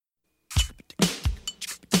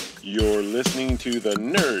You're listening to the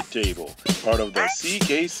Nerd Table, part of the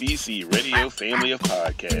CKCC Radio family of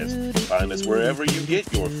podcasts. Find us wherever you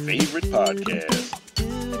get your favorite podcasts.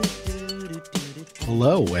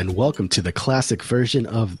 Hello, and welcome to the classic version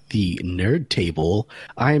of the Nerd Table.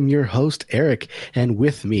 I am your host, Eric, and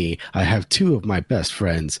with me, I have two of my best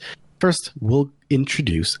friends. First, we'll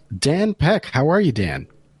introduce Dan Peck. How are you, Dan?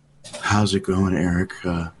 How's it going, Eric?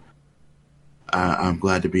 I'm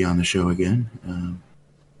glad to be on the show again.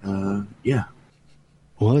 Yeah.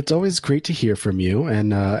 Well, it's always great to hear from you,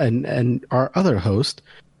 and our other host,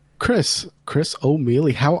 Chris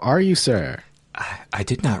O'Mealy. How are you, sir? I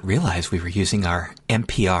did not realize we were using our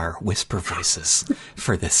NPR whisper voices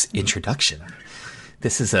for this introduction.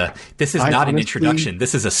 This is not an introduction.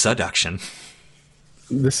 This is a seduction.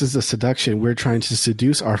 This is a seduction. We're trying to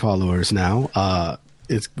seduce our followers now.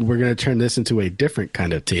 We're going to turn this into a different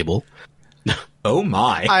kind of table. Oh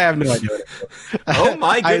my! I have no idea. Oh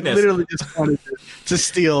my goodness! I literally just wanted to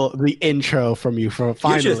steal the intro from you.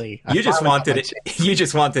 Finally, you just wanted it. You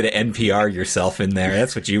just wanted to NPR yourself in there.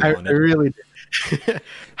 That's what you wanted. I really did.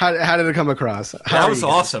 How did it come across? That was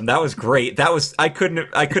awesome. That was great. I couldn't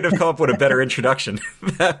have come up with a better introduction.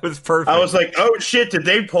 That was perfect. I was like, oh shit, did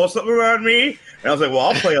they pull something around me? And I was like, well,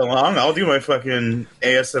 I'll play along. I'll do my fucking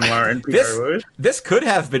ASMR NPR voice. This could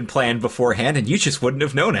have been planned beforehand, and you just wouldn't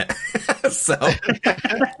have known it. So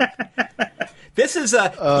this is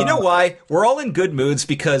you know why? We're all in good moods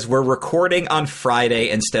because we're recording on Friday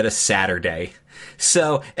instead of Saturday.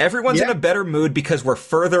 So everyone's in a better mood because we're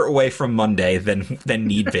further away from Monday than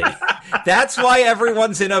need be. That's why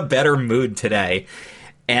everyone's in a better mood today.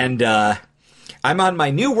 And I'm on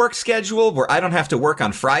my new work schedule where I don't have to work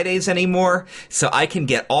on Fridays anymore, so I can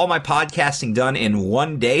get all my podcasting done in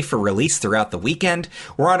one day for release throughout the weekend.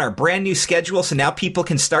 We're on our brand new schedule, so now people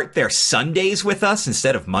can start their Sundays with us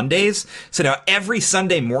instead of Mondays. So now every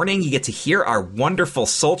Sunday morning you get to hear our wonderful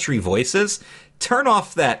sultry voices. Turn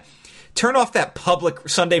off that public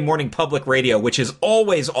Sunday morning public radio, which is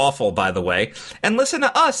always awful, by the way, and listen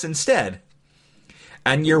to us instead.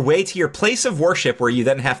 On your way to your place of worship, where you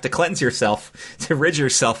then have to cleanse yourself to rid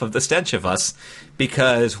yourself of the stench of us,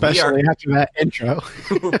 because especially after that intro,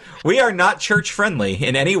 we are not church friendly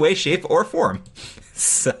in any way, shape, or form.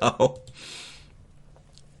 So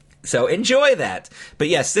enjoy that. But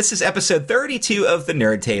yes, this is episode 32 of the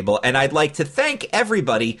Nerd Table, and I'd like to thank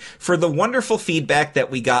everybody for the wonderful feedback that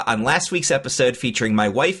we got on last week's episode featuring my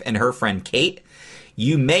wife and her friend Kate.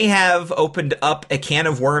 You may have opened up a can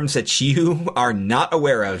of worms that you are not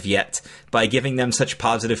aware of yet by giving them such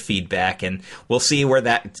positive feedback, and we'll see where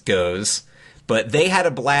that goes. But they had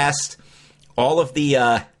a blast. All of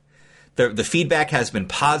the feedback has been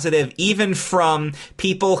positive, even from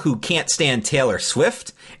people who can't stand Taylor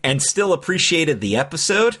Swift and still appreciated the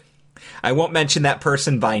episode. I won't mention that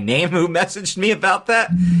person by name who messaged me about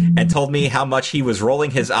that and told me how much he was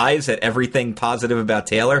rolling his eyes at everything positive about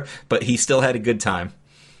Taylor, but he still had a good time.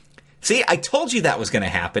 See, I told you that was going to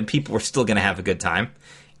happen. People were still going to have a good time,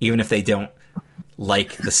 even if they don't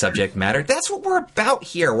like the subject matter. That's what we're about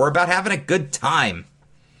here. We're about having a good time.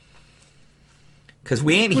 Because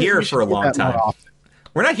we ain't here for a long time.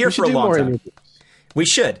 We're not here for a long time. We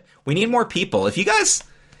should. We need more people. If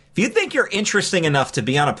you think you're interesting enough to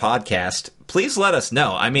be on a podcast, please let us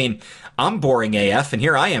know. I mean, I'm boring AF, and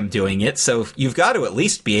here I am doing it, so you've got to at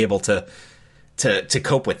least be able to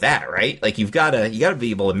cope with that, right? Like, you got to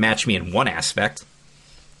be able to match me in one aspect.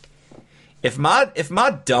 If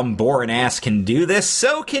my dumb, boring ass can do this,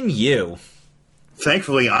 so can you.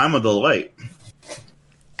 Thankfully, I'm a delight.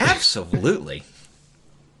 Absolutely.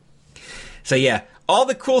 So yeah, all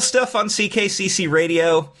the cool stuff on CKCC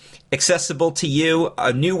Radio, accessible to you.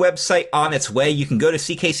 A new website on its way. You can go to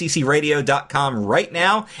ckccradio.com right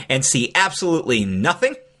now and see absolutely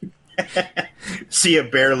nothing. See a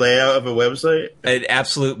bare layout of a website? An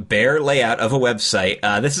absolute bare layout of a website.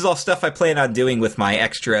 This is all stuff I plan on doing with my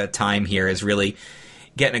extra time here, is really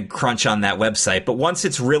getting a crunch on that website. But once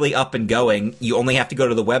it's really up and going, you only have to go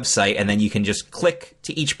to the website, and then you can just click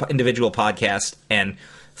to each individual podcast and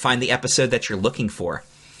find the episode that you're looking for.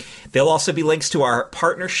 There'll also be links to our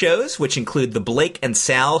partner shows, which include the Blake and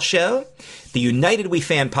Sal Show, the United We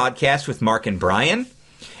Fan podcast with Mark and Brian,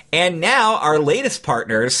 and now our latest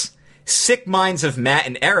partners, Sick Minds of Matt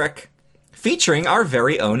and Eric, featuring our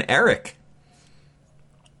very own Eric.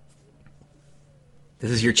 This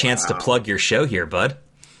is your chance to plug your show here, bud.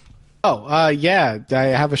 Oh, yeah, I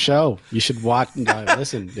have a show. You should watch and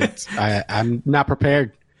listen. I'm not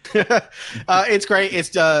prepared. It's great.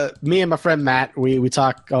 It's me and my friend Matt. We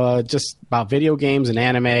talk just about video games and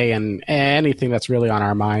anime and anything that's really on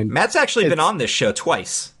our mind. Matt's actually been on this show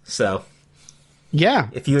twice, so Yeah.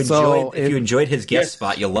 If you enjoyed his guest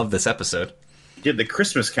spot, you'll love this episode. Did the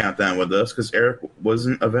Christmas countdown with us because Eric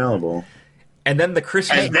wasn't available. And then the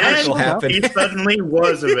Christmas commercial happened. He suddenly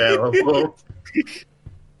was available.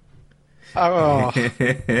 Oh,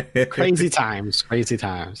 crazy times.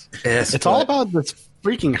 Yes, it's all about this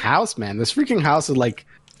freaking house, man. This freaking house is like,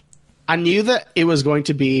 I knew that it was going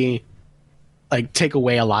to be like take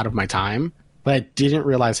away a lot of my time, but I didn't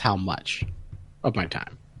realize how much of my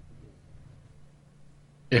time.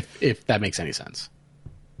 If that makes any sense.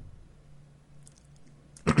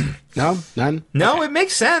 No, none. No, Okay. It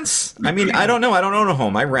makes sense. I mean, I don't know. I don't own a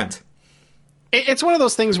home. I rent. It's one of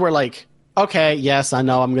those things where, like, okay, yes, I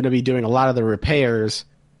know I'm going to be doing a lot of the repairs,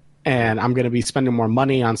 and I'm going to be spending more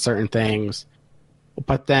money on certain things,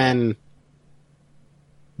 but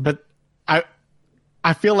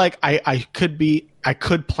I feel like I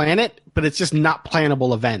could plan it, but it's just not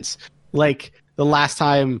plannable events. Like the last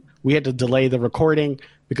time we had to delay the recording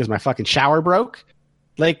because my fucking shower broke.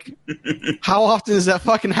 Like, how often does that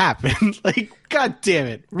fucking happen? Like, god damn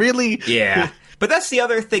it. Really? Yeah. But that's the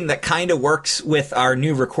other thing that kind of works with our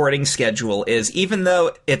new recording schedule is even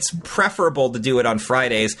though it's preferable to do it on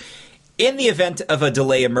Fridays, in the event of a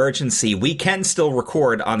delay emergency, we can still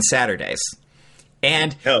record on Saturdays.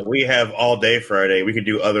 And hell, we have all day Friday. We could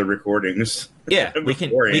do other recordings. Yeah, we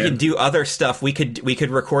can do other stuff. We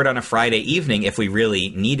could record on a Friday evening if we really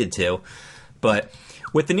needed to. But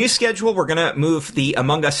with the new schedule, we're going to move the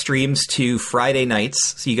Among Us streams to Friday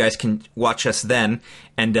nights so you guys can watch us then.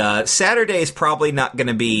 And Saturday is probably not going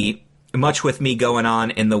to be much with me going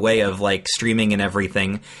on in the way of like streaming and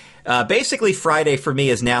everything. Basically, Friday for me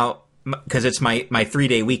is now, because it's my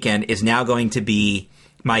 3-day weekend, is now going to be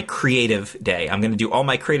my creative day. I'm going to do all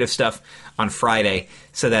my creative stuff on Friday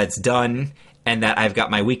so that it's done and that I've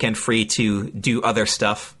got my weekend free to do other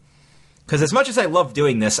stuff. Because as much as I love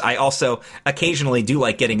doing this, I also occasionally do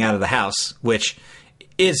like getting out of the house, which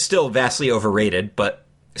is still vastly overrated, but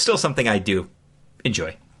still something I do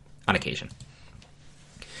enjoy on occasion.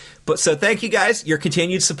 But so thank you guys. Your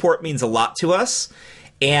continued support means a lot to us.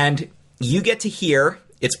 And you get to hear,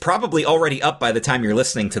 it's probably already up by the time you're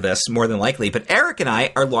listening to this, more than likely, but Eric and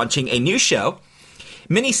I are launching a new show,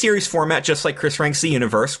 mini-series format, just like Chris Ranks the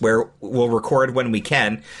Universe, where we'll record when we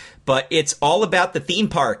can, but it's all about the theme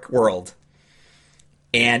park world.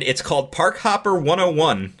 And it's called Park Hopper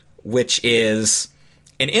 101, which is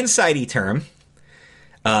an insidey term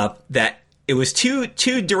that it was two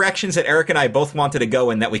directions that Eric and I both wanted to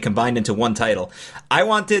go in that we combined into one title. I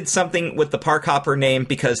wanted something with the Park Hopper name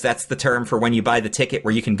because that's the term for when you buy the ticket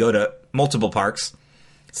where you can go to multiple parks.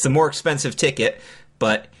 It's the more expensive ticket,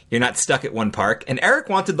 but you're not stuck at one park. And Eric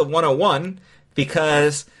wanted the 101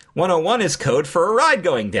 because 101 is code for a ride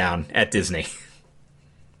going down at Disney.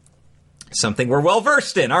 Something we're well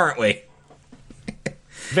versed in, aren't we?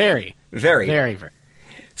 Very.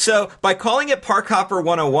 So by calling it Park Hopper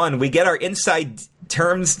 101, we get our inside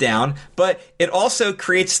terms down, but it also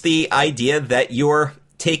creates the idea that you're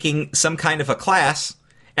taking some kind of a class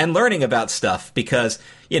and learning about stuff because,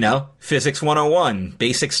 you know, Physics 101,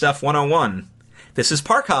 Basic Stuff 101. This is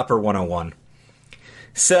Park Hopper 101.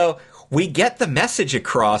 So we get the message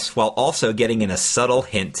across while also getting in a subtle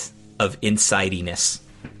hint of insidiness.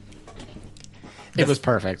 It was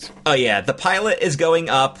perfect. Oh, yeah. The pilot is going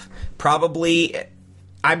up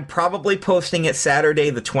I'm probably posting it Saturday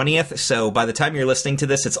the 20th, so by the time you're listening to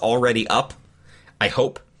this, it's already up. I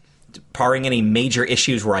hope. Barring any major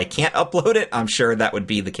issues where I can't upload it, I'm sure that would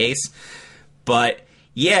be the case. But,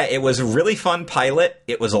 yeah, it was a really fun pilot.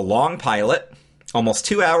 It was a long pilot. Almost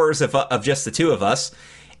 2 hours of just the two of us.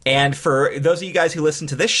 And for those of you guys who listen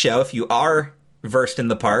to this show, if you are versed in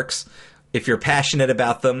the parks, if you're passionate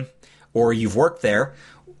about them, or you've worked there,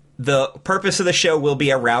 the purpose of the show will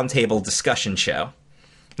be a roundtable discussion show.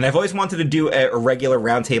 And I've always wanted to do a regular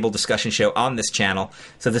roundtable discussion show on this channel,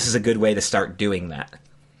 so this is a good way to start doing that.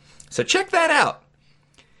 So check that out.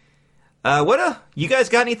 You guys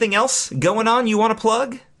got anything else going on you want to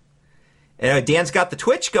plug? Dan's got the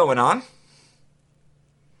Twitch going on.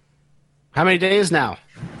 How many days now?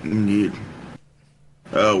 Indeed.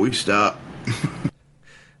 Oh, we stopped.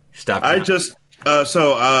 Stop.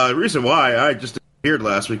 The reason why I just appeared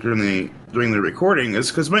last week during the recording is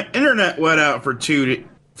because my internet went out for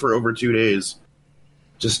over 2 days.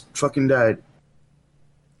 Just fucking died.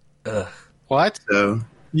 Ugh. What? So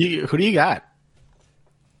who do you got?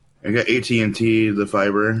 I got AT&T, the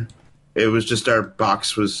fiber. It was just our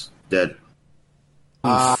box was dead.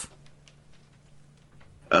 Rough.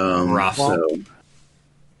 So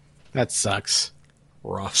That sucks.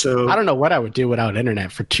 Rough. So I don't know what I would do without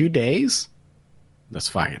internet for 2 days. That's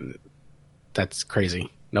crazy.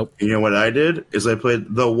 Nope. You know what I did? Is I played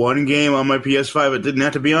the one game on my PS5 that didn't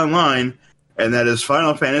have to be online, and that is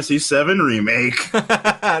Final Fantasy VII Remake.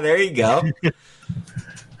 There you go.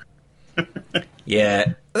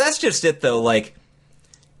 Yeah, that's just it, though. Like,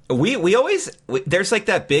 we always... there's, like,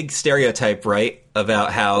 that big stereotype, right,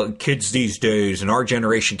 about how kids these days and our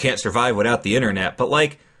generation can't survive without the internet. But,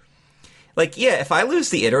 like, yeah, if I lose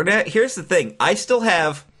the internet, here's the thing. I still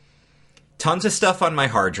have tons of stuff on my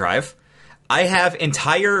hard drive. I have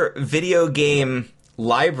entire video game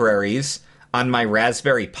libraries on my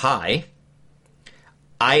Raspberry Pi.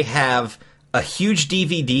 I have a huge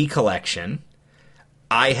DVD collection.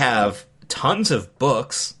 I have tons of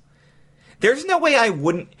books. There's no way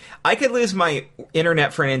I could lose my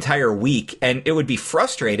internet for an entire week, and it would be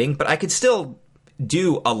frustrating, but I could still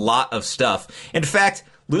do a lot of stuff. In fact,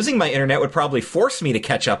 losing my internet would probably force me to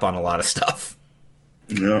catch up on a lot of stuff.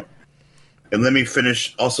 Yeah. And let me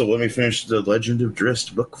finish The Legend of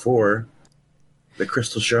Drizzt, Book 4, The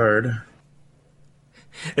Crystal Shard.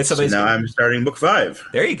 So now I'm starting Book 5.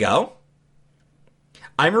 There you go.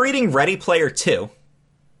 I'm reading Ready Player 2,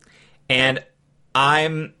 and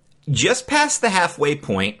I'm just past the halfway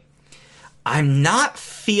point. I'm not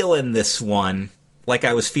feeling this one like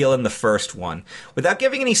I was feeling the first one. Without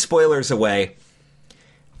giving any spoilers away,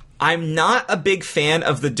 I'm not a big fan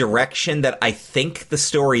of the direction that I think the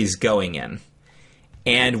story's going in.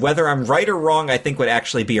 And whether I'm right or wrong, I think would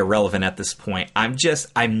actually be irrelevant at this point. I'm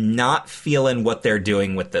not feeling what they're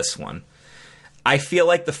doing with this one. I feel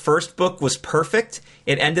like the first book was perfect.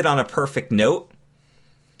 It ended on a perfect note.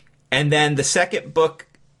 And then the second book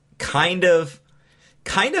kind of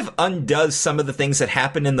undoes some of the things that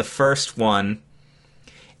happened in the first one,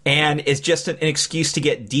 and is just an excuse to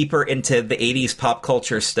get deeper into the 80s pop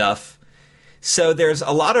culture stuff. So there's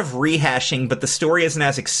a lot of rehashing, but the story isn't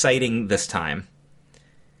as exciting this time.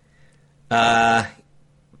 But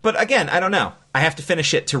again, I don't know. I have to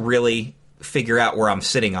finish it to really figure out where I'm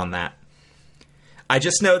sitting on that. I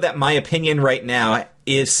just know that my opinion right now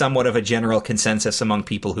is somewhat of a general consensus among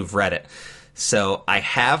people who've read it. So I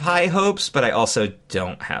have high hopes, but I also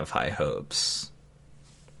don't have high hopes.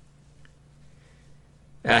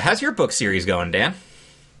 How's your book series going, Dan?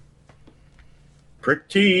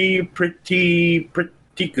 Pretty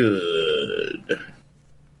good.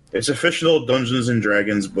 It's official Dungeons and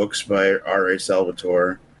Dragons books by R.A.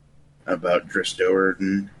 Salvatore about Drizzt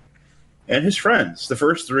Do'Urden and his friends. The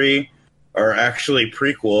first 3 are actually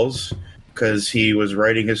prequels because he was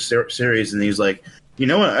writing his series and he's like, you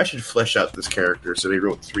know what, I should flesh out this character. So he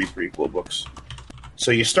wrote 3 prequel books.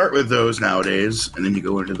 So you start with those nowadays and then you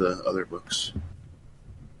go into the other books.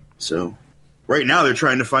 So right now they're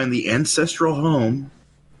trying to find the ancestral home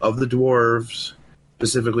of the dwarves,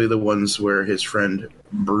 specifically the ones where his friend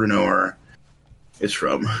Bruenor is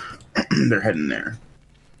from. They're heading there.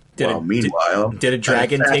 Meanwhile, did a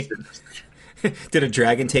dragon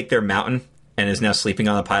take their mountain and is now sleeping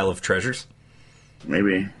on a pile of treasures?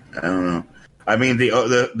 Maybe, I don't know. I mean, the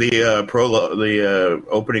prologue, the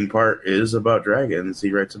opening part is about dragons.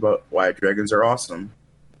 He writes about why dragons are awesome.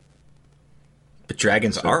 But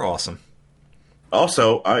dragons are awesome.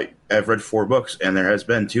 Also, I've read 4 books, and there has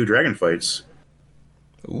been 2 dragon fights.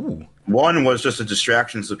 Ooh. One was just a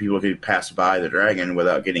distraction so people could pass by the dragon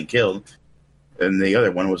without getting killed. And the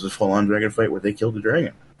other one was a full-on dragon fight where they killed the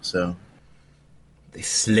dragon. So they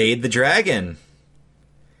slayed the dragon.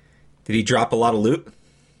 Did he drop a lot of loot?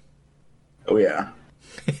 Oh, yeah.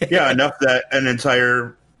 Yeah, enough that an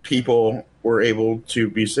entire people were able to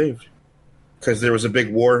be saved. Because there was a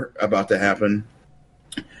big war about to happen.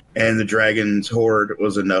 And the dragon's horde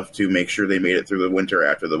was enough to make sure they made it through the winter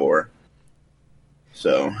after the war.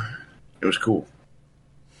 So, it was cool.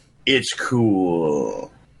 It's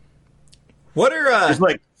cool. What are... There's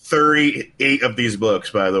like 38 of these books,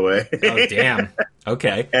 by the way. Oh, damn.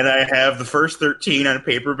 Okay. And I have the first 13 on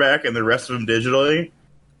paperback and the rest of them digitally.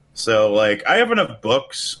 So, like, I have enough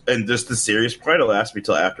books and just the series probably to last me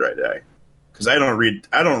till after I die. Because I don't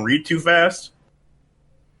read too fast.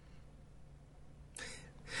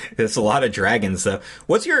 There's a lot of dragons, though.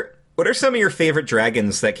 What are some of your favorite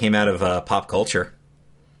dragons that came out of pop culture?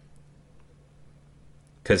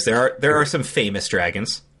 Because there are some famous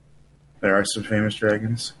dragons. There are some famous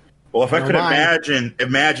dragons. Well, if I could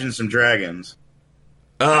imagine some dragons.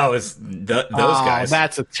 Oh, it's those guys.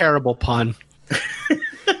 That's a terrible pun.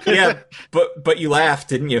 Yeah, but you laughed,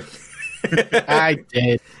 didn't you? I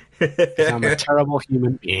did. 'Cause I'm a terrible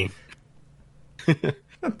human being.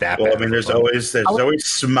 Not that Well, bad. I mean, there's always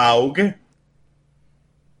Smaug.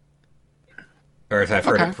 Or if I've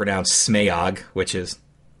heard it pronounced Smaug, which is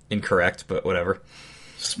incorrect, but whatever.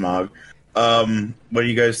 Smaug. What do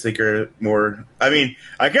you guys think are more? I mean,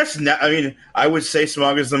 I guess I would say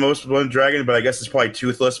Smaug is the most beloved dragon, but I guess it's probably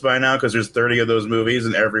Toothless by now because there's 30 of those movies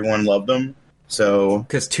and everyone loved them. So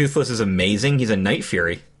Because Toothless is amazing. He's a Night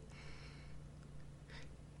Fury.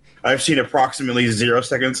 I've seen approximately 0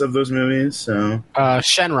 seconds of those movies. So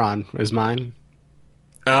Shenron is mine.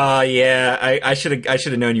 Yeah. I should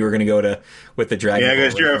have known you were going to go with the Dragon yeah, Ball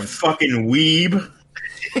because you're a reference. fucking weeb.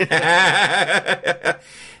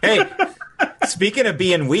 Hey, speaking of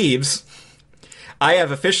being weebs, I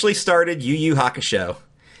have officially started Yu Yu Hakusho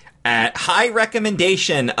at high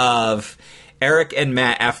recommendation of Eric and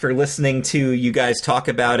Matt after listening to you guys talk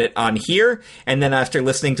about it on here, and then after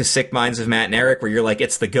listening to Sick Minds of Matt and Eric, where you're like,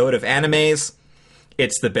 it's the GOAT of animes,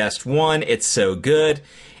 it's the best one, it's so good,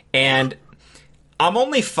 and I'm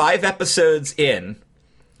only 5 episodes in,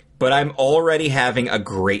 but I'm already having a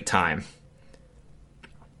great time.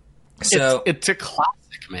 So It's a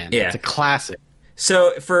classic, man. Yeah. It's a classic.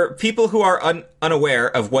 So, for people who are unaware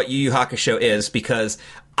of what Yu Yu Hakusho is, because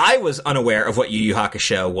I was unaware of what Yu Yu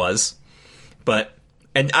Hakusho was,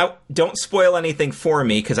 and I don't spoil anything for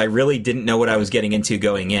me because I really didn't know what I was getting into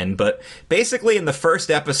going in, but basically in the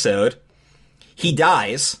first episode, he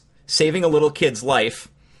dies, saving a little kid's life,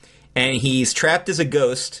 and he's trapped as a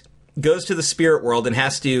ghost, goes to the spirit world, and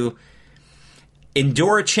has to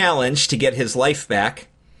endure a challenge to get his life back,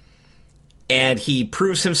 and he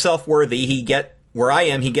proves himself worthy. Where I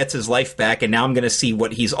am, he gets his life back, and now I'm going to see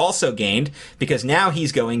what he's also gained, because now he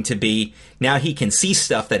can see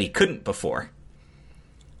stuff that he couldn't before.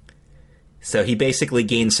 So he basically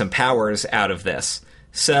gains some powers out of this.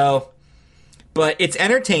 So, but it's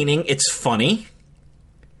entertaining, it's funny.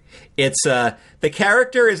 It's, the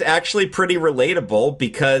character is actually pretty relatable,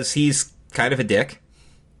 because he's kind of a dick.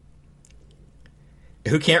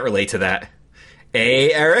 Who can't relate to that?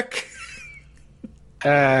 Eric?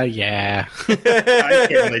 Yeah. I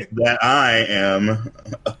can't relate to that. I am,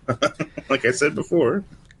 like I said before.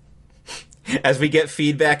 As we get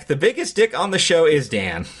feedback, the biggest dick on the show is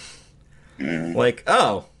Dan. Like,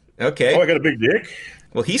 oh, okay. Oh, I got a big dick.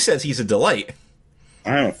 Well, he says he's a delight.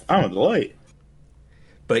 I'm a delight.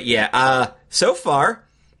 But yeah, so far,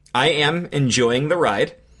 I am enjoying the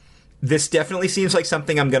ride. This definitely seems like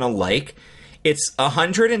something I'm going to like. It's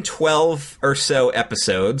 112 or so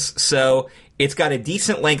episodes, so it's got a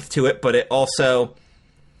decent length to it, but it also...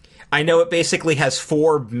 I know it basically has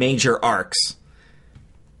 4 major arcs.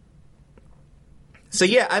 So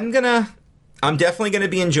yeah, I'm definitely going to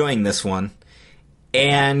be enjoying this one.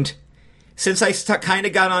 And since I kind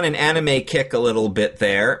of got on an anime kick a little bit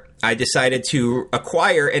there, I decided to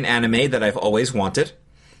acquire an anime that I've always wanted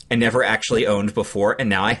and never actually owned before, and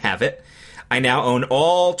now I have it. I now own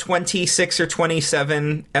all 26 or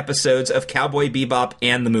 27 episodes of Cowboy Bebop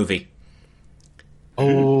and the movie.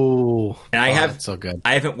 Oh, And that's so good.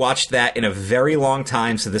 I haven't watched that in a very long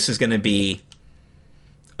time, so this is going to be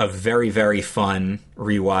a very, very fun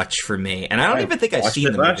rewatch for me. And I don't even think I've Watched seen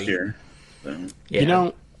it the last movie. year. So. Yeah. You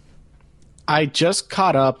know, I just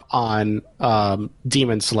caught up on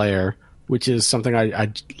Demon Slayer, which is something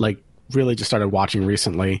I like really just started watching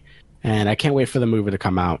recently, and I can't wait for the movie to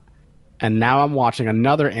come out. And now I'm watching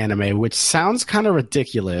another anime, which sounds kind of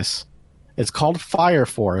ridiculous. It's called Fire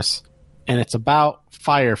Force, and it's about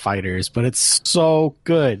firefighters, but it's so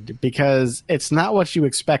good because it's not what you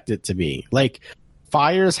expect it to be. Like,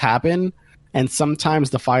 fires happen, and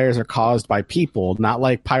sometimes the fires are caused by people, not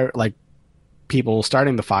like people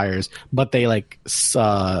starting the fires, but they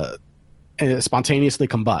spontaneously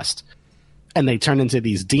combust, and they turn into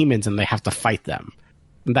these demons, and they have to fight them.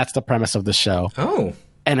 And that's the premise of the show. Oh.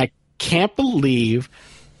 And I can't believe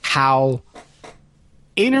how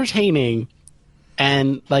entertaining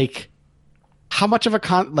and how much of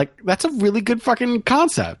a that's a really good fucking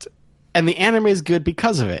concept, and the anime is good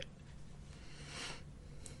because of it.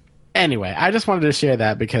 Anyway, I just wanted to share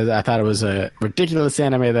that because I thought it was a ridiculous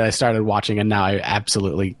anime that I started watching, and now I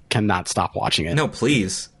absolutely cannot stop watching it. No,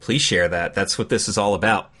 please share that. That's what this is all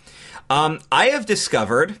about. I have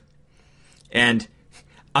discovered, and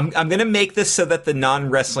I'm going to make this so that the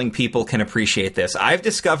non-wrestling people can appreciate this. I've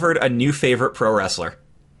discovered a new favorite pro wrestler.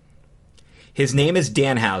 His name is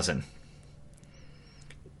Danhausen.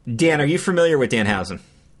 Dan, are you familiar with Danhausen?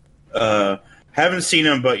 Haven't seen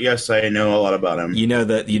him, but yes, I know a lot about him.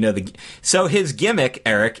 So his gimmick,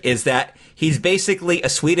 Eric, is that he's basically a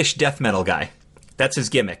Swedish death metal guy. That's his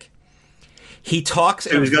gimmick. He talks.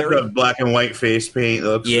 He's got the black and white face paint.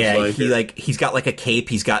 Looks he's got like a cape.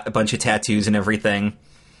 He's got a bunch of tattoos and everything.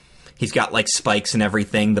 He's got like spikes and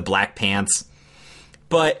everything. The black pants,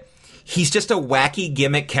 but he's just a wacky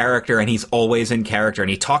gimmick character, and he's always in character. And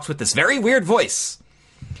he talks with this very weird voice.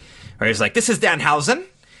 Where he's like, this is Danhausen,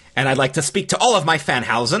 and I'd like to speak to all of my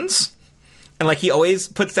fanhausens. And, like, he always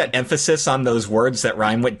puts that emphasis on those words that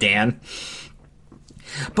rhyme with Dan.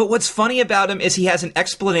 But what's funny about him is he has an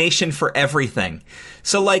explanation for everything.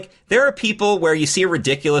 So, like, there are people where you see a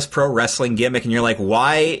ridiculous pro wrestling gimmick and you're like,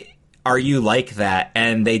 why are you like that?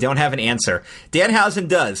 And they don't have an answer. Danhausen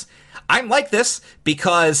does. I'm like this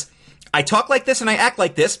because I talk like this and I act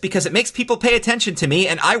like this because it makes people pay attention to me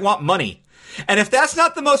and I want money. And if that's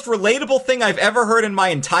not the most relatable thing I've ever heard in my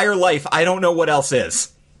entire life, I don't know what else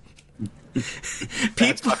is.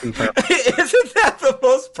 That's fucking perfect. Isn't that the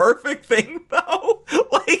most perfect thing, though?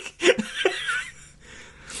 Like,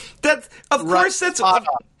 that's of course that's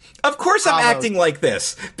of course I'm acting like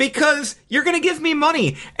this because you're gonna give me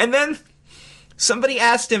money. And then somebody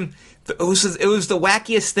asked him. It was the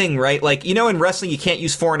wackiest thing, right? Like, you know, in wrestling, you can't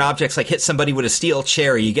use foreign objects, like hit somebody with a steel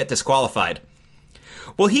chair, you get disqualified.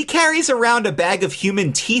 Well, he carries around a bag of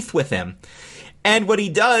human teeth with him. And what he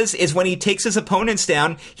does is when he takes his opponents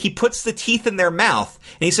down, he puts the teeth in their mouth.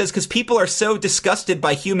 And he says, because people are so disgusted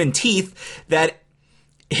by human teeth that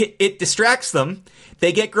it distracts them.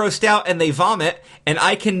 They get grossed out and they vomit. And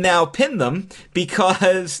I can now pin them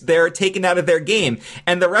because they're taken out of their game.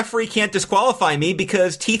 And the referee can't disqualify me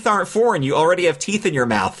because teeth aren't foreign. You already have teeth in your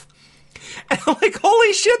mouth. And I'm like,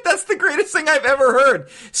 holy shit, that's the greatest thing I've ever heard.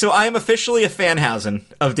 So I am officially a fanhausen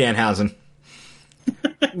of Danhausen.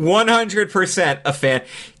 100% a fan.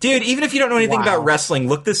 Dude, even if you don't know anything about wrestling,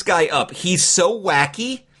 look this guy up. He's so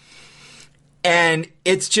wacky. And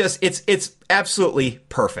it's just, it's absolutely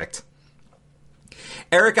perfect.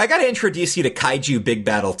 Eric, I gotta introduce you to Kaiju Big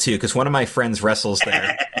Battel too, because one of my friends wrestles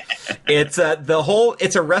there. It's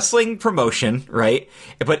a wrestling promotion, right?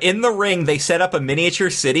 But in the ring, they set up a miniature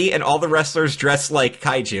city and all the wrestlers dress like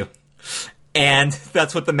kaiju. And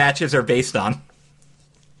that's what the matches are based on.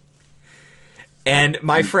 And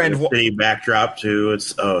my friend... The backdrop, too.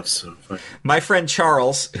 It's so funny. My friend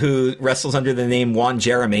Charles, who wrestles under the name Juan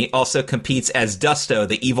Jeremy, also competes as Dusto,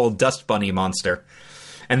 the evil dust bunny monster.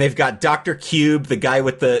 And they've got Dr. Cube, the guy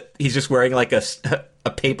with he's just wearing like a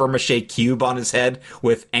papier-mâché cube on his head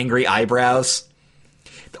with angry eyebrows.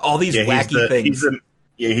 All these wacky things.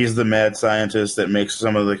 He's the mad scientist that makes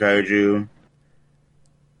some of the kaiju.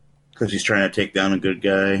 Because he's trying to take down a good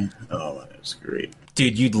guy. Oh, that's great.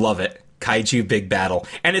 Dude, you'd love it. Kaiju Big Battel.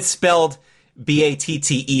 And it's spelled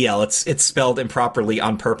Battel. It's spelled improperly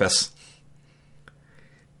on purpose.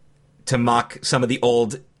 To mock some of the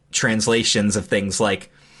old translations of things,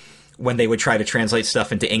 like when they would try to translate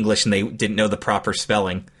stuff into English and they didn't know the proper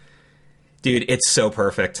spelling. Dude, it's so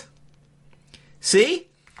perfect. See?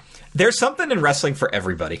 There's something in wrestling for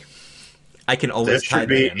everybody. I can always tie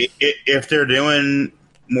that in. If they're doing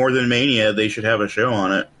More Than Mania, they should have a show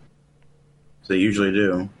on it. They usually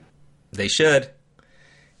do. They should.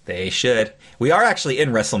 They should. We are actually in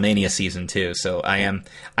WrestleMania season 2, so I am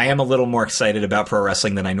a little more excited about pro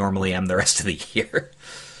wrestling than I normally am the rest of the year.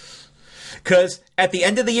 Because at the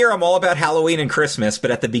end of the year, I'm all about Halloween and Christmas,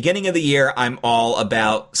 but at the beginning of the year, I'm all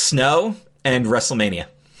about snow and WrestleMania.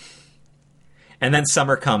 And then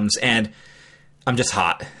summer comes, and I'm just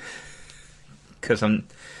hot. Because I'm...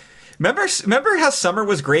 Remember how summer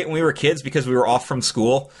was great when we were kids because we were off from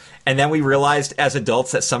school? And then we realized as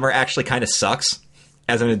adults that summer actually kind of sucks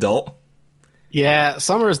as an adult. Yeah,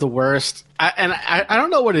 summer is the worst. I don't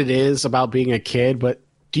know what it is about being a kid, but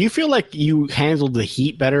do you feel like you handled the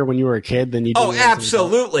heat better when you were a kid than you did? Oh,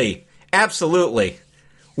 absolutely. Absolutely.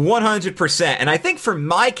 100%. And I think for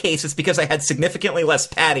my case, it's because I had significantly less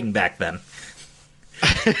padding back then.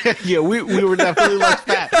 Yeah, we were definitely like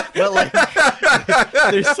that. But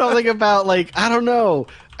like, there's something about, like, I don't know.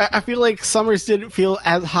 I feel like summers didn't feel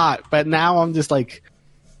as hot, but now I'm just like,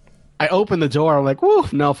 I open the door, I'm like, whoo,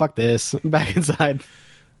 no, fuck this. I'm back inside.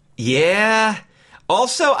 Yeah.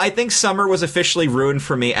 Also, I think summer was officially ruined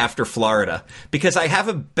for me after Florida, because I have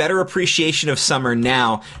a better appreciation of summer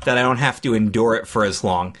now that I don't have to endure it for as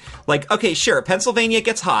long. Like, okay, sure, Pennsylvania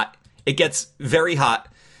gets hot. It gets very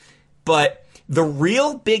hot. But the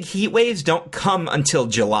real big heat waves don't come until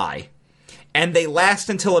July. And they last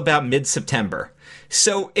until about mid-September.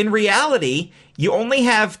 So, in reality, you only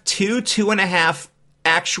have 2.5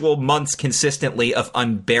 actual months consistently of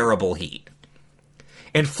unbearable heat.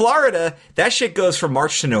 In Florida, that shit goes from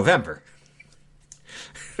March to November.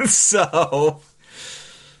 So...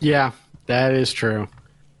 Yeah, that is true.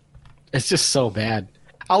 It's just so bad.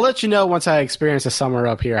 I'll let you know once I experience a summer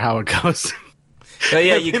up here how it goes. Oh,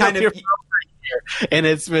 yeah, you kind of... And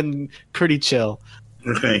it's been pretty chill.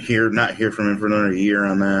 We're going to not hear from him for another year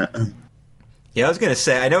on that. Yeah, I was going to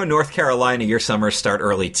say, I know in North Carolina your summers start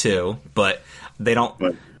early too, but they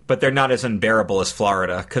don't but they're not as unbearable as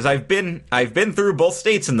Florida. Because I've been through both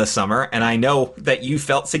states in the summer, and I know that you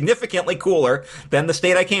felt significantly cooler than the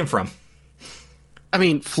state I came from. I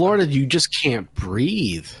mean, Florida, you just can't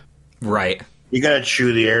breathe. Right. You gotta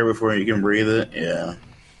chew the air before you can breathe it. Yeah.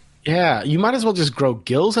 Yeah, you might as well just grow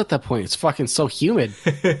gills at that point. It's fucking so humid.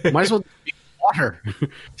 Might as well be water.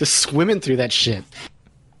 Just swimming through that shit.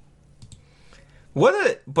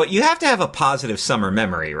 But you have to have a positive summer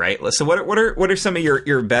memory, right? So what are some of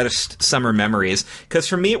your best summer memories? Because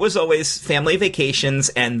for me, it was always family vacations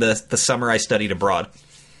and the summer I studied abroad.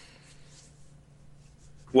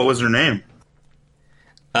 What was her name?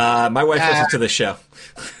 My wife listens to the show,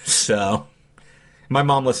 so my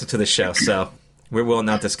mom listens to the show, so we will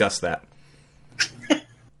not discuss that.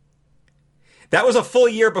 That was a full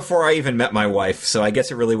year before I even met my wife, so I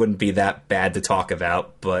guess it really wouldn't be that bad to talk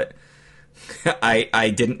about, but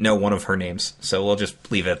I didn't know one of her names, so we'll just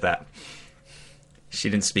leave it at that. She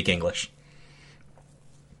didn't speak English.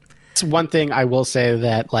 It's one thing I will say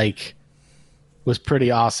that, like, was pretty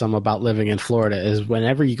awesome about living in Florida is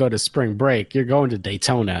whenever you go to spring break, you're going to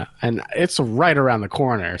Daytona, and it's right around the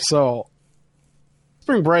corner. So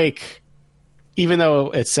spring break, even though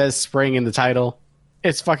it says spring in the title,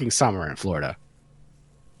 it's fucking summer in Florida.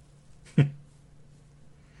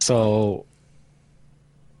 So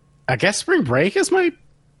I guess spring break is my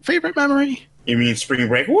favorite memory. You mean spring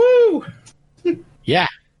break? Woo! Yeah.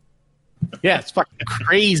 Yeah, it's fucking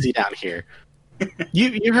crazy down here.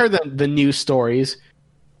 You heard the news stories.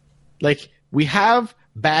 Like, we have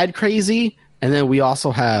bad crazy, and then we also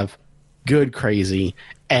have good crazy.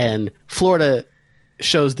 And Florida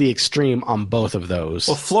shows the extreme on both of those.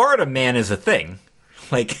 Well, Florida man is a thing.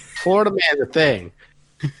 Like, Florida man is a thing.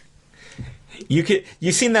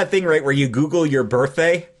 You seen that thing, right, where you Google your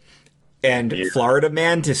birthday and Florida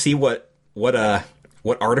man to see what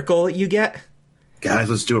article you get? Guys,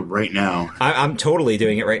 let's do it right now. I'm totally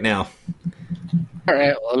doing it right now. All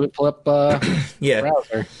right, well, let me pull up yeah.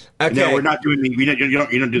 browser. Okay. No, we're not doing you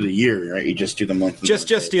don't do the year, right? You just do the month. And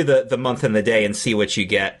Just do the month and the day and see what you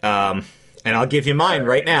get. And I'll give you mine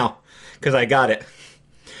right now because I got it.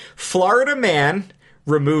 Florida man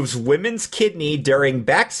removes women's kidney during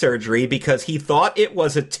back surgery because he thought it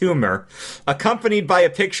was a tumor, accompanied by a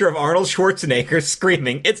picture of Arnold Schwarzenegger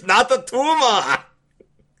screaming, "It's not the tumor!"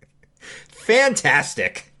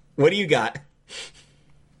 Fantastic. What do you got?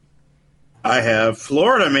 I have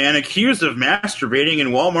Florida man accused of masturbating in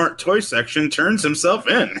Walmart toy section turns himself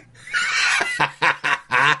in.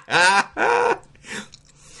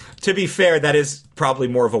 To be fair, that is probably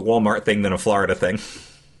more of a Walmart thing than a Florida thing.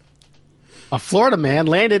 A Florida man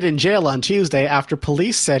landed in jail on Tuesday after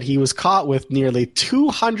police said he was caught with nearly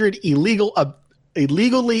 200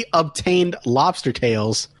 illegally obtained lobster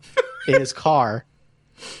tails in his car.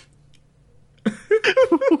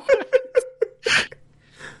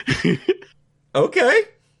 Okay.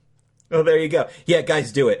 Well, there you go. Yeah,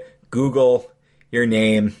 guys, do it. Google your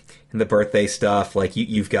name and the birthday stuff. Like,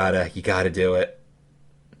 you gotta do it.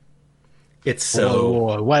 It's so...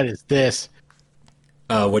 Whoa, what is this?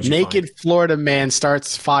 What'd you Naked find? Florida man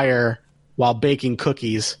starts fire while baking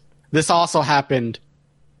cookies. This also happened...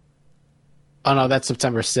 Oh, no, that's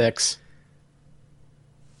September 6th.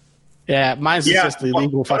 Yeah, mine's just the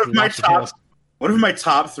illegal fucking lobster tails. One of my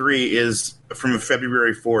top three is from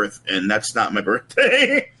February 4th, and that's not my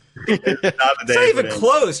birthday. It's not the day. It's not even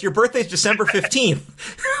close. Your birthday's December 15th.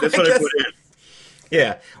 That's what I put in.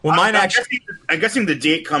 Yeah. Well, mine I'm guessing the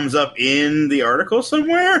date comes up in the article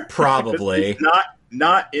somewhere. Probably. It's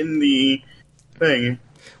not in the thing.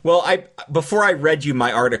 Well, before I read you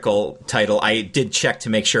my article title, I did check to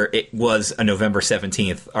make sure it was a November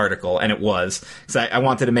 17th article, and it was. So I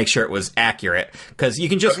wanted to make sure it was accurate, because you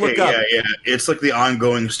can just look up. Yeah. It's like the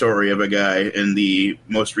ongoing story of a guy, and the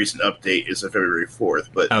most recent update is of February 4th.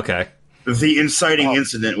 But Okay. the inciting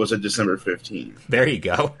incident was on December 15th. There you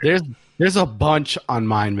go. There's a bunch on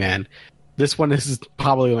mine, man. This one is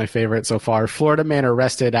probably my favorite so far. Florida man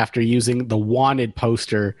arrested after using the wanted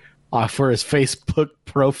poster for his Facebook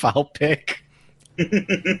profile pic.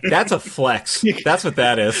 That's a flex. That's what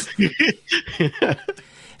that is.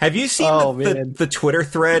 Have you seen the Twitter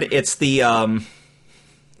thread? It's the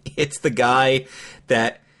guy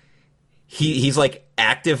that he's like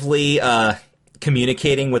actively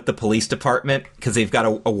communicating with the police department because they've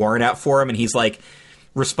got a warrant out for him, and he's like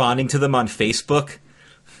responding to them on Facebook.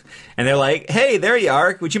 And they're like, "Hey, there you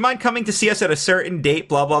are. Would you mind coming to see us at a certain date,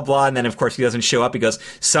 blah, blah, blah." And then, of course, he doesn't show up. He goes,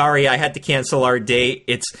 "Sorry, I had to cancel our date.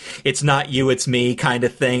 It's not you, it's me," kind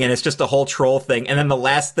of thing. And it's just a whole troll thing. And then the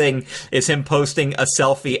last thing is him posting a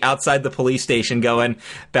selfie outside the police station going,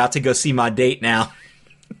 "About to go see my date now.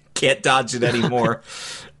 Can't dodge it anymore."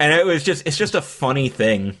 And it's just a funny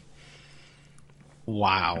thing.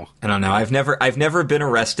 Wow. I don't know. I've never been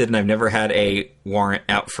arrested, and I've never had a warrant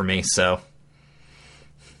out for me. So,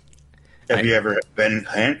 Have you ever been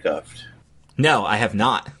handcuffed? no, I have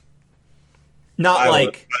not. Not It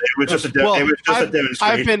like was just a I've, a demonstration.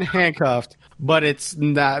 I've been handcuffed, but it's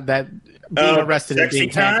not that being arrested and sexy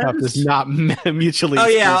being handcuffed times? is not mutually. Oh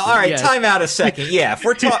yeah, exclusive. all right. Yes. Time out a second. Yeah, if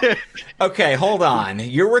we're talking, okay, hold on.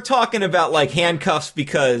 We're talking about like handcuffs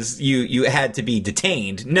because you had to be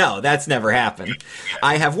detained. No, that's never happened.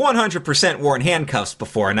 I have 100% worn handcuffs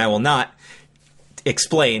before, and I will not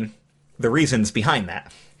explain the reasons behind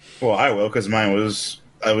that. Well, I will because I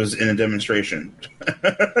was in a demonstration.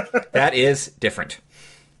 That is different.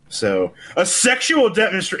 So a sexual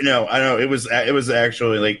demonstration. No, I know it was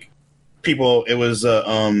actually like people. It was at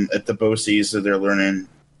the BOCES, so they're learning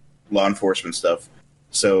law enforcement stuff.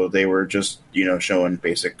 So they were just showing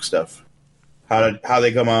basic stuff, how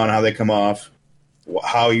they come on, how they come off,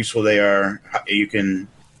 how useful they are. You can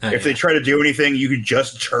if they try to do anything, you can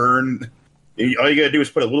just turn. All you got to do is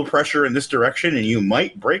put a little pressure in this direction, and you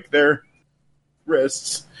might break their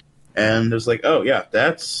wrists. And it's like, oh yeah,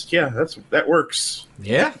 that works.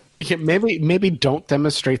 Yeah. Yeah, maybe don't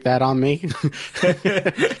demonstrate that on me.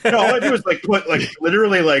 No, all I do is like put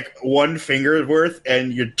literally one finger's worth,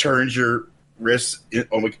 and you turns your wrists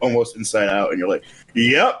almost inside out, and you're like,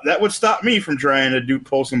 yep, that would stop me from trying to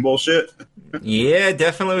pull some bullshit. Yeah,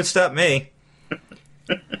 definitely would stop me.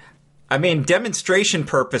 I mean, demonstration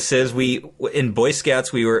purposes, in Boy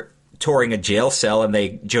Scouts, we were touring a jail cell, and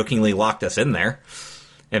they jokingly locked us in there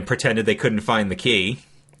and pretended they couldn't find the key,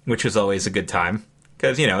 which was always a good time.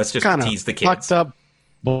 Because, it's just to tease the kids. Fucked up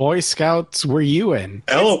Boy Scouts were you in?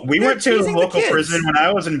 We went to the teasing the local kids. prison when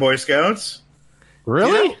I was in Boy Scouts.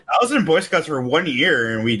 Really? Yeah. I was in Boy Scouts for 1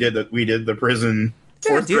 year, and we did the prison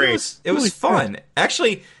fourth dude, grade. it was fun.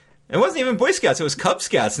 Actually, it wasn't even Boy Scouts. It was Cub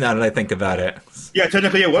Scouts, now that I think about it. Yeah,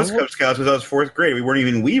 technically it was Cub Scouts because I was fourth grade. We weren't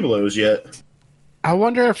even Weeblos yet. I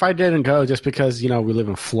wonder if I didn't go just because we live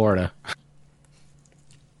in Florida.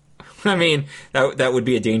 I mean, that would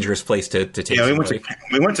be a dangerous place to take Yeah, we somebody.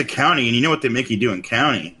 went to county, and you know what they make you do in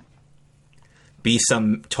county? Be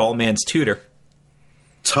some tall man's tutor.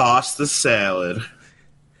 Toss the salad.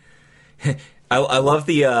 I love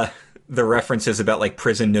the references about like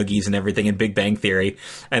prison noogies and everything in Big Bang Theory,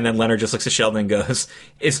 and then Leonard just looks at Sheldon and goes,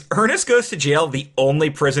 "Is Ernest Goes to Jail the only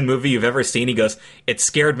prison movie you've ever seen?" He goes, "It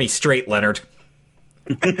scared me straight, Leonard."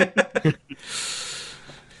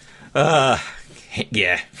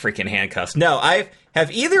 Yeah, freaking handcuffs. No,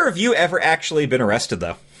 have either of you ever actually been arrested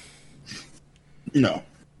though? No.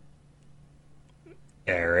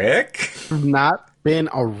 Eric? I've not been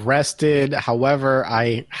arrested. However,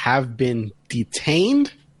 I have been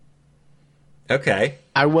detained. Okay.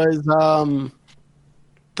 I was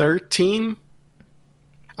 13.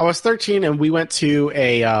 I was 13, and we went to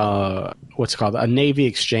a what's it called, a Navy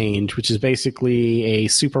Exchange, which is basically a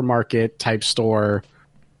supermarket type store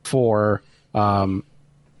for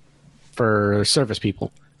service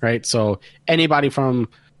people, right? So anybody from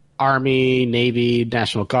Army, Navy,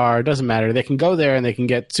 National Guard, doesn't matter. They can go there and they can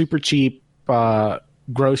get super cheap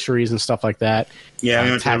groceries and stuff like that. Yeah, I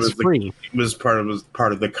mean, tax free. It was part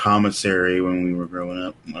of the commissary when we were growing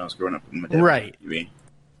up. When I was growing up, with my dad. Right.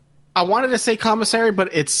 I wanted to say commissary, but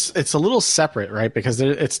it's a little separate, right? Because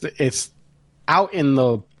it's out in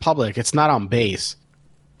the public. It's not on base.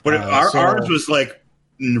 But so- ours was like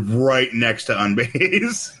right next to on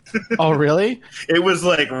base. Oh, really? It was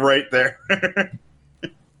like right there.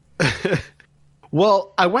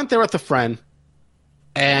 Well, I went there with a friend,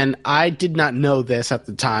 and I did not know this at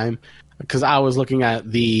the time because I was looking at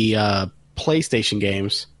the PlayStation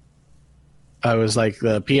games. I was like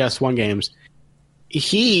the PS1 games.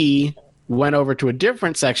 He went over to a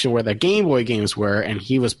different section where the Game Boy games were, and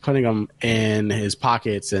he was putting them in his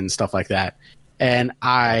pockets and stuff like that. And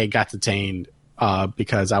I got detained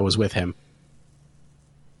because I was with him.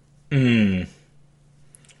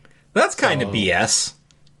 That's kind of BS.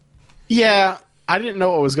 Yeah, I didn't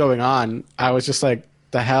know what was going on. I was just like,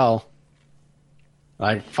 the hell?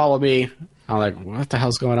 Like, follow me. I'm like, what the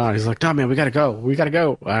hell's going on? He's like, no, man, we got to go. We got to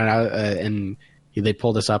go. And they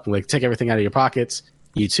pulled us up and like, take everything out of your pockets.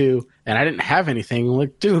 You too. And I didn't have anything. I'm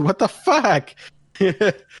like, dude, what the fuck?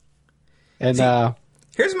 And See,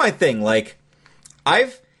 here's my thing. Like,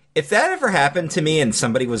 if that ever happened to me and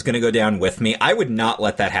somebody was going to go down with me, I would not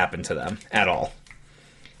let that happen to them at all.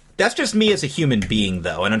 That's just me as a human being,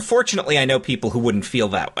 though, and unfortunately I know people who wouldn't feel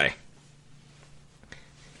that way.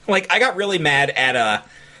 Like, I got really mad at,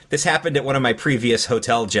 this happened at one of my previous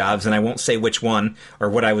hotel jobs, and I won't say which one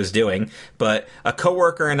or what I was doing, but a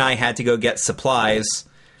coworker and I had to go get supplies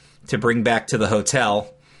to bring back to the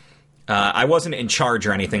hotel. I wasn't in charge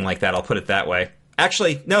or anything like that, I'll put it that way.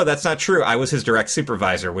 Actually, no, that's not true. I was his direct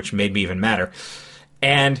supervisor, which made me even madder.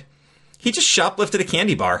 And he just shoplifted a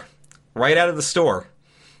candy bar right out of the store.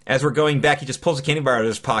 As we're going back, he just pulls a candy bar out of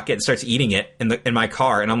his pocket and starts eating it in my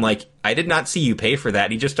car. And I'm like, I did not see you pay for that.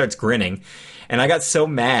 And he just starts grinning. And I got so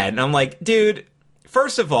mad. And I'm like, dude,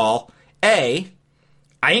 first of all, I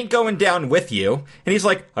ain't going down with you. And he's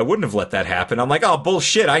like, I wouldn't have let that happen. I'm like, oh,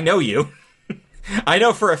 bullshit, I know you. I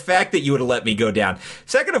know for a fact that you would have let me go down.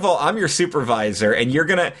 Second of all, I'm your supervisor, and you're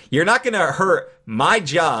not gonna hurt my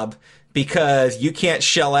job because you can't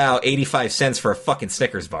shell out 85 cents for a fucking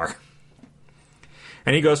Snickers bar.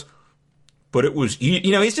 And he goes, but it was, he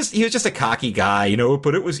was just a cocky guy,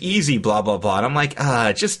 but it was easy, blah, blah, blah. And I'm like,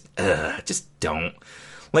 just don't.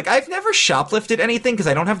 Like, I've never shoplifted anything because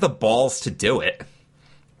I don't have the balls to do it.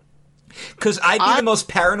 Because I'd be the most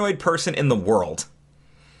paranoid person in the world.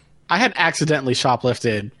 I had accidentally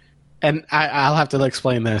shoplifted, and I'll have to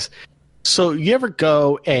explain this. So you ever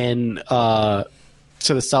go and to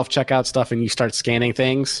the self-checkout stuff and you start scanning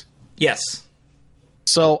things? Yes.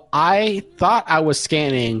 So I thought I was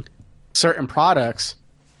scanning certain products,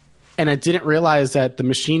 and I didn't realize that the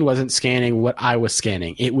machine wasn't scanning what I was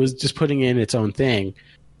scanning. It was just putting in its own thing,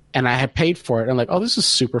 and I had paid for it. I'm like, oh, this is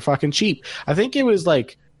super fucking cheap. I think it was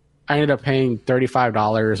like I ended up paying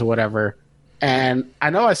 $35 or whatever. And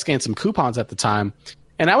I know I scanned some coupons at the time,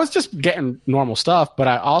 and I was just getting normal stuff, but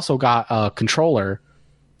I also got a controller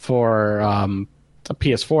for a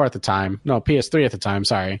PS4 at the time. No, PS3 at the time,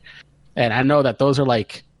 sorry. And I know that those are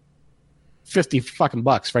like 50 fucking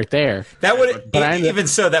bucks right there. That would, even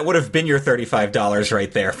so, that would have been your $35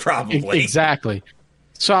 right there, probably. Exactly.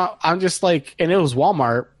 So I'm just like, and it was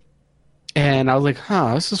Walmart, and I was like,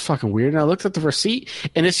 this is fucking weird. And I looked at the receipt,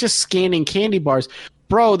 and it's just scanning candy bars.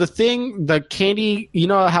 Bro, the candy, you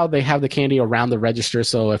know how they have the candy around the register,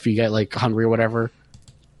 so if you get, like, hungry or whatever?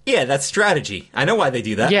 Yeah, that's strategy. I know why they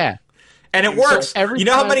do that. Yeah. And it works. So you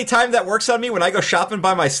know how many times that works on me when I go shopping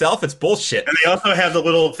by myself? It's bullshit. And they also have the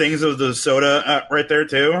little things of the soda right there,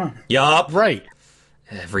 too. Yup. Right.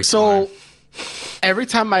 Every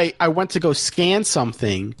time I went to go scan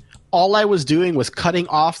something, all I was doing was cutting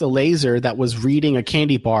off the laser that was reading a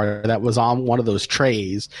candy bar that was on one of those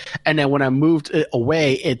trays. And then when I moved it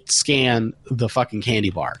away, it scanned the fucking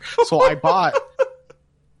candy bar. So I bought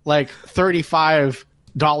like $35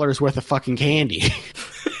 worth of fucking candy.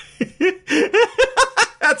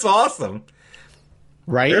 That's awesome.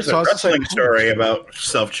 Right? There's a wrestling story about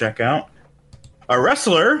self-checkout. A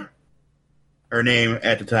wrestler, her name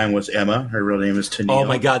at the time was Emma. Her real name is Tennille. Oh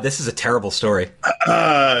my god, this is a terrible story.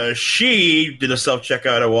 She did a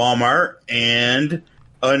self-checkout at Walmart and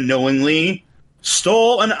unknowingly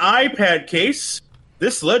stole an iPad case.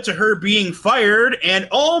 This led to her being fired and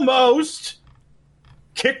almost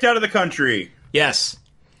kicked out of the country. Yes.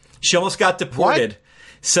 She almost got deported. What?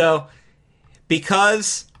 So,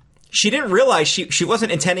 because she didn't realize she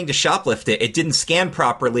wasn't intending to shoplift it. It didn't scan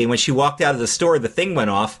properly. When she walked out of the store, the thing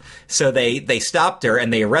went off. So they stopped her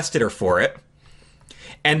and they arrested her for it.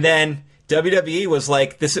 And then WWE was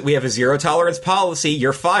like, we have a zero tolerance policy.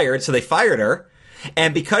 You're fired. So they fired her.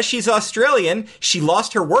 And because she's Australian, she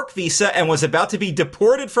lost her work visa and was about to be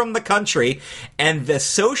deported from the country. And the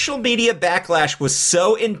social media backlash was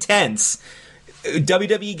so intense,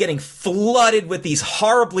 WWE getting flooded with these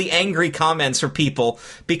horribly angry comments from people,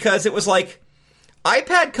 because it was like,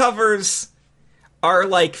 iPad covers are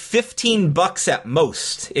like $15 at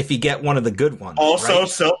most if you get one of the good ones. Also, right?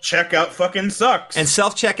 self-checkout fucking sucks. And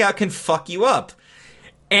self-checkout can fuck you up.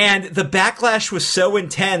 And the backlash was so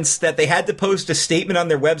intense that they had to post a statement on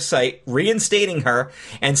their website reinstating her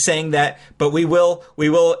and saying that, but we will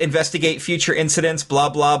investigate future incidents, blah,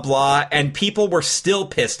 blah, blah. And people were still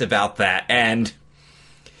pissed about that. And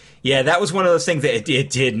yeah, that was one of those things that it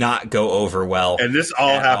did not go over well. And this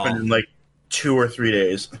all happened in like 2 or 3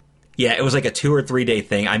 days. Yeah, it was like a 2 or 3 day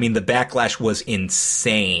thing. I mean, the backlash was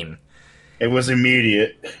insane. It was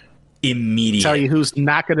immediate. Tell you who's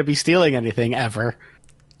not going to be stealing anything ever.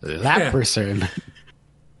 That person.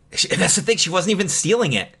 That's the thing. She wasn't even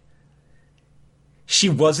stealing it. She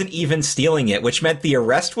wasn't even stealing it, which meant the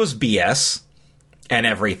arrest was BS and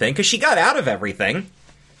everything, because she got out of everything.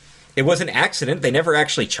 It was an accident. They never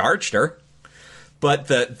actually charged her. But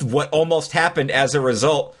what almost happened as a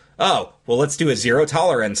result, let's do a zero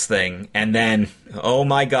tolerance thing. And then, oh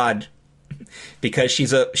my God, because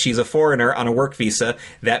she's a foreigner on a work visa,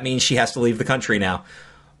 that means she has to leave the country now.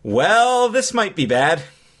 Well, this might be bad.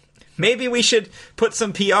 Maybe we should put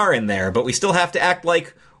some PR in there, but we still have to act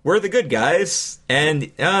like we're the good guys.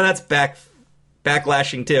 And that's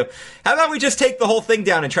backlashing too. How about we just take the whole thing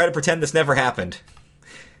down and try to pretend this never happened?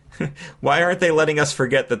 Why aren't they letting us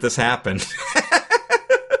forget that this happened?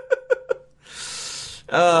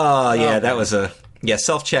 Oh, yeah, that was a... Yeah,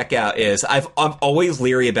 self-checkout is... I'm always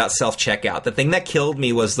leery about self-checkout. The thing that killed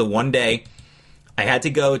me was the one day I had to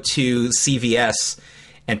go to CVS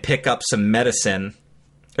and pick up some medicine.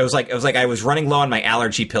 It was like I was running low on my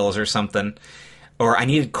allergy pills or something. Or I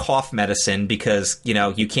needed cough medicine because, you know,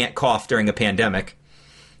 you can't cough during a pandemic.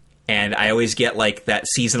 And I always get, like, that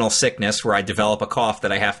seasonal sickness where I develop a cough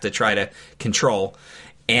that I have to try to control.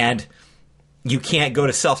 And... you can't go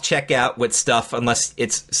to self-checkout with stuff unless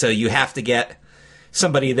it's... So you have to get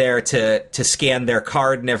somebody there to scan their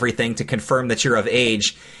card and everything to confirm that you're of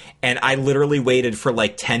age. And I literally waited for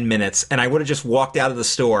like 10 minutes. And I would have just walked out of the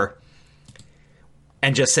store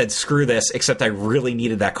and just said, screw this, except I really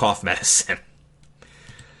needed that cough medicine.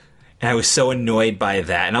 And I was so annoyed by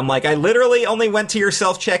that. And I'm like, I literally only went to your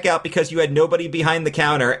self-checkout because you had nobody behind the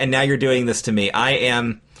counter, and now you're doing this to me. I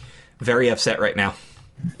am very upset right now.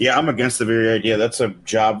 Yeah, I'm against the very idea. That's a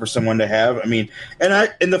job for someone to have. I mean,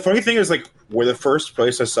 and the funny thing is, like, where the first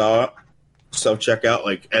place I saw self-checkout,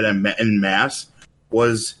 like, in mass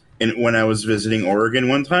was when I was visiting Oregon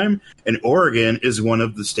one time. And Oregon is one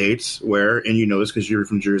of the states where, and you know this because you're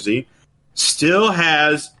from Jersey, still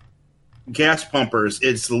has gas pumpers.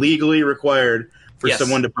 It's legally required for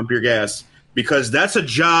someone to pump your gas because that's a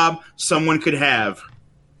job someone could have.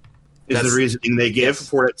 Is the reasoning they give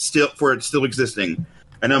for it still existing.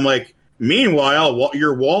 And I'm like, meanwhile,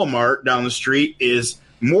 your Walmart down the street is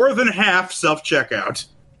more than half self-checkout.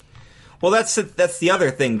 Well, that's the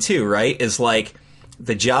other thing, too, right? Is like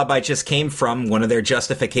the job I just came from, one of their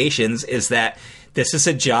justifications is that this is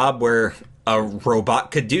a job where a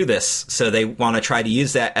robot could do this. So they want to try to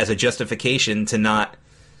use that as a justification to not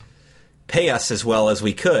pay us as well as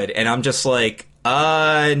we could. And I'm just like,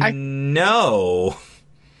 no.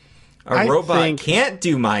 A robot can't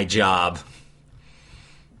do my job.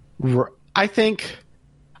 I think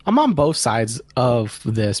I'm on both sides of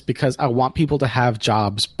this because I want people to have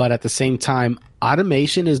jobs, but at the same time,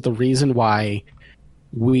 automation is the reason why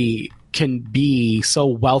we can be so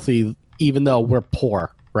wealthy even though we're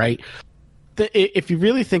poor, right? If you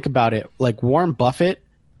really think about it, like Warren Buffett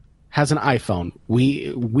has an iPhone.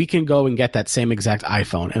 We can go and get that same exact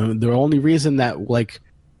iPhone. And the only reason that like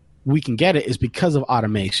we can get it is because of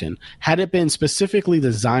automation. Had it been specifically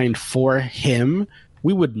designed for him,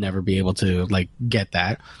 we would never be able to like get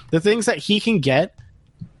that. The things that he can get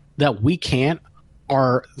that we can't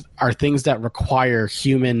are things that require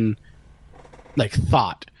human like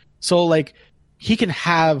thought. So like he can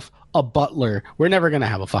have a butler. We're never going to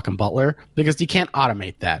have a fucking butler because you can't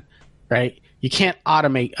automate that, right? You can't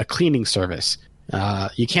automate a cleaning service.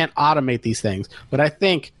 You can't automate these things. But I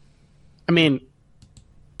think, I mean,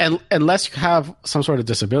 unless you have some sort of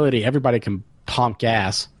disability, everybody can pump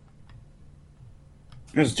gas.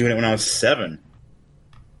 I was doing it when I was 7.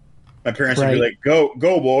 My parents would be like, "Go,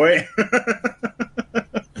 boy!"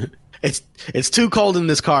 It's too cold in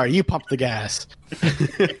this car. You pump the gas.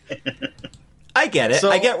 I get it.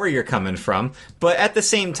 I get where you're coming from, but at the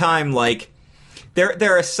same time, like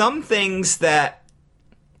there are some things that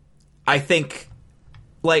I think,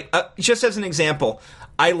 like just as an example,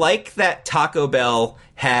 I like that Taco Bell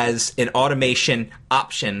has an automation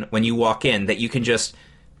option when you walk in that you can just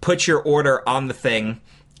put your order on the thing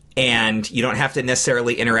and you don't have to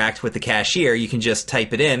necessarily interact with the cashier. You can just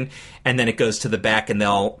type it in and then it goes to the back and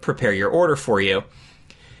they'll prepare your order for you.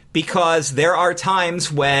 Because there are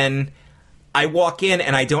times when I walk in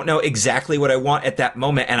and I don't know exactly what I want at that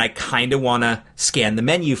moment and I kind of want to scan the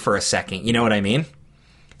menu for a second. You know what I mean?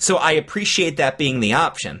 So I appreciate that being the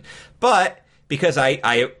option. But because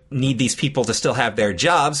I need these people to still have their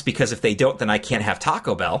jobs, because if they don't, then I can't have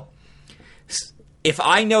Taco Bell. If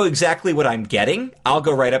I know exactly what I'm getting, I'll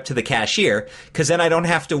go right up to the cashier, because then I don't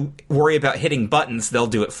have to worry about hitting buttons. They'll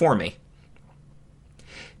do it for me.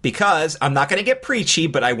 Because I'm not going to get preachy,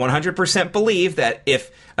 but I 100% believe that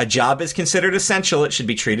if a job is considered essential, it should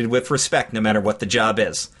be treated with respect no matter what the job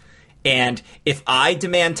is. And if I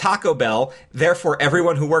demand Taco Bell, therefore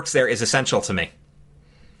everyone who works there is essential to me.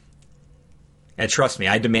 And trust me,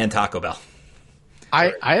 I demand Taco Bell.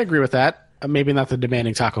 I agree with that. Maybe not the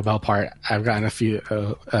demanding Taco Bell part. I've gotten a few.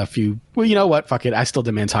 Well, you know what? Fuck it. I still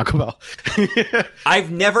demand Taco Bell. I've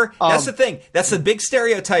never. That's the thing. That's the big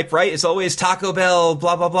stereotype, right? It's always Taco Bell,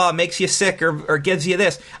 blah blah blah, makes you sick or gives you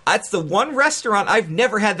this. That's the one restaurant I've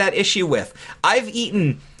never had that issue with. I've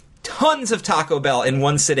eaten tons of Taco Bell in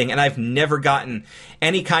one sitting, and I've never gotten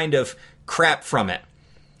any kind of crap from it.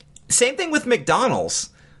 Same thing with McDonald's.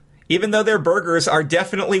 Even though their burgers are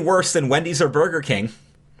definitely worse than Wendy's or Burger King,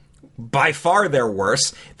 by far they're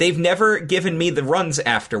worse, they've never given me the runs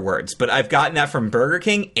afterwards. But I've gotten that from Burger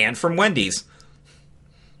King and from Wendy's.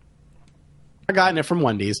 I've gotten it from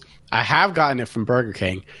Wendy's. I have gotten it from Burger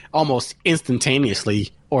King almost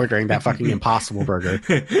instantaneously ordering that fucking Impossible Burger.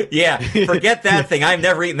 Yeah, forget that thing. I'm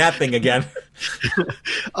never eating that thing again.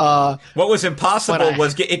 What was impossible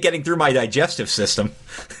was it getting through my digestive system.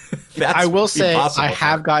 That's I will say impossible. I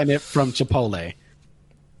have gotten it from Chipotle.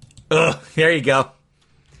 Ugh, there you go.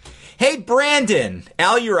 Hey, Brandon,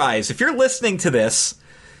 Alurize, if you're listening to this,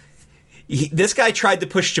 this guy tried to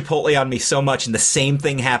push Chipotle on me so much, and the same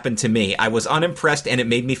thing happened to me. I was unimpressed, and it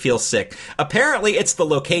made me feel sick. Apparently, it's the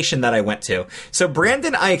location that I went to. So,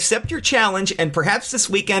 Brandon, I accept your challenge, and perhaps this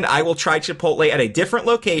weekend I will try Chipotle at a different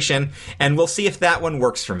location, and we'll see if that one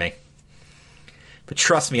works for me. But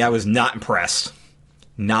trust me, I was not impressed.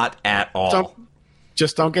 Not at all.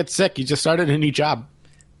 Just don't get sick. You just started a new job.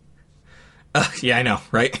 Yeah, I know,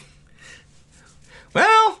 right?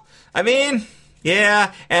 Well, I mean,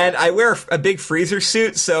 yeah, and I wear a big freezer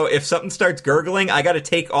suit, so if something starts gurgling, I gotta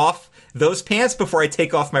take off those pants before I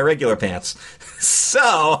take off my regular pants.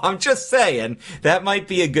 So, I'm just saying, that might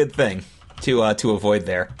be a good thing to avoid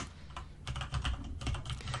there.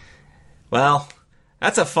 Well,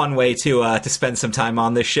 that's a fun way to spend some time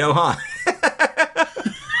on this show, huh?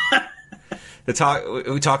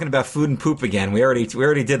 We're talking about food and poop again. We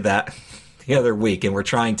already did that the other week, and we're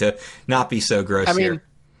trying to not be so gross here.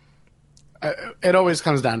 It always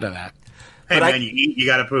comes down to that. Hey, But man, you eat, you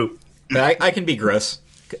gotta poop. But I can be gross.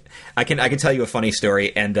 I can tell you a funny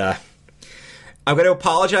story, and I'm going to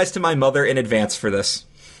apologize to my mother in advance for this,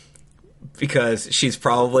 because she's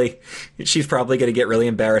probably going to get really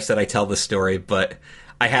embarrassed that I tell this story, but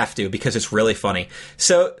I have to because it's really funny.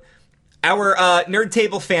 So, our Nerd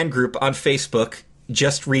Table fan group on Facebook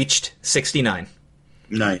just reached 69.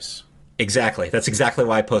 Nice. Exactly. That's exactly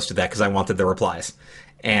why I posted that, because I wanted the replies.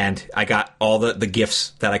 And I got all the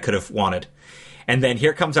gifts that I could have wanted. And then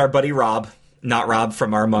here comes our buddy Rob, not Rob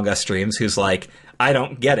from our Among Us streams, who's like, I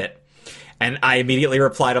don't get it. And I immediately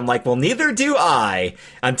replied, I'm like, well, neither do I,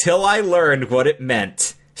 until I learned what it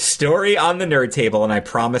meant. Story on the Nerd Table, and I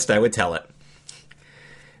promised I would tell it.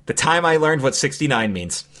 The time I learned what 69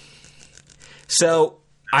 means. So,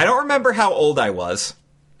 I don't remember how old I was,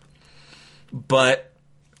 but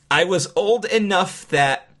I was old enough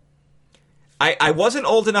that I wasn't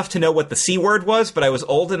old enough to know what the C word was, but I was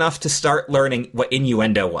old enough to start learning what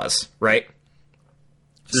innuendo was, right?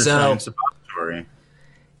 So, Story.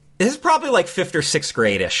 this is probably like 5th or 6th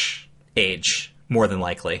grade-ish age, more than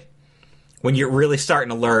likely, when you're really starting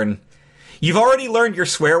to learn. You've already learned your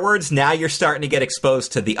swear words, now you're starting to get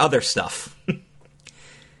exposed to the other stuff.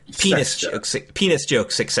 Penis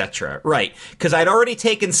jokes, etc. Right, because I'd already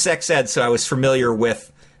taken sex ed, so I was familiar with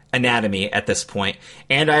anatomy at this point,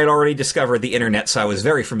 and I had already discovered the internet, so I was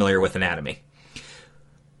very familiar with anatomy.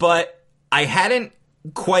 But I hadn't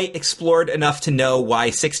quite explored enough to know why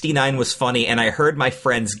 69 was funny, and I heard my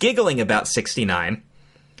friends giggling about 69.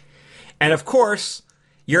 And of course,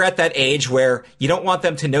 you're at that age where you don't want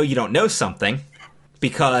them to know you don't know something,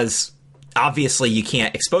 because obviously you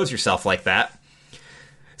can't expose yourself like that.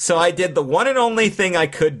 So I did the one and only thing I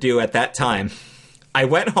could do at that time. I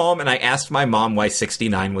went home and I asked my mom why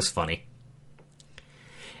 69 was funny.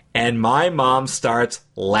 And my mom starts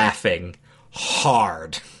laughing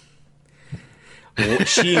hard.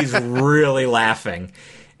 She's really laughing.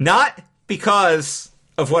 Not because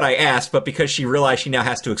of what I asked, but because she realized she now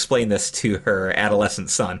has to explain this to her adolescent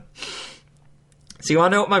son. So you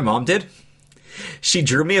want to know what my mom did? She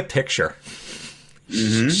drew me a picture.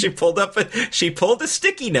 Mm-hmm. She pulled a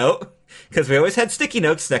sticky note, because we always had sticky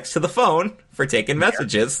notes next to the phone for taking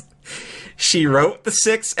messages. She wrote the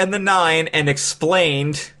 6 and the 9 and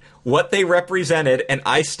explained what they represented, and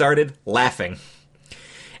I started laughing.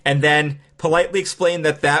 And then politely explained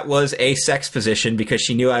that that was a sex position, because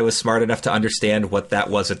she knew I was smart enough to understand what that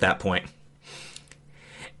was at that point.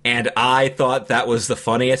 And I thought that was the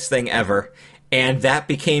funniest thing ever. And that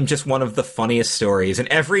became just one of the funniest stories. And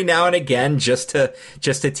every now and again, just to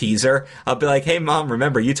tease her, I'll be like, hey, Mom,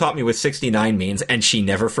 remember, you taught me what 69 means. And she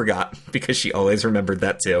never forgot, because she always remembered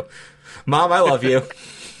that, too. Mom, I love you.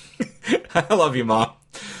 I love you, Mom.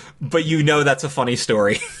 But you know that's a funny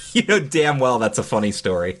story. You know damn well that's a funny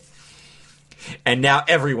story. And now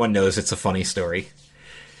everyone knows it's a funny story.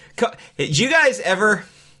 Did you guys ever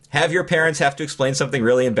have your parents have to explain something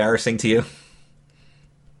really embarrassing to you?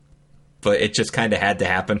 But it just kind of had to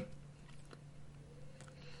happen.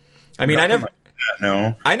 I mean, I never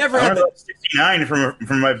had had the 69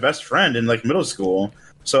 from my best friend in like middle school.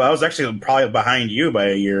 So I was actually probably behind you by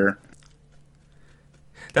a year.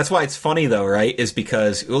 That's why it's funny, though, right? Is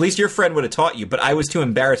because, well, at least your friend would have taught you, but I was too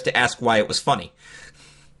embarrassed to ask why it was funny.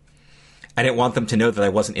 I didn't want them to know that I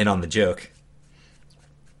wasn't in on the joke.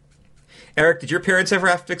 Eric, did your parents ever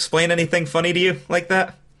have to explain anything funny to you like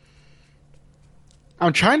that?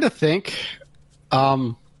 I'm trying to think.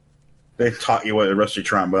 They taught you what a rusty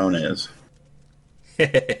trombone is.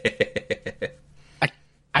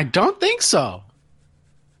 I don't think so.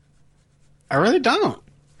 I really don't.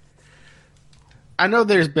 I know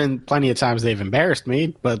there's been plenty of times they've embarrassed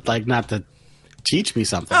me, but like not to teach me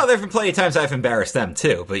something. Oh, there have been plenty of times I've embarrassed them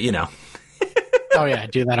too, but you know. Oh yeah, I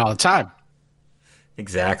do that all the time.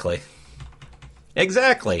 Exactly.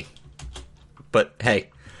 But hey,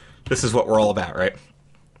 this is what we're all about, right?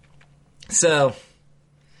 So,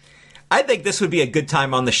 I think this would be a good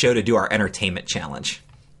time on the show to do our entertainment challenge,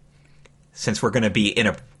 since we're going to be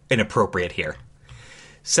inappropriate here.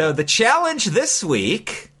 So the challenge this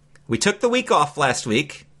week, we took the week off last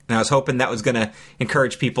week, and I was hoping that was going to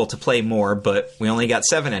encourage people to play more, but we only got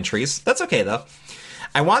 7 entries. That's okay, though.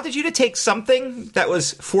 I wanted you to take something that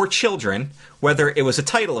was for children, whether it was a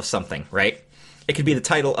title of something, right? It could be the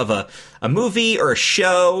title of a movie or a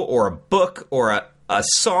show or a book or a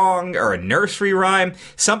song or a nursery rhyme,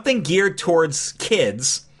 something geared towards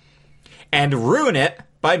kids, and ruin it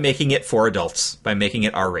by making it for adults, by making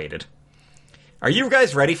it R-rated. Are you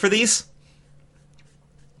guys ready for these?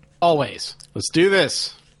 Always. Let's do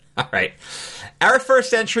this. All right. Our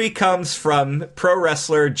first entry comes from pro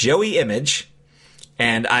wrestler Joey Image,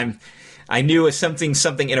 and I knew if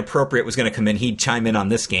something inappropriate was going to come in, he'd chime in on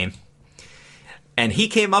this game. And he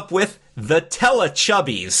came up with the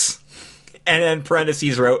Teletubbies. And in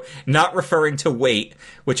parentheses wrote, not referring to weight,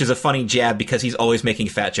 which is a funny jab because he's always making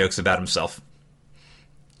fat jokes about himself.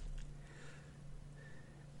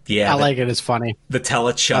 Yeah, I like it. It's funny. The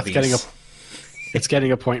Teletubbies. It's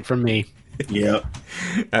getting a point from me. Yep.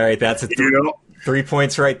 All right, that's 3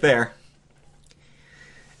 points right there.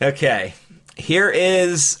 Okay. Here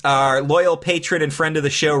is our loyal patron and friend of the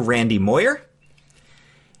show, Randy Moyer.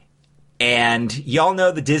 And y'all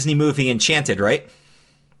know the Disney movie Enchanted, right?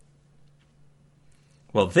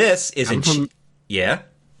 Well, this is yeah.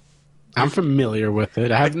 I'm familiar with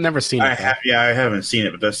it. I have never seen it. I haven't seen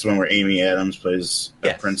it, but that's the one where Amy Adams plays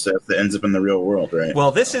a princess that ends up in the real world, right?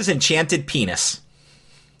 Well, this is Enchanted Penis.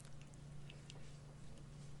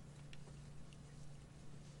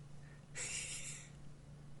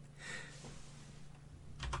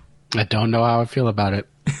 I don't know how I feel about it.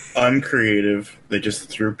 Uncreative. They just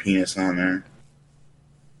threw penis on there.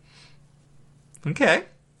 Okay.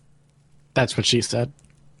 That's what she said.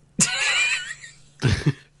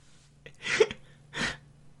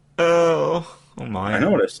 Oh my! I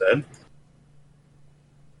know what I said.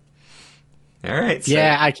 All right. So.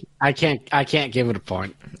 Yeah, I can't give it a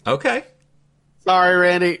point. Okay. Sorry,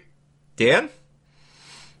 Randy. Dan?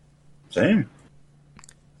 Same.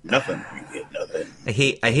 Nothing. You get nothing.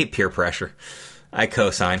 I hate peer pressure. I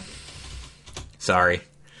co-sign. Sorry.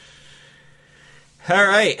 All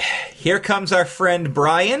right. Here comes our friend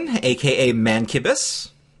Brian, a.k.a. Mankibus.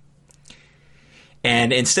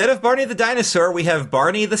 And instead of Barney the dinosaur, we have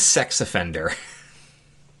Barney the sex offender.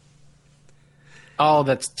 Oh,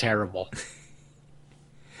 that's terrible.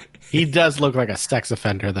 He does look like a sex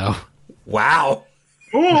offender, though. Wow.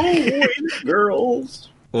 Oh, girls.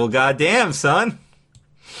 Well, goddamn, son.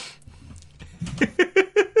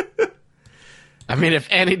 I mean, if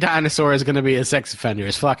any dinosaur is going to be a sex offender,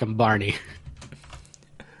 it's fucking Barney.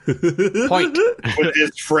 Point. With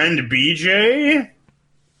his friend BJ?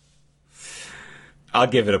 I'll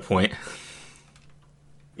give it a point.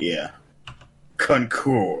 Yeah.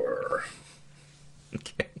 Concours.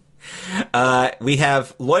 Okay. We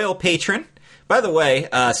have Loyal Patron. By the way,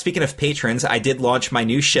 speaking of patrons, I did launch my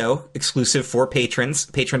new show exclusive for patrons,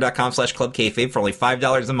 patreon.com/clubkayfabe for only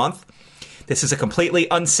 $5 a month. This is a completely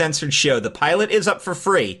uncensored show. The pilot is up for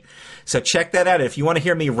free, so check that out. If you want to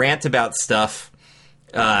hear me rant about stuff,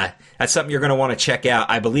 that's something you're going to want to check out.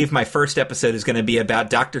 I believe my first episode is going to be about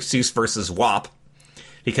Dr. Seuss versus WAP,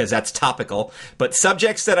 because that's topical. But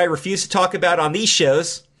subjects that I refuse to talk about on these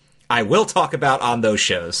shows, I will talk about on those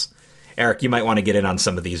shows. Eric, you might want to get in on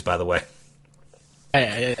some of these, by the way.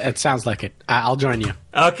 Hey, it sounds like it. I'll join you.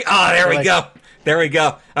 Okay. Oh, there we go. There we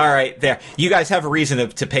go. All right, there. You guys have a reason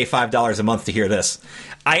to pay $5 a month to hear this.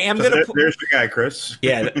 I am going to. There's the guy, Chris.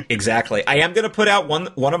 Yeah, exactly. I am going to put out one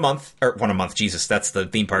a month, or one a month. Jesus, that's the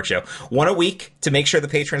theme park show. One a week to make sure the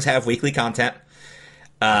patrons have weekly content.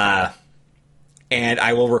 and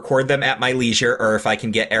I will record them at my leisure, or if I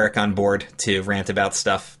can get Eric on board to rant about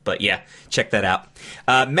stuff. But yeah, check that out.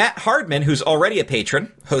 Matt Hardman, who's already a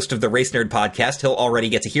patron, host of the Race Nerd podcast, he'll already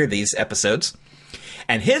get to hear these episodes.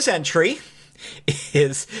 And his entry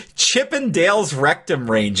is Chippendale's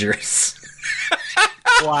Rectum Rangers.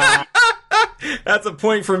 Wow. That's a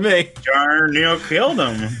point for me. Darn, Neil killed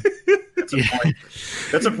him. That's a point.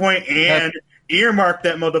 That's a point, and earmark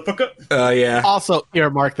that motherfucker. Yeah. Also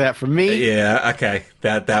earmark that for me. Yeah, okay.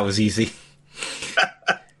 That was easy.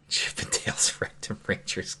 Chippendale's Rectum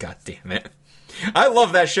Rangers, god damn it. I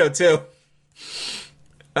love that show too.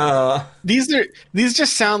 These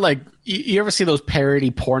just sound like you ever see those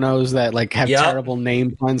parody pornos that like have Yep. terrible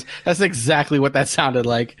name puns? That's exactly what that sounded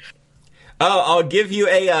like. Oh, I'll give you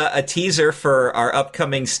a teaser for our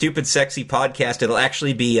upcoming Stupid Sexy podcast. It'll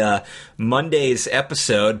actually be Monday's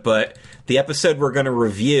episode, but the episode we're going to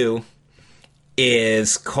review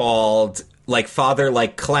is called Like Father,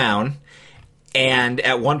 Like Clown. And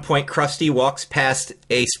at one point, Krusty walks past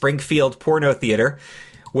a Springfield porno theater,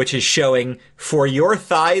 which is showing For Your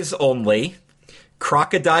Thighs Only,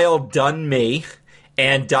 Crocodile Done Me,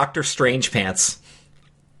 and Dr. Strange Pants.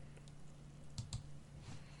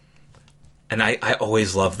 And I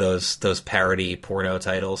always love those parody porno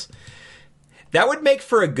titles. That would make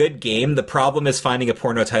for a good game. The problem is finding a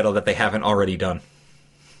porno title that they haven't already done.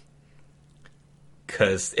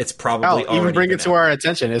 Because it's probably already Even bring been it to out. our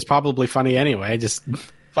attention. It's probably funny anyway. Just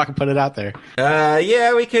fucking put it out there.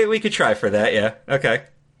 Yeah, we could try for that, yeah. Okay.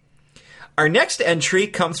 Our next entry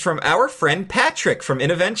comes from our friend Patrick from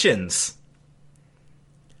Interventions.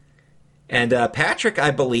 And Patrick,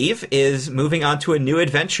 I believe, is moving on to a new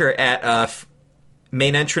adventure at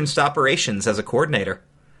Main Entrance Operations as a coordinator.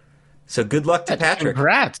 So good luck to Patrick.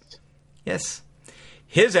 Congrats. Yes.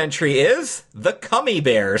 His entry is The Cummy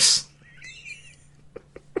Bears.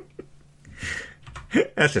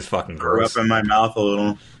 That's just fucking Threw gross. up in my mouth a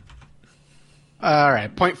little. All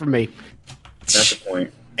right, point for me. That's a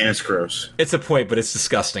point. And it's gross. It's a point, but it's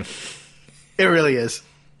disgusting. It really is.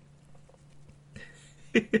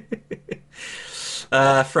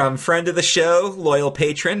 From friend of the show, loyal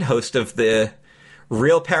patron, host of the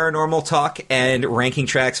Real Paranormal Talk and Ranking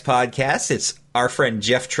Tracks podcast, it's our friend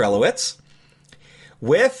Jeff Trelowitz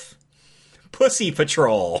with Pussy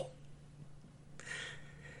Patrol.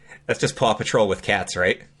 That's just Paw Patrol with cats,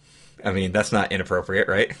 right? I mean, that's not inappropriate,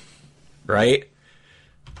 right? Right?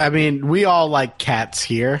 I mean, we all like cats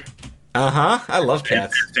here. Uh-huh. I love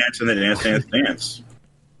Dance, cats. dance, and the dance, dance, dance.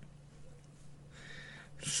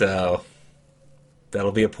 So,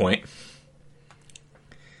 that'll be a point.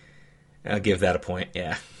 I'll give that a point,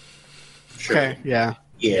 yeah. Sure. Okay, yeah.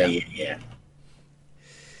 Yeah.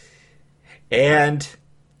 And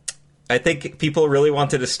I think people really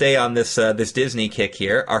wanted to stay on this this Disney kick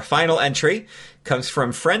here. Our final entry comes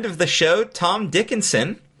from friend of the show, Tom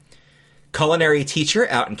Dickinson, culinary teacher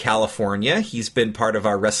out in California. He's been part of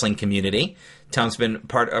our wrestling community. Tom's been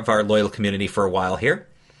part of our loyal community for a while here.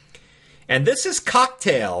 And this is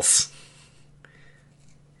Cocktails.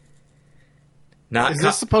 Not Is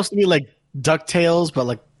this supposed to be like DuckTales, but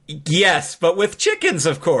like, yes, but with chickens,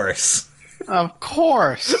 of course. of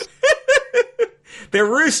course. They're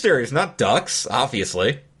roosters, not ducks,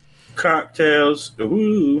 obviously. Cocktails.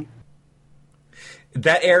 Ooh.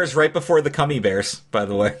 That airs right before the Cummy Bears, by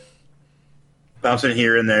the way. Bouncing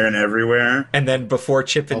here and there and everywhere. And then before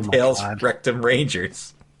Chip and Oh my Dale's God. Rectum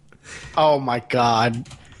Rangers. Oh my god.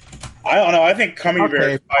 I don't know. I think Cummy Okay, Bear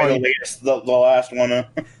is probably fine. the latest, the last one.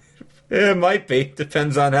 It might be.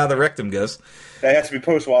 Depends on how the rectum goes. That has to be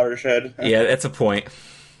post Watershed. Yeah, that's a point.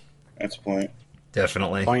 That's a point.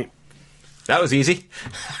 Definitely. Point. That was easy.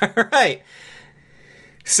 All right.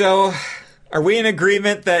 So, are we in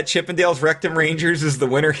agreement that Chippendale's Rectum Rangers is the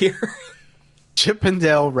winner here?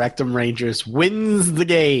 Chippendale Rectum Rangers wins the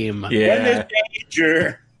game. When there's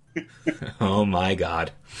danger. Oh my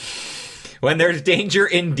god. When there's danger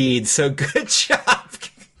indeed. So good job.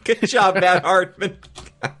 Good job, Matt Hartman.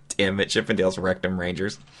 God damn it, Chippendale's Rectum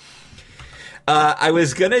Rangers. I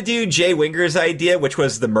was going to do Jay Winger's idea, which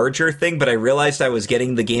was the merger thing, but I realized I was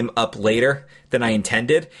getting the game up later than I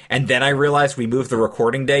intended. And then I realized we moved the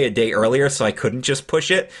recording day a day earlier, so I couldn't just push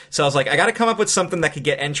it. So I was like, I got to come up with something that could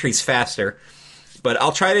get entries faster. But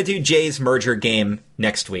I'll try to do Jay's merger game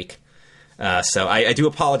next week. So I do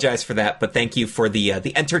apologize for that, but thank you for the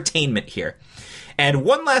entertainment here. And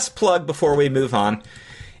one last plug before we move on.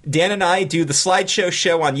 Dan and I do the Slideshow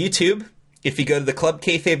show on YouTube. If you go to the Club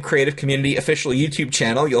Kayfabe Creative Community official YouTube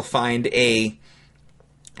channel, you'll find a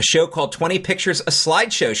show called 20 Pictures, a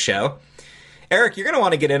Slideshow show. Eric, you're going to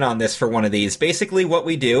want to get in on this for one of these. Basically, what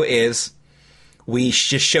we do is We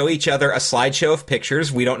just show each other a slideshow of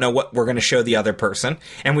pictures. We don't know what we're going to show the other person,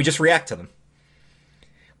 and we just react to them.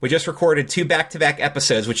 We just recorded 2 back-to-back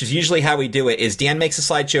episodes, which is usually how we do it, is Dan makes a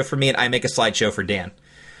slideshow for me and I make a slideshow for Dan.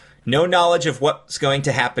 No knowledge of what's going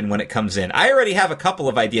to happen when it comes in. I already have a couple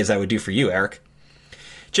of ideas I would do for you, Eric.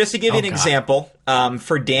 Just to give you an example,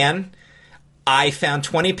 for Dan, I found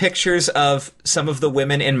 20 pictures of some of the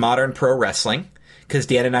women in modern pro wrestling, because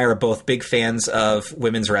Dan and I are both big fans of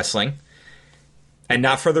women's wrestling. And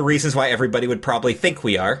not for the reasons why everybody would probably think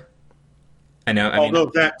we are. I know.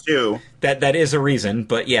 Although that too. That is a reason,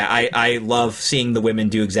 but yeah, I love seeing the women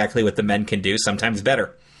do exactly what the men can do, sometimes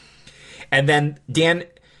better. And then Dan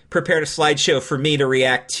prepared a slideshow for me to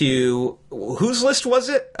react to, whose list was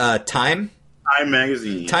it? Time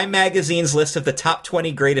Magazine. Time Magazine's list of the top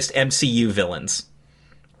 20 greatest MCU villains.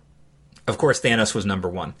 Of course, Thanos was number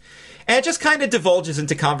 1. And it just kind of divulges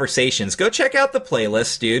into conversations. Go check out the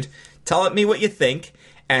playlist, dude. Tell me what you think,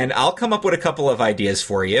 and I'll come up with a couple of ideas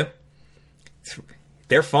for you.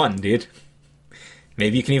 They're fun, dude.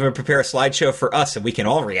 Maybe you can even prepare a slideshow for us and we can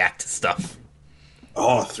all react to stuff.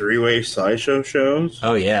 Oh, 3-way slideshow shows?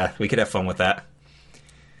 Oh, yeah. We could have fun with that.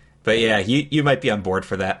 But yeah, you might be on board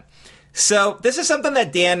for that. So this is something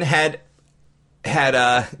that Dan had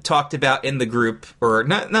talked about in the group, or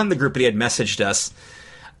not in the group, but he had messaged us.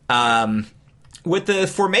 With the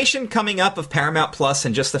formation coming up of Paramount Plus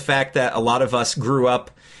and just the fact that a lot of us grew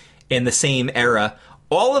up in the same era,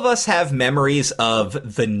 all of us have memories of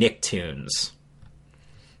the Nicktoons.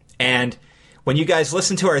 And when you guys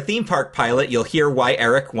listen to our theme park pilot, you'll hear why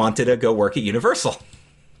Eric wanted to go work at Universal.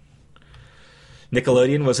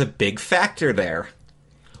 Nickelodeon was a big factor there.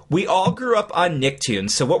 We all grew up on Nicktoons,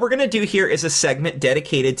 so what we're going to do here is a segment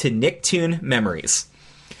dedicated to Nicktoon memories.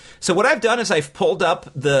 So what I've done is I've pulled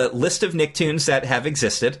up the list of Nicktoons that have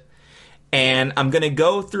existed, and I'm going to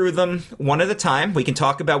go through them one at a time. We can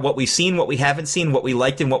talk about what we've seen, what we haven't seen, what we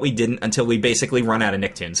liked, and what we didn't until we basically run out of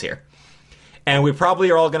Nicktoons here. And we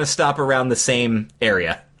probably are all going to stop around the same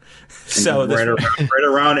area. So right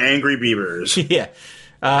around Angry Beavers. Yeah.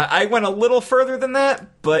 I went a little further than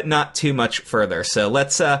that, but not too much further. So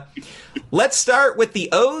let's start with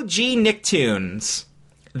the OG Nicktoons.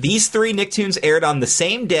 These 3 Nicktoons aired on the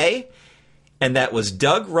same day, and that was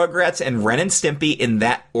Doug, Rugrats, and Ren and Stimpy in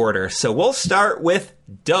that order. So we'll start with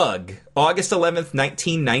Doug, August 11th,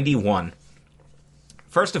 1991.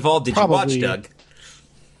 First of all, did you watch Doug?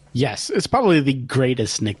 Yes, it's probably the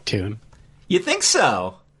greatest Nicktoon. You think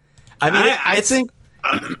so? I mean, I think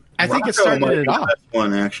it started it off.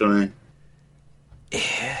 One actually.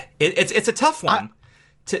 It's a tough one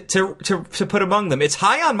to put among them. It's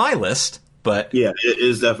high on my list, but yeah, it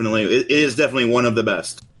is definitely one of the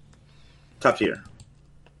best. Top tier.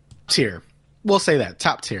 Tier. We'll say that.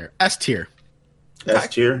 Top tier. S tier. S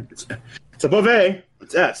tier. It's above A.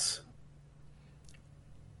 It's S.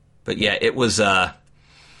 But yeah, it was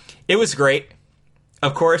great.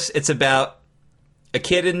 Of course, it's about a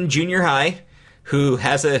kid in junior high who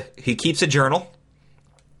keeps a journal.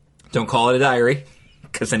 Don't call it a diary,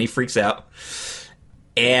 because then he freaks out.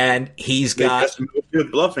 And he's got... They just moved to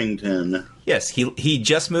Bluffington. Yes, he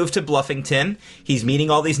just moved to Bluffington. He's meeting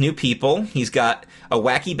all these new people. He's got a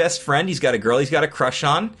wacky best friend. He's got a girl he's got a crush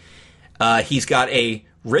on. He's got a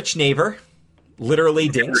rich neighbor, literally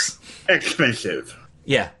Dinks. Expensive.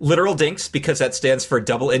 Yeah, literal Dinks, because that stands for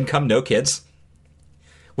double income, no kids,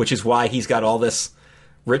 which is why he's got all this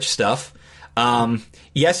rich stuff.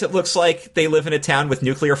 Yes, it looks like they live in a town with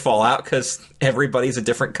nuclear fallout because everybody's a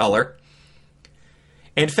different color.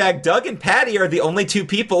 In fact, Doug and Patty are the only 2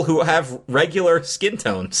 people who have regular skin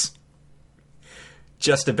tones.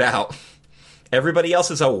 Just about. Everybody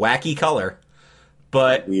else is a wacky color.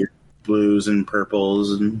 But weird blues and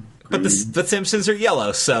purples and green. But the Simpsons are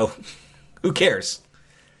yellow, so who cares?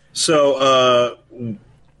 So,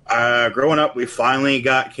 growing up, we finally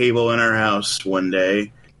got cable in our house one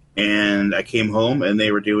day, and I came home and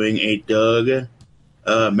they were doing a Doug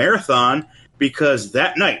marathon because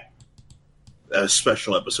that night, a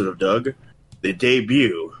special episode of Doug, the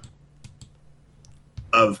debut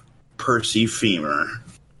of Percy Femur.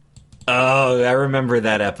 Oh, I remember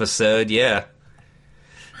that episode, yeah.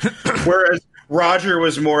 Whereas Roger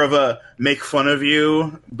was more of a make fun of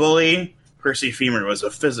you bully, Percy Femur was a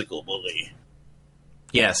physical bully.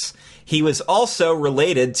 Yes. He was also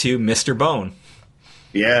related to Mr. Bone.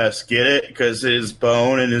 Yes, get it? Because his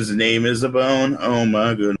bone and his name is a bone? Oh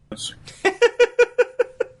my goodness.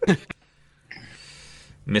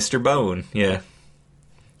 Mr. Bone, yeah.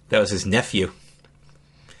 That was his nephew.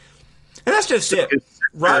 And that's just it.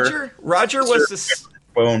 Roger was this...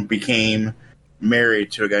 Bone became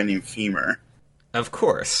married to a guy named Femur. Of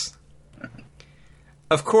course.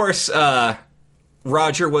 of course,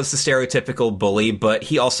 Roger was the stereotypical bully, but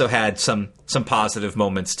he also had some positive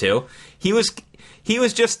moments too. He was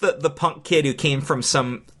just the punk kid who came from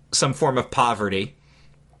some form of poverty.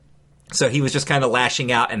 So he was just kind of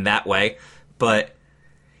lashing out in that way, but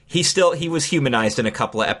he was humanized in a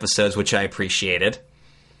couple of episodes, which I appreciated.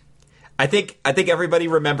 I think everybody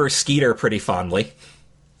remembers Skeeter pretty fondly.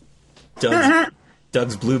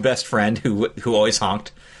 Doug's blue best friend who always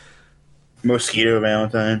honked. Mosquito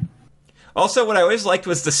Valentine. Also, what I always liked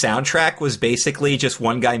was the soundtrack was basically just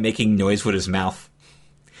one guy making noise with his mouth.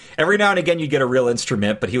 Every now and again you'd get a real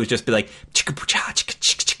instrument, but he would just be like chicka-poo-cha,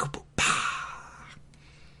 chicka-chicka-chicka-poo-pa.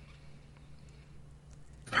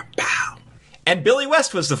 And Billy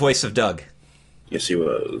West was the voice of Doug. Yes, he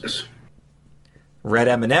was. Red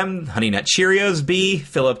M&M, Honey Nut Cheerios B,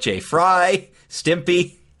 Philip J. Fry,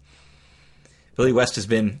 Stimpy. Billy West has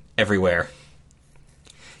been everywhere.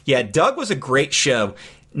 Yeah, Doug was a great show.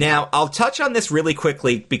 Now, I'll touch on this really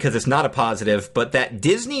quickly because it's not a positive, but that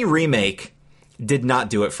Disney remake did not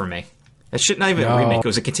do it for me. It should not even be a remake. It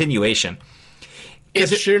was a continuation. It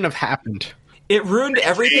shouldn't have happened. It ruined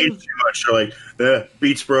everything. Too much. Like, the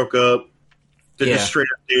Beats broke up. They're just straight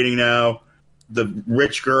up dating now. The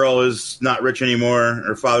rich girl is not rich anymore.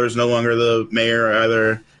 Her father's no longer the mayor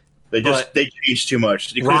either. They changed too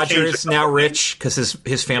much. Roger's now rich because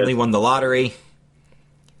his family won the lottery.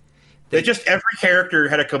 Every character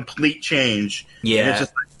had a complete change. Yeah. And it's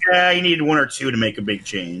just like, you needed one or two to make a big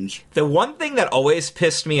change. The one thing that always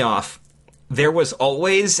pissed me off, there was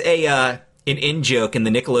always an in-joke in the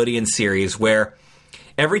Nickelodeon series where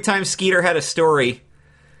every time Skeeter had a story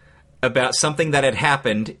about something that had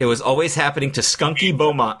happened, it was always happening to Skunky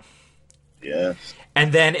Beaumont. Yes.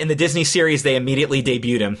 And then in the Disney series, they immediately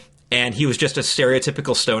debuted him, and he was just a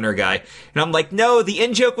stereotypical stoner guy. And I'm like, no, the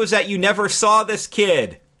in-joke was that you never saw this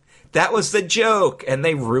kid. That was the joke, and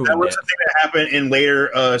they ruined it. That was the thing that happened in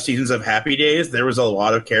later seasons of Happy Days. There was a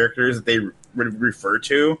lot of characters that they refer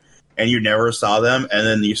to, and you never saw them, and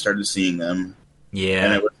then you started seeing them. Yeah.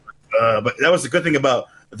 And it was, but that was the good thing about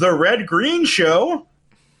the Red Green Show.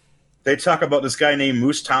 They talk about this guy named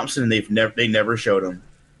Moose Thompson, and they never showed him.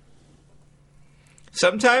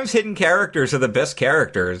 Sometimes hidden characters are the best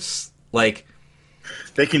characters. Like,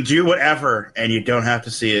 they can do whatever, and you don't have to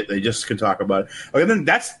see it. They just can talk about it. Okay, then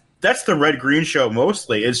that's the Red Green Show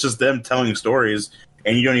mostly. It's just them telling stories,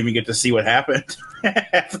 and you don't even get to see what happened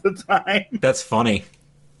half the time. That's funny.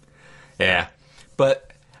 Yeah. But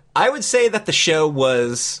I would say that the show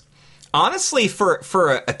was, honestly,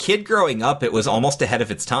 for a kid growing up, it was almost ahead of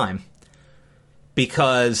its time.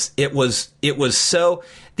 Because it was so...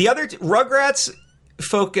 The other... Rugrats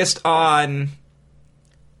focused on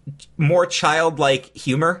more childlike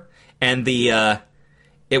humor, and it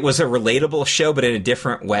was a relatable show, but in a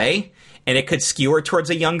different way, and it could skewer towards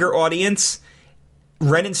a younger audience.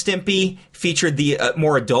 Ren and Stimpy featured the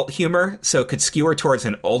more adult humor, so it could skewer towards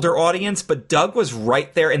an older audience, but Doug was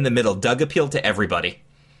right there in the middle. Doug appealed to everybody.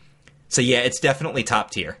 So yeah, it's definitely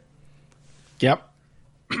top tier. Yep.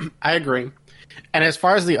 I agree. And as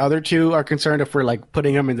far as the other two are concerned, if we're like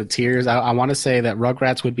putting them into tiers, I want to say that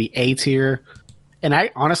Rugrats would be A tier. And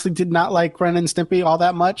I honestly did not like Ren and Stimpy all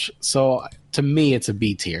that much, so to me, it's a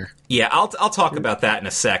B tier. Yeah, I'll talk about that in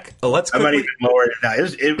a sec. Let's I quickly... might even lower it now.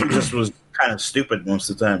 It just was kind of stupid most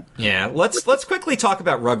of the time. Yeah, let's quickly talk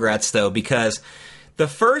about Rugrats, though, because the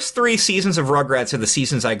first 3 seasons of Rugrats are the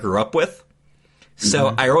seasons I grew up with.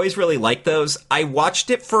 So I always really liked those. I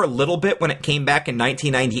watched it for a little bit when it came back in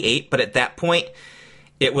 1998, but at that point,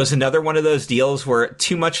 it was another one of those deals where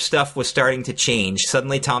too much stuff was starting to change.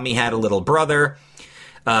 Suddenly, Tommy had a little brother.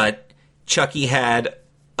 Chucky had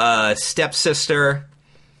a stepsister.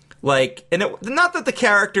 Like, and not that the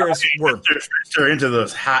characters were... They're into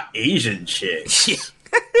those hot Asian chicks.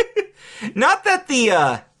 Not that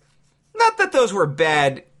those were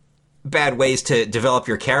bad ways to develop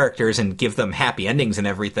your characters and give them happy endings and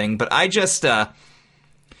everything, but I just I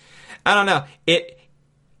don't know.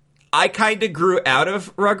 I kind of grew out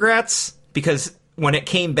of Rugrats because when it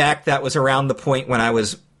came back, that was around the point when I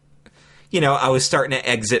was starting to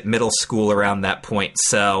exit middle school around that point.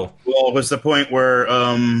 So, well, it was the point where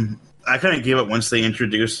I kind of gave up once they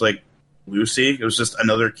introduced like Lucy. It was just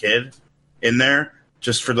another kid in there,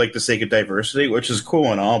 just for like the sake of diversity, which is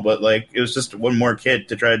cool and all, but like it was just one more kid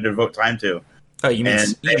to try to devote time to. Oh, you mean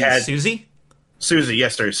Susie? Susie,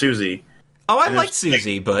 yes, sorry, Susie. Oh, I liked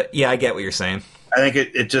Susie, but yeah, I get what you're saying. I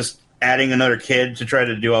think it just adding another kid to try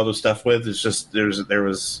to do all this stuff with, it's just there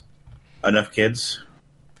was enough kids.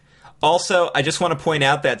 Also, I just want to point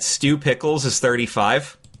out that Stu Pickles is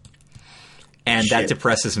 35, and that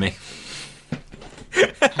depresses me.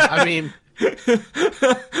 I mean,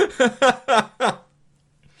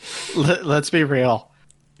 Let's be real.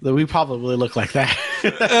 We probably look like that.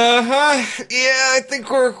 Uh-huh. Yeah, I think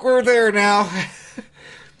we're there now.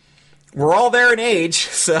 We're all there in age,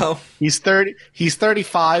 so He's 30. He's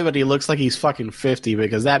 35, but he looks like he's fucking 50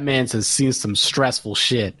 because that man has seen some stressful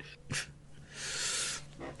shit.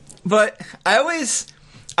 But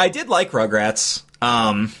I did like Rugrats.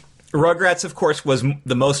 Rugrats, of course, was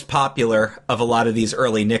the most popular of a lot of these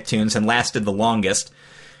early Nicktoons and lasted the longest.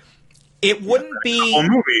 It wouldn't be... All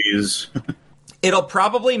movies. It'll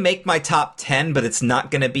probably make my top 10, but it's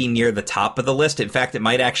not going to be near the top of the list. In fact, it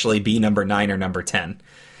might actually be number 9 or number 10.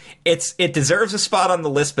 It deserves a spot on the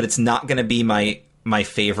list, but it's not going to be my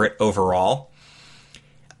favorite overall.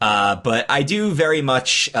 But I do very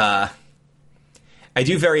much like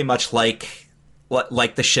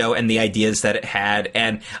the show and the ideas that it had,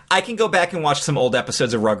 and I can go back and watch some old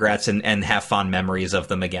episodes of Rugrats and have fond memories of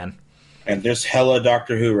them again. And there's hella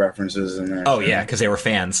Doctor Who references in there. Oh yeah, because they were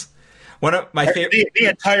fans. One of my favorite. The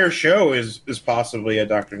entire show is possibly a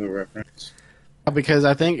Doctor Who reference. Because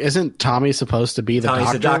I think, isn't Tommy supposed to be the Tommy's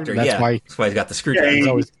doctor? the doctor, That's yeah. why That's why he's got the screwdriver. he's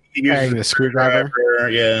always He uses carrying the screwdriver.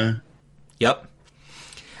 Yeah. Yep.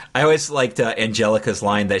 I always liked Angelica's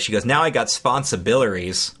line that she goes, "Now I got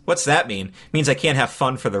sponsibilities." What's that mean? It means I can't have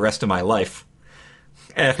fun for the rest of my life.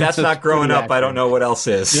 And if that's not growing up, I don't know what else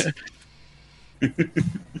is.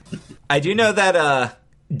 I do know that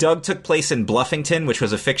Doug took place in Bluffington, which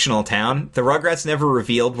was a fictional town. The Rugrats never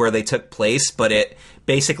revealed where they took place, but it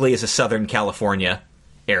basically is a Southern California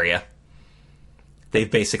area. They've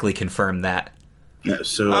basically confirmed that. Yeah,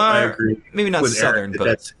 so I agree. Maybe not with Southern, Eric, but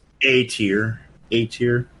that's A tier. A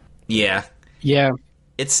tier. yeah. Yeah.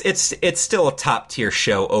 It's still a top tier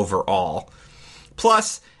show overall.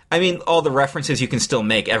 Plus, I mean, all the references you can still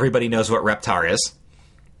make. Everybody knows what Reptar is.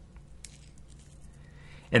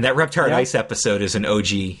 And that Reptar and Ice episode is an OG,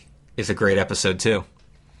 is a great episode too.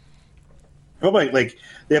 How about like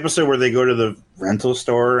the episode where they go to the rental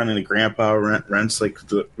store and then the grandpa rents like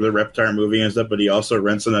the Reptar movie and stuff, but he also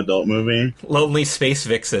rents an adult movie? Lonely Space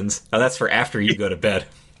Vixens. Oh, that's for after you go to bed.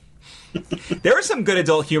 There was some good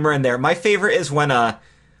adult humor in there. My favorite is when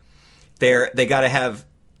they got to have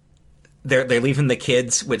they're leaving the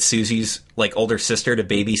kids with Susie's like older sister to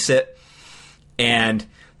babysit, and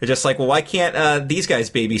they're just like, well, why can't these guys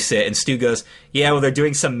babysit? And Stu goes, yeah, well, they're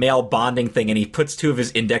doing some male bonding thing, and he puts two of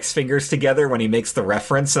his index fingers together when he makes the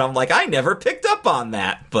reference, and I'm like, I never picked up on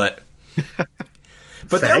that, but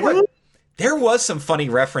there was some funny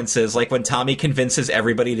references, like when Tommy convinces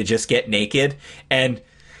everybody to just get naked, and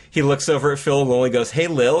he looks over at Phil and only goes, hey,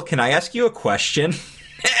 Lil, can I ask you a question?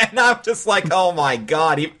 And I'm just like, oh my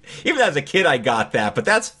god, even as a kid I got that, but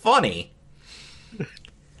that's funny.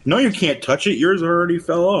 No, you can't touch it. Yours already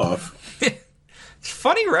fell off.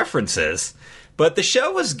 Funny references. But the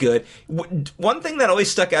show was good. One thing that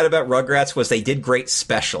always stuck out about Rugrats was they did great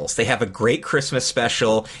specials. They have a great Christmas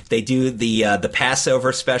special. They do the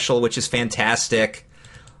Passover special, which is fantastic.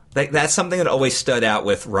 That's something that always stood out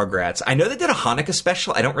with Rugrats. I know they did a Hanukkah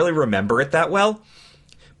special. I don't really remember it that well.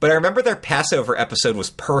 But I remember their Passover episode was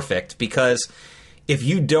perfect because if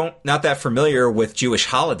you not that familiar with Jewish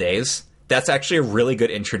holidays, that's actually a really good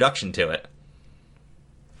introduction to it.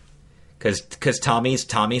 Because Tommy's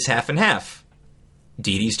half and half.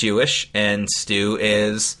 Dee Dee's Jewish and Stu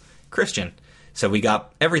is Christian. So we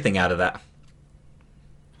got everything out of that.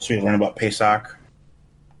 So you learn about Pesach.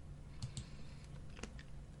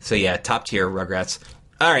 So yeah, top tier Rugrats.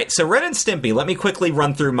 All right, so Ren and Stimpy. Let me quickly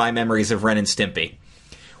run through my memories of Ren and Stimpy.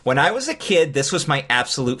 When I was a kid, this was my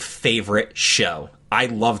absolute favorite show. I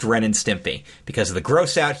loved Ren and Stimpy because of the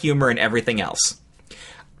gross out humor and everything else.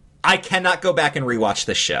 I cannot go back and rewatch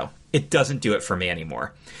this show. It doesn't do it for me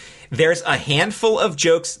anymore. There's a handful of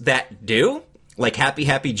jokes that do, like Happy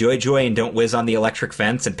Happy Joy Joy and Don't Whiz on the Electric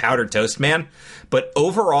Fence and Powdered Toast Man, but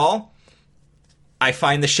overall, I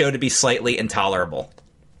find the show to be slightly intolerable.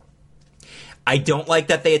 I don't like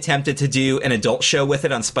that they attempted to do an adult show with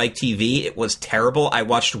it on Spike TV. It was terrible. I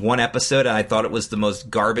watched one episode and I thought it was the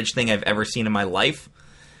most garbage thing I've ever seen in my life.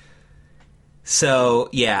 So,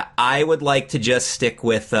 yeah, I would like to just stick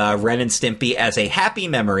with Ren and Stimpy as a happy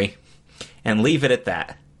memory and leave it at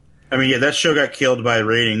that. I mean, yeah, that show got killed by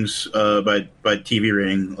ratings, by TV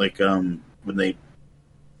rating, like when they,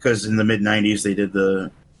 because in the mid '90s they did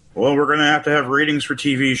we're gonna have ratings for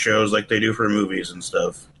TV shows like they do for movies and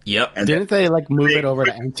stuff. Yep. And didn't they like move it over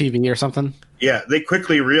to MTV or something? Yeah, they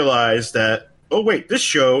quickly realized that, oh wait, this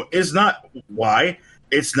show is not Y,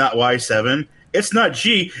 it's not Y7, it's not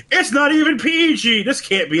G, it's not even PG. This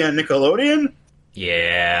can't be on Nickelodeon.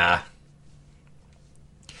 Yeah.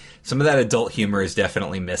 Some of that adult humor is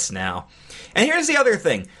definitely missed now. And here's the other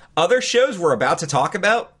thing. Other shows we're about to talk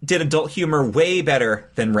about did adult humor way better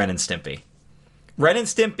than Ren and Stimpy. Ren and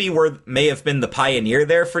Stimpy may have been the pioneer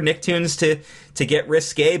there for Nicktoons to get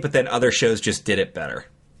risque, but then other shows just did it better.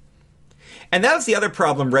 And that was the other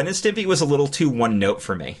problem. Ren and Stimpy was a little too one-note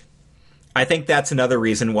for me. I think that's another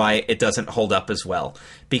reason why it doesn't hold up as well.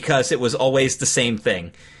 Because it was always the same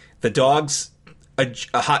thing. The dog's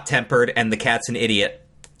a hot-tempered and the cat's an idiot.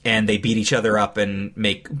 And they beat each other up and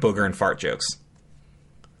make booger and fart jokes.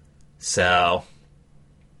 So...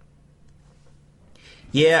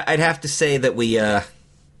 yeah, I'd have to say that we,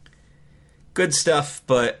 good stuff,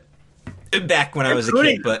 but back when I was a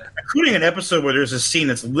kid, but... including an episode where there's a scene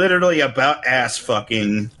that's literally about ass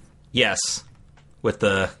fucking. Yes. With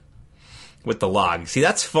the log. See,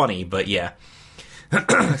 that's funny, but yeah.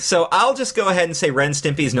 So I'll just go ahead and say Ren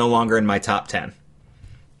Stimpy is no longer in my top 10.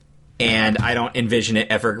 And I don't envision it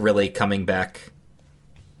ever really coming back.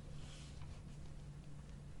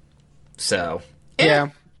 So... yeah.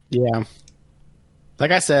 Like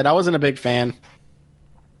I said, I wasn't a big fan.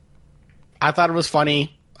 I thought it was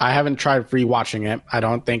funny. I haven't tried rewatching it. I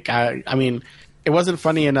don't think I mean, it wasn't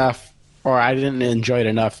funny enough, or I didn't enjoy it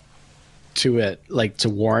enough to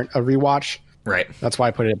warrant a rewatch. Right. That's why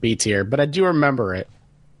I put it at B tier. But I do remember it.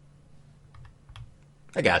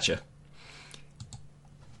 I gotcha.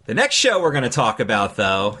 The next show we're going to talk about,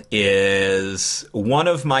 though, is one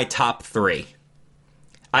of my top 3.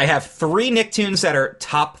 I have 3 Nicktoons that are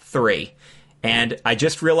top 3. And I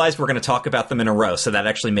just realized we're going to talk about them in a row, so that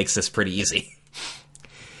actually makes this pretty easy.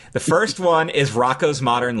 The first one is Rocko's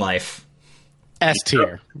Modern Life. S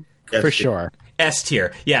tier. For sure. S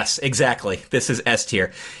tier. Yes, exactly. This is S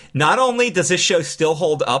tier. Not only does this show still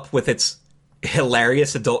hold up with its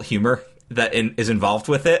hilarious adult humor that is involved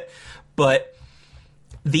with it, but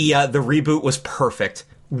the reboot was perfect.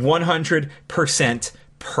 100%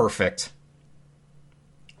 perfect.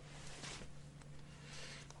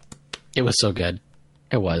 It was so good.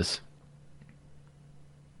 It was.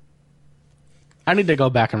 I need to go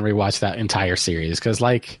back and rewatch that entire series because,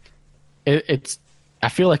 it's. I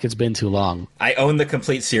feel like it's been too long. I own the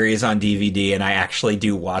complete series on DVD, and I actually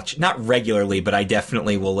do watch, not regularly, but I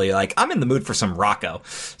definitely will. I'm in the mood for some Rocko,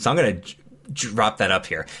 so I'm going to drop that up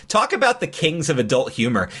here. Talk about the kings of adult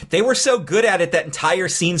humor. They were so good at it that entire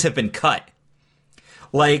scenes have been cut.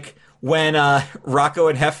 Like when Rocko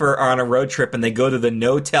and Heifer are on a road trip and they go to the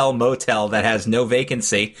no-tell motel that has no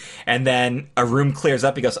vacancy, and then a room clears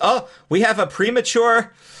up. He goes, "Oh, we have a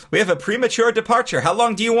premature departure. How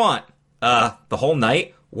long do you want?" The whole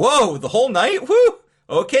night. Whoa, the whole night? Woo!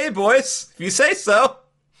 Okay, boys, if you say so.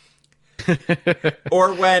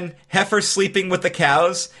 Or when Heifer's sleeping with the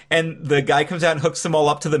cows and the guy comes out and hooks them all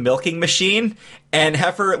up to the milking machine, and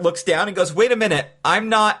Heifer looks down and goes, "Wait a minute, I'm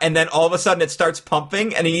not," and then all of a sudden it starts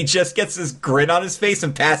pumping and he just gets this grin on his face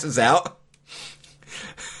and passes out.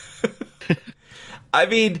 I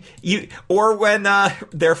mean, or when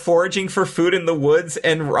they're foraging for food in the woods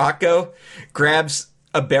and Rocko grabs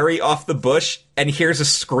a berry off the bush and hears a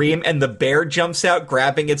scream and the bear jumps out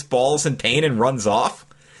grabbing its balls in pain and runs off.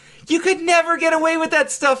 You could never get away with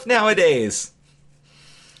that stuff nowadays.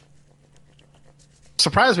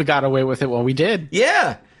 Surprised we got away with it when we did.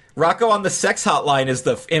 Yeah. Rocko on the sex hotline is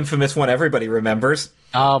the infamous one everybody remembers.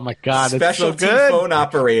 Oh my god, it's so Specialty good. phone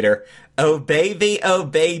operator. Oh baby,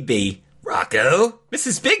 Rocko,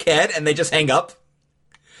 Mrs. Bighead, and they just hang up.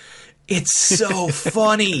 It's so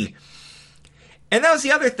funny. And that was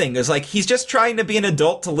the other thing, is he's just trying to be an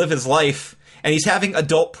adult to live his life, and he's having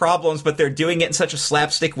adult problems, but they're doing it in such a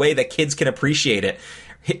slapstick way that kids can appreciate it.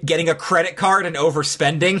 Getting a credit card and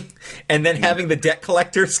overspending, and then having the debt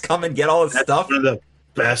collectors come and get all his stuff. One of the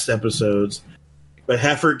best episodes. But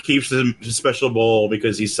Heifer keeps his special bowl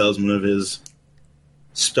because he sells one of his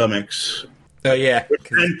stomachs. Oh, yeah.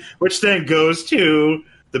 Which then goes to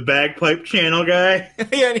the bagpipe channel guy.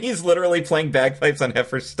 Yeah, and he's literally playing bagpipes on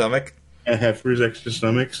Heifer's stomach. And Heifer's extra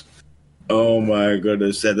stomachs. Oh my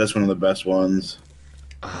goodness, that's one of the best ones.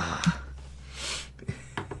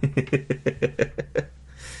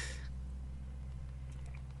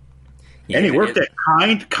 Yeah, and he worked at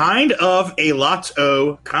kind of a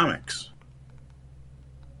Lotso Comics.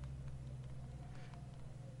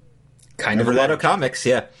 Kind of a lot of comics,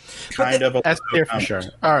 yeah. Kind of a That's Lotso clear for Comics. sure.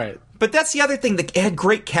 All right. But that's the other thing. They had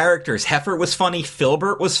great characters. Heifer was funny.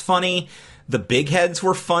 Filbert was funny. The Big Heads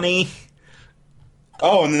were funny.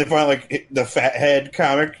 Oh, and then they find the Fathead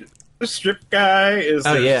comic strip guy is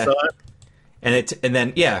their son. And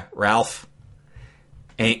then Ralph.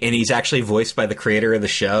 And he's actually voiced by the creator of the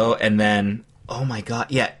show. And then, oh my god,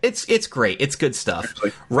 yeah, it's great. It's good stuff.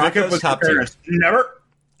 Rocko's top tier.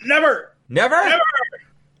 Never.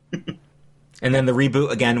 And then the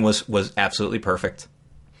reboot again was absolutely perfect.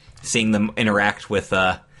 Seeing them interact with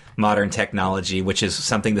modern technology, which is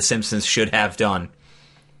something The Simpsons should have done.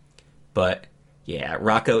 But yeah,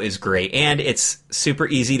 Rocco is great, and it's super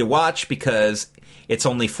easy to watch because it's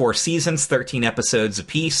only 4 seasons, 13 episodes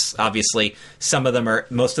apiece. Obviously,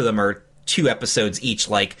 most of them are 2 episodes each,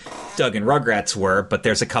 like Doug and Rugrats were, but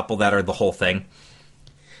there's a couple that are the whole thing.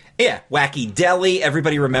 Yeah, Wacky Deli,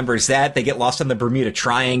 everybody remembers that. They get lost on the Bermuda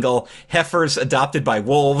Triangle. Heifers adopted by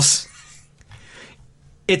wolves.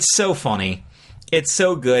 It's so funny. It's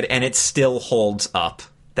so good, and it still holds up.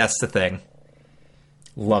 That's the thing.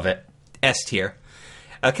 Love it. S tier.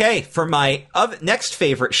 Okay, for my next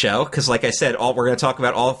favorite show, because like I said, we're going to talk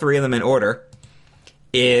about all 3 of them in order,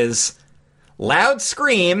 is Loud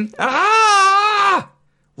Scream. Ah!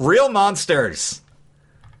 Real Monsters.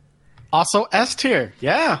 Also S tier.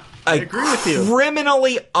 Yeah, I agree with you.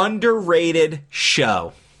 Criminally underrated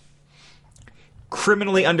show.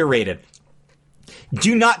 Criminally underrated.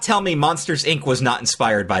 Do not tell me Monsters, Inc. was not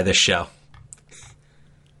inspired by this show.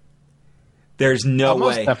 There's no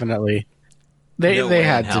way. Most definitely. They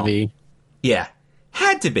had to be. Yeah,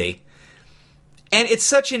 had to be. And it's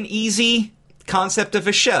such an easy concept of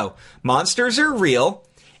a show. Monsters are real,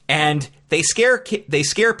 and they scare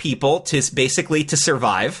people to basically to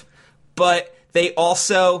survive, but they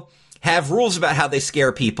also have rules about how they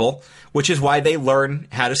scare people, which is why they learn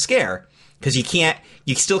how to scare. Because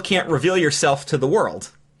you still can't reveal yourself to the world.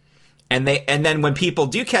 And then when people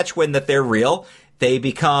do catch wind that they're real, they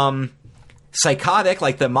become psychotic,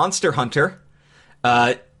 like the Monster Hunter,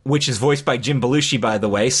 which is voiced by Jim Belushi, by the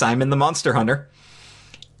way, Simon the Monster Hunter.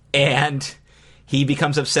 And he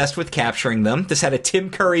becomes obsessed with capturing them. This had a Tim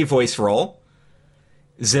Curry voice role.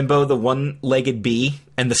 Zimbo, the one-legged bee,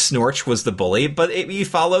 and the Snorch was the bully. But you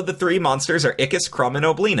follow the 3 monsters are Ickis, Crumb, and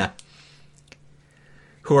Oblina,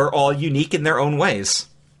 who are all unique in their own ways.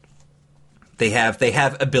 They have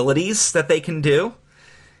abilities that they can do,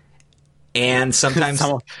 and sometimes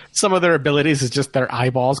some of their abilities is just their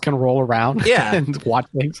eyeballs can roll around and watch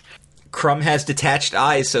things. Crumb has detached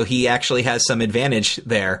eyes, so he actually has some advantage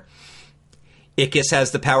there. Ickis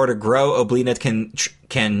has the power to grow. Oblina can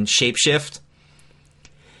shapeshift.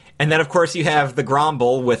 And then, of course, you have the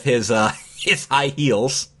Gromble with his high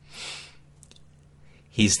heels.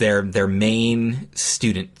 He's their main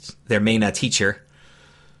student, their main teacher.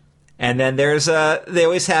 And then they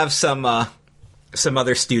always have some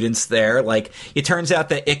other students there. Like, it turns out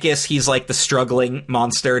that Ickis, he's like the struggling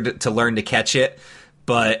monster to learn to catch it,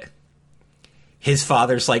 but his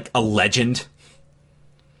father's like a legend,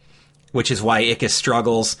 which is why Ickis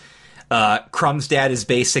struggles. Crumb's dad is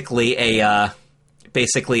basically a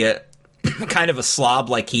kind of a slob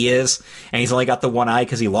like he is, and he's only got the one eye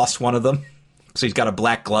because he lost one of them. So he's got a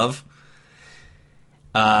black glove.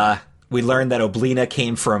 We learned that Oblina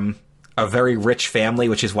came from a very rich family,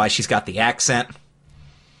 which is why she's got the accent.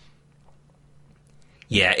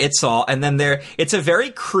 Yeah, it's all... And then it's a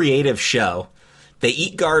very creative show. They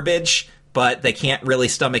eat garbage, but they can't really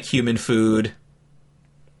stomach human food.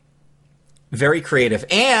 Very creative.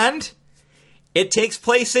 And it takes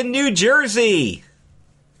place in New Jersey,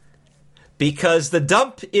 because the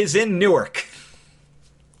dump is in Newark.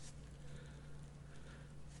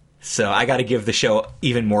 So I got to give the show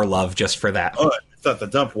even more love just for that. Oh, I thought the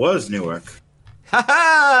dump was Newark. Ha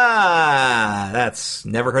ha! That's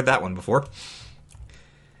never heard that one before.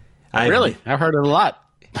 Really? I've heard it a lot.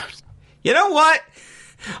 You know what?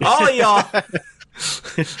 All of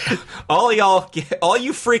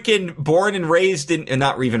you freaking born and raised in,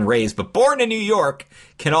 not even raised, but born in New York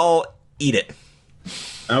can all eat it.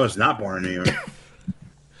 I was not born in New York.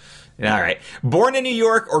 All right. Born in New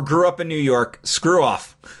York or grew up in New York, screw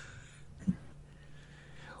off.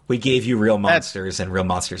 We gave you Real Monsters, and Real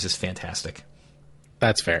Monsters is fantastic.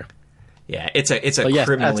 That's fair. Yeah, it's a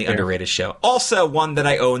criminally underrated show. Also, one that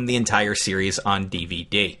I own the entire series on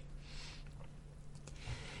DVD.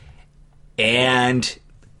 And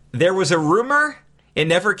there was a rumor, it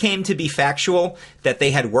never came to be factual, that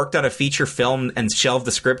they had worked on a feature film and shelved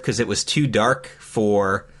the script because it was too dark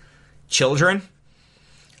for children.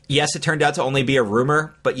 Yes, it turned out to only be a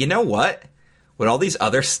rumor, but you know what? With all these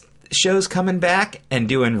other shows coming back and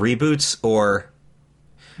doing reboots, or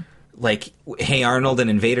like Hey Arnold and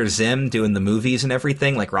Invader Zim doing the movies and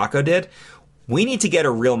everything like Rocco did, we need to get a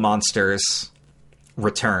Real Monsters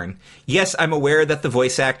return. Yes, I'm aware that the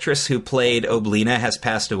voice actress who played Oblina has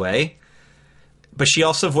passed away, but she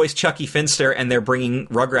also voiced Chucky Finster, and they're bringing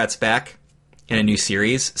Rugrats back in a new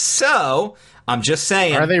series. So, I'm just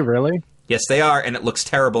saying... Are they really? Yes, they are, and it looks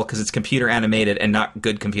terrible because it's computer animated and not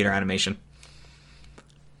good computer animation.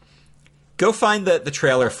 Go find the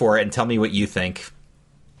trailer for it and tell me what you think.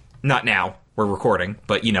 Not now. We're recording,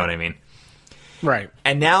 but you know what I mean. Right.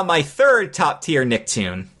 And now my third top-tier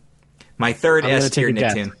Nicktoon. My third S-tier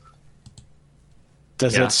Nicktoon.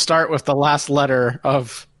 Does Yeah. it start with the last letter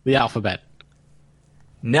of the alphabet?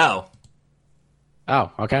 No.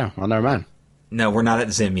 Oh, okay. Well, never mind. No, we're not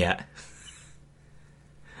at Zim yet.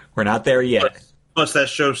 We're not there yet. Plus, that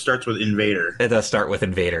show starts with Invader. It does start with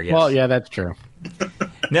Invader, yes. Well, yeah, that's true.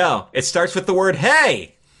 No, it starts with the word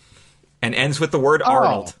hey! And ends with the word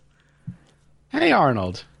Arnold. Hey,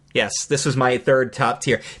 Arnold. Yes, this was my third top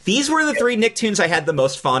tier. These were the three Nicktoons I had the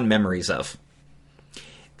most fond memories of.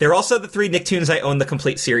 They're also the three Nicktoons I own the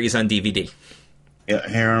complete series on DVD. Yeah,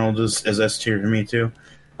 Hey Arnold is S tier for me too.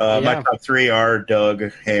 My top three are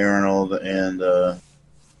Doug, Hey Arnold, and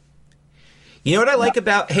You know what I like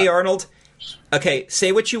about Hey Arnold? Okay,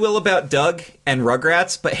 say what you will about Doug and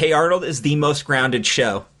Rugrats, but Hey Arnold is the most grounded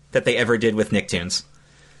show that they ever did with Nicktoons.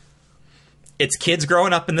 It's kids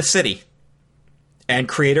growing up in the city. And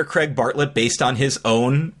creator Craig Bartlett based on his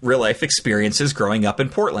own real-life experiences growing up in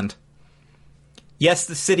Portland. Yes,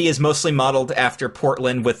 the city is mostly modeled after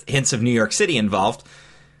Portland with hints of New York City involved,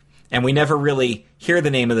 and we never really hear the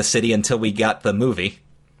name of the city until we got the movie.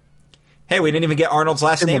 Hey, we didn't even get Arnold's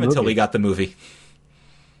last name until we got the movie.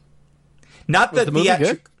 Not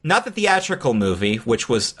the not the theatrical movie, which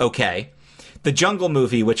was okay. The Jungle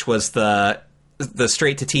movie, which was the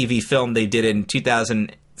straight-to-TV film they did in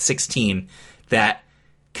 2016 that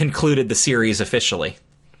concluded the series officially.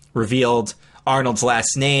 Revealed Arnold's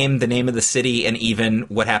last name, the name of the city, and even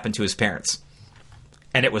what happened to his parents.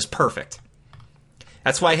 And it was perfect.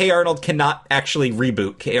 That's why Hey Arnold cannot actually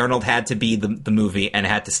reboot. Hey Arnold had to be the movie and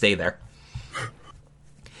had to stay there.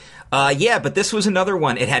 Yeah, but this was another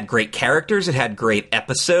one. It had great characters. It had great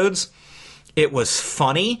episodes. It was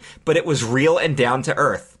funny, but it was real and down to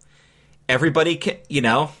earth. Everybody can,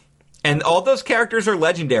 and all those characters are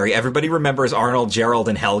legendary. Everybody remembers Arnold, Gerald,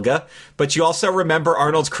 and Helga, but you also remember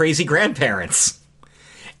Arnold's crazy grandparents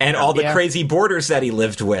and all the crazy boarders that he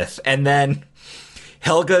lived with. And then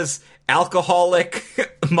Helga's alcoholic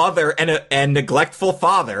mother and neglectful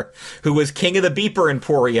father, who was king of the Beeper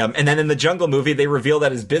Emporium. And then in the Jungle movie, they reveal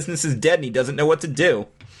that his business is dead and he doesn't know what to do.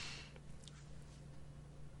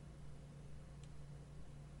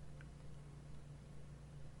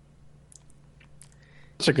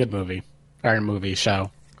 It's a good movie. Or movie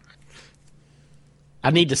show.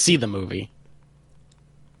 I need to see the movie.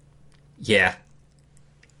 Yeah.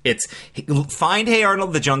 Find Hey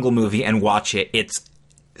Arnold the Jungle movie and watch it. It's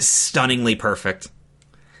stunningly perfect.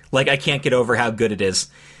 Like, I can't get over how good it is.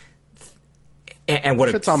 And what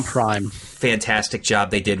it's on Prime. Fantastic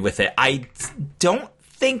job they did with it. I don't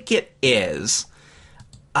think it is.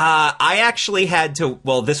 I actually had to...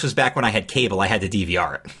 Well, this was back when I had cable. I had to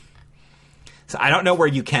DVR it. So I don't know where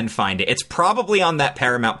you can find it. It's probably on that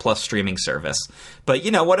Paramount Plus streaming service. But,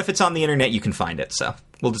 what if it's on the internet? You can find it. So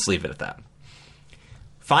we'll just leave it at that.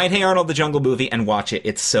 Find Hey Arnold the Jungle movie and watch it.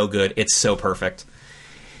 It's so good. It's so perfect.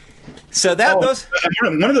 So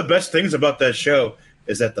one of the best things about that show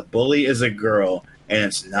is that the bully is a girl, and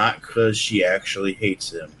it's not because she actually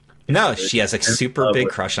hates him. No, she has a super big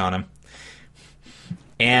crush on him.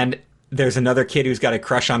 And there's another kid who's got a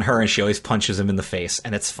crush on her, and she always punches him in the face,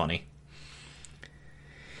 and it's funny.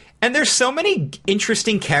 And there's so many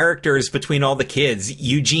interesting characters between all the kids.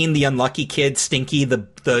 Eugene, the unlucky kid, Stinky,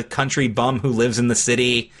 the country bum who lives in the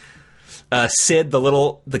city, Sid,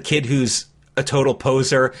 the kid who's a total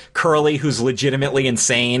poser, Curly, who's legitimately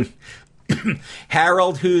insane,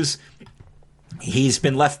 Harold, he's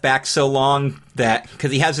been left back so long that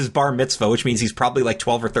because he has his bar mitzvah, which means he's probably like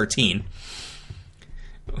 12 or 13,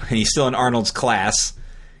 and he's still in Arnold's class.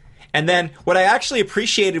 And then what I actually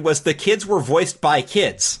appreciated was the kids were voiced by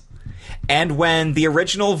kids. And when the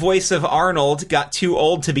original voice of Arnold got too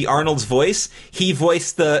old to be Arnold's voice, he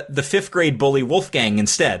voiced the 5th grade bully Wolfgang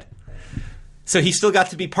instead. So he still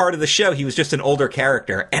got to be part of the show. He was just an older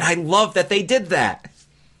character. And I love that they did that.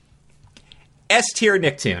 S-tier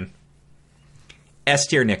Nicktoon.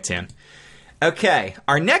 S-tier Nicktoon. Okay,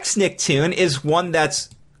 our next Nicktoon is one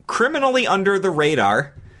that's criminally under the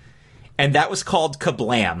radar, and that was called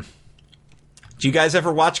Kablam. Do you guys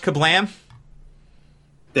ever watch Kablam?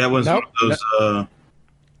 That was one of those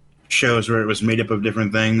shows where it was made up of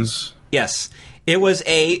different things. Yes. It was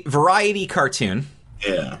a variety cartoon.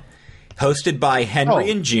 Yeah. Hosted by Henry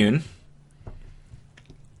and June.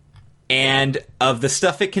 And of the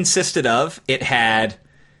stuff it consisted of, it had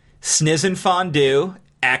Sniz and Fondue,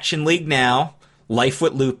 Action League Now, Life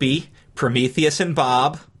with Loopy, Prometheus and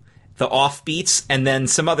Bob, the offbeats, and then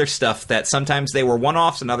some other stuff that sometimes they were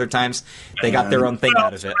one-offs and other times they got their own thing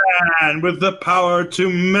out of it. And with the power to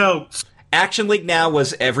melt. Action League Now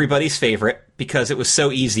was everybody's favorite because it was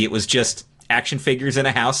so easy. It was just action figures in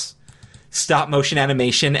a house, stop motion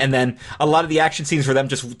animation, and then a lot of the action scenes were them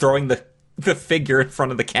just throwing the figure in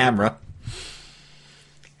front of the camera.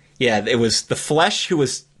 Yeah, it was the Flesh, who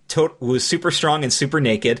was super strong and super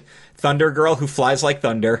naked, Thunder Girl, who flies like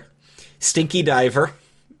thunder, Stinky Diver,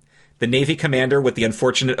 the Navy commander with the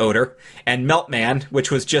unfortunate odor, and Meltman, which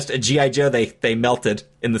was just a G.I. Joe they melted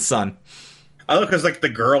in the sun. I look, because like the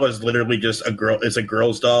girl is literally just a girl. It's a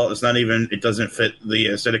girl's doll. It's not even. It doesn't fit the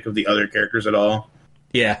aesthetic of the other characters at all.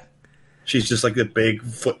 Yeah, she's just like a big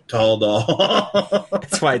foot tall doll.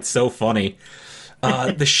 That's why it's so funny.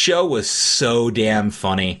 The show was so damn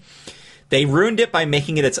funny. They ruined it by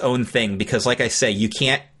making it its own thing because, like I say, you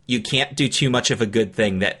can't do too much of a good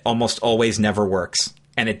thing that almost always never works,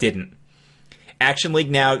 and it didn't. Action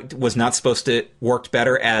League Now was not supposed to work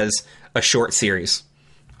better as a short series.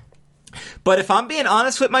 But if I'm being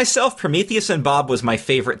honest with myself, Prometheus and Bob was my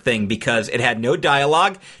favorite thing because it had no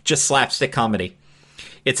dialogue, just slapstick comedy.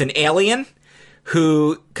 It's an alien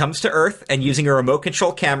who comes to Earth and using a remote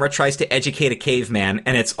control camera tries to educate a caveman,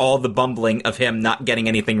 and it's all the bumbling of him not getting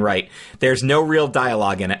anything right. There's no real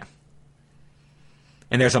dialogue in it.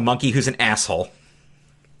 And there's a monkey who's an asshole.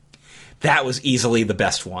 That was easily the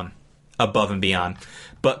best one, above and beyond.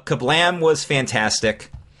 But Kablam was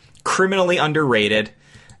fantastic, criminally underrated.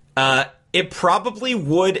 It probably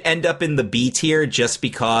would end up in the B tier just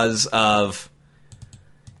because of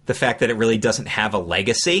the fact that it really doesn't have a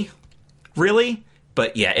legacy, really.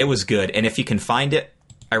 But yeah, it was good. And if you can find it,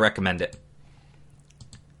 I recommend it.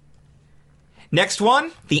 Next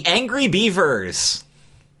one, The Angry Beavers.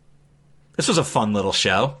 This was a fun little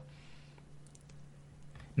show.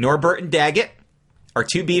 Norbert and Daggett are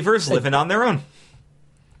two beavers living on their own.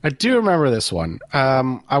 I do remember this one.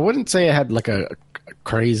 I wouldn't say it had like a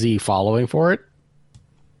crazy following for it.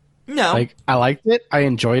 No. Like, I liked it. I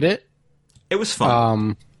enjoyed it. It was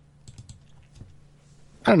fun.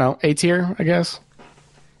 I don't know. A tier, I guess.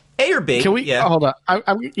 A or B? Can we? Yeah. Hold on.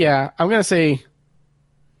 I'm gonna say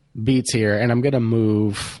B tier, and I'm gonna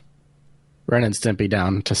move Ren and Stimpy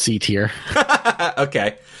down to C tier.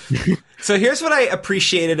 Okay. So here's what I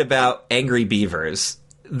appreciated about Angry Beavers.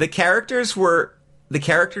 The characters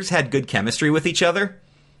had good chemistry with each other,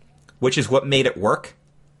 which is what made it work.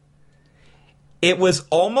 It was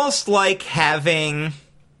almost like having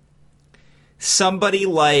somebody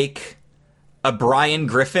like a Brian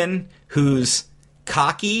Griffin who's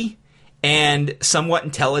cocky and somewhat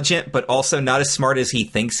intelligent, but also not as smart as he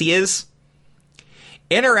thinks he is,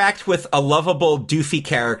 interact with a lovable, doofy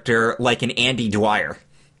character like an Andy Dwyer,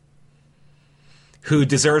 who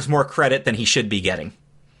deserves more credit than he should be getting.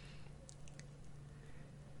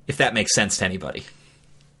 If that makes sense to anybody.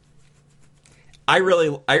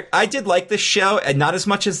 I did like this show, and not as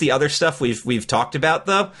much as the other stuff we've talked about,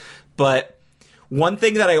 though, but one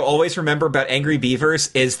thing that I always remember about Angry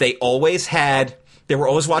Beavers is they were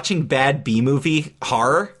always watching bad B-movie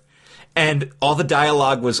horror, and all the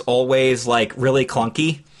dialogue was always, like, really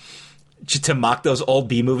clunky to mock those old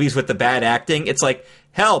B-movies with the bad acting. It's like,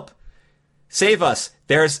 help! Save us!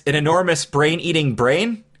 There's an enormous brain-eating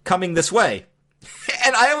brain coming this way.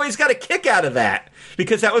 And I always got a kick out of that,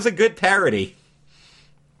 because that was a good parody.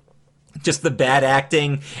 Just the bad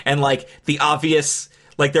acting, and, like, the obvious...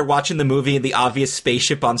 Like, they're watching the movie and the obvious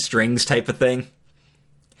spaceship on strings type of thing.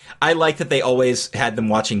 I like that they always had them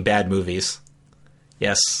watching bad movies.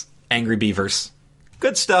 Yes, Angry Beavers.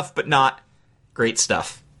 Good stuff, but not great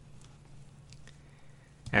stuff.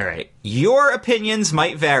 All right. Your opinions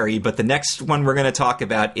might vary, but the next one we're going to talk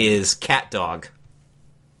about is Cat Dog.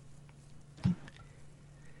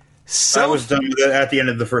 I was done with it at the end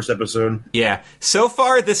of the first episode. Yeah. So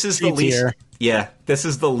far, this is the least... C-tier. Yeah, this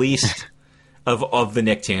is the least of the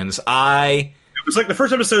Nicktoons. It was like the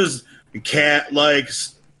first episode is cat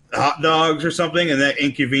likes hot dogs or something, and that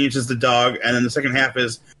inconveniences the dog, and then the second half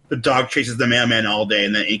is the dog chases the mailman all day,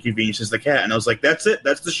 and that inconveniences the cat. And I was like, that's it.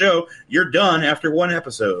 That's the show. You're done after one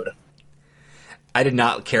episode. I did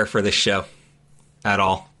not care for this show at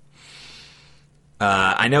all.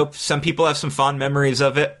 I know some people have some fond memories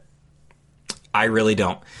of it. I really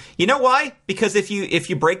don't. You know why? Because if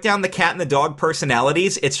you break down the cat and the dog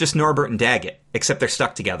personalities, it's just Norbert and Daggett, except they're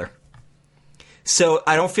stuck together. So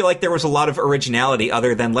I don't feel like there was a lot of originality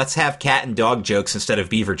other than let's have cat and dog jokes instead of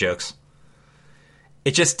beaver jokes.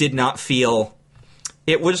 It just did not feel...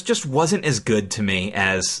 It just wasn't as good to me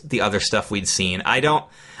as the other stuff we'd seen. I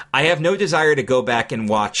have no desire to go back and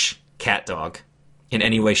watch Cat Dog in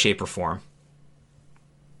any way, shape, or form.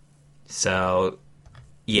 So,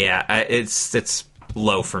 yeah, it's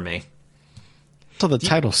low for me. So the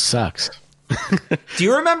title sucks. Do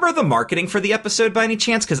you remember the marketing for the episode by any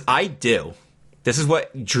chance? Because I do. This is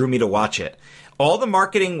what drew me to watch it. All the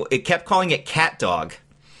marketing, it kept calling it Cat Dog,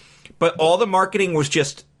 but all the marketing was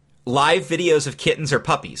just live videos of kittens or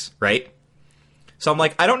puppies, right? So I'm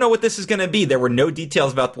like, I don't know what this is going to be. There were no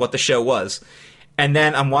details about what the show was. And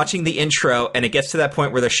then I'm watching the intro, and it gets to that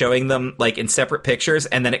point where they're showing them like in separate pictures,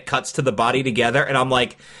 and then it cuts to the body together, and I'm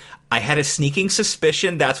like, I had a sneaking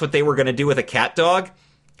suspicion that's what they were going to do with a cat dog,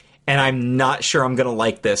 and I'm not sure I'm going to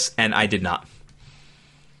like this, and I did not.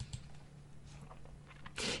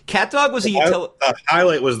 Cat Dog was a utility. The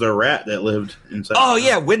highlight was the rat that lived inside. Oh,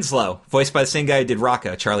 yeah, Winslow, voiced by the same guy who did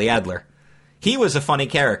Rocco, Charlie Adler. He was a funny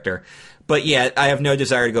character. But yeah, I have no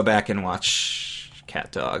desire to go back and watch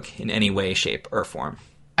Cat Dog in any way, shape, or form.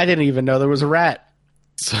 I didn't even know there was a rat.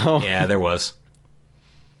 So yeah, there was.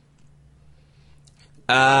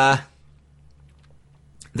 The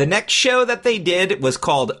next show that they did was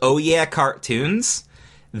called Oh Yeah Cartoons.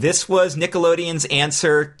 This was Nickelodeon's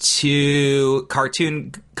answer to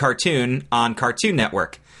Cartoon on Cartoon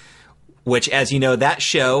Network, which, as you know, that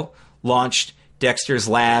show launched Dexter's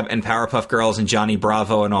Lab and Powerpuff Girls and Johnny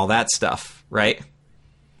Bravo and all that stuff, right?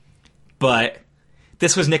 But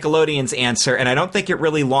this was Nickelodeon's answer, and I don't think it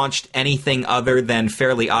really launched anything other than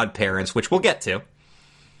Fairly Odd Parents, which we'll get to.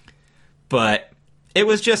 It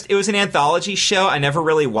was an anthology show. I never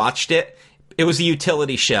really watched it. It was a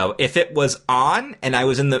utility show. If it was on and I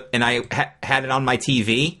was had it on my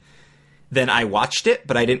TV, then I watched it,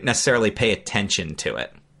 but I didn't necessarily pay attention to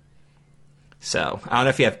it. So I don't know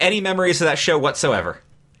if you have any memories of that show whatsoever.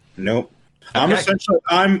 Nope. Okay.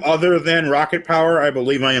 I'm other than Rocket Power. I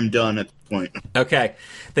believe I am done at this point. Okay.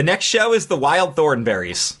 The next show is The Wild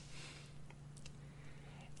Thornberrys.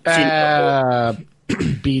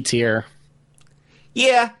 B tier.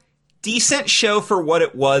 Yeah, decent show for what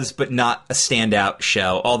it was, but not a standout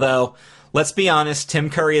show. Although, let's be honest, Tim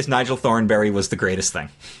Curry as Nigel Thornberry was the greatest thing.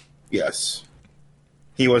 Yes.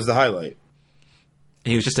 He was the highlight.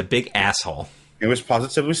 He was just a big asshole. It was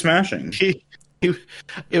positively smashing.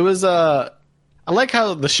 It was I like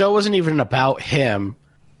how the show wasn't even about him,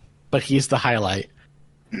 but he's the highlight.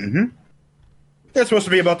 Mm-hmm. It's supposed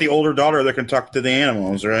to be about the older daughter that can talk to the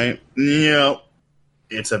animals, right? No.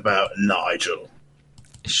 It's about Nigel.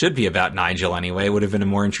 It should be about Nigel anyway. It would have been a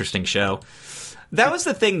more interesting show. That was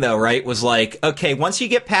the thing, though, right? Was like, okay, once you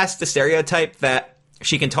get past the stereotype that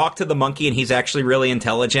she can talk to the monkey and he's actually really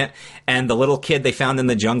intelligent, and the little kid they found in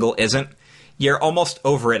the jungle isn't, you're almost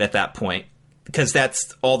over it at that point. Because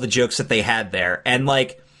that's all the jokes that they had there. And,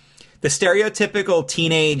 like, the stereotypical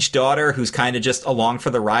teenage daughter who's kind of just along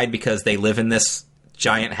for the ride because they live in this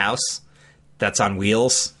giant house that's on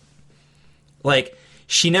wheels. Like,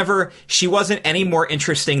 she wasn't any more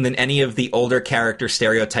interesting than any of the older character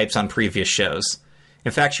stereotypes on previous shows.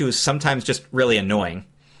 In fact, she was sometimes just really annoying.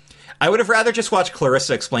 I would have rather just watched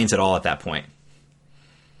Clarissa Explains It All at that point.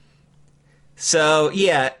 So,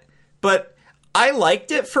 yeah, but I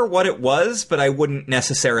liked it for what it was, but I wouldn't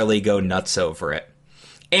necessarily go nuts over it.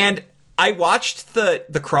 And I watched the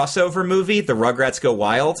crossover movie, The Rugrats Go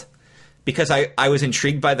Wild, because I was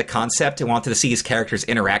intrigued by the concept and wanted to see these characters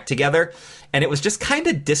interact together, and it was just kind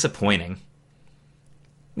of disappointing.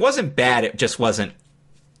 It wasn't bad, it just wasn't.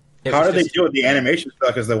 How did they do with the animation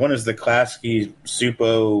stuff? Because the one is the Klasky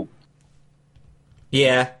Supo.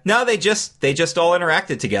 Yeah, no, they just all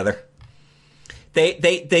interacted together.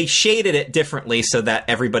 They shaded it differently so that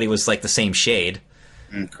everybody was like the same shade.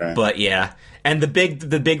 Okay. But yeah. And the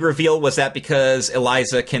big reveal was that because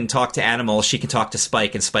Eliza can talk to animals, she can talk to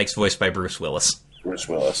Spike, and Spike's voiced by Bruce Willis. Bruce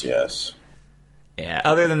Willis, yes. Yeah,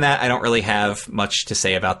 other than that, I don't really have much to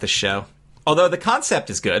say about this show. Although the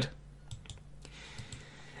concept is good.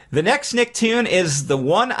 The next Nicktoon is the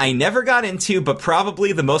one I never got into, but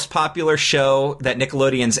probably the most popular show that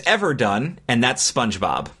Nickelodeon's ever done, and that's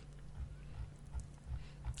SpongeBob.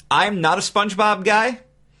 I'm not a SpongeBob guy,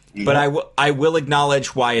 but I will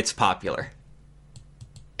acknowledge why it's popular.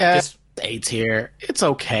 A tier. It's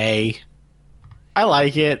okay. I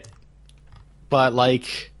like it, but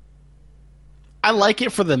like, I like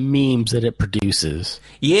it for the memes that it produces.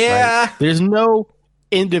 Yeah. Right? There's no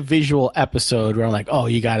individual episode where I'm like, oh,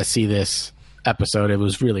 you got to see this episode. It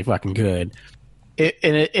was really fucking good.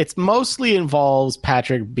 It mostly involves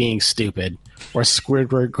Patrick being stupid or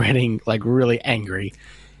Squidward getting like really angry.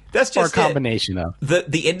 That's just or a combination of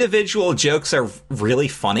the individual jokes are really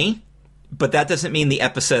funny, but that doesn't mean the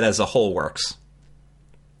episode as a whole works.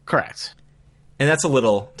 Correct. And that's a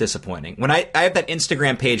little disappointing. When I have that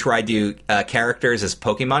Instagram page where I do characters as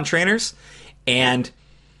Pokemon trainers, and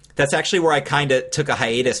That's actually where I kind of took a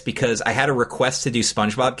hiatus because I had a request to do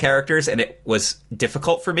SpongeBob characters, and it was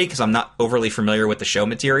difficult for me because I'm not overly familiar with the show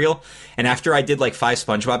material. And after I did like 5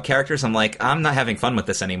 SpongeBob characters, I'm like, I'm not having fun with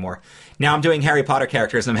this anymore. Now I'm doing Harry Potter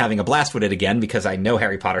characters, and I'm having a blast with it again because I know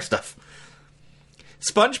Harry Potter stuff.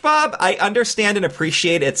 SpongeBob, I understand and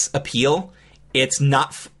appreciate its appeal. It's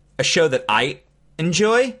not a show that I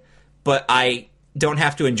enjoy, but I don't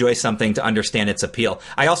have to enjoy something to understand its appeal.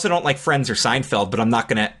 I also don't like Friends or Seinfeld, but I'm not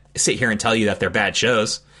going to sit here and tell you that they're bad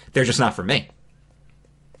shows. They're just not for me.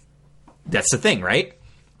 That's the thing, right?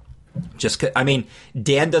 I mean,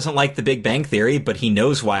 Dan doesn't like The Big Bang Theory, but he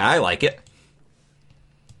knows why I like it.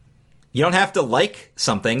 You don't have to like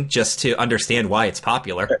something just to understand why it's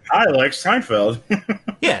popular. I like Seinfeld.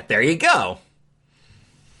 Yeah, there you go.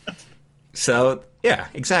 So, yeah,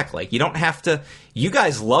 exactly. You don't have to... You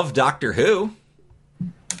guys love Doctor Who.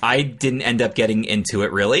 I didn't end up getting into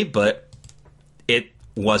it, really, but it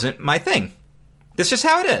wasn't my thing. That's just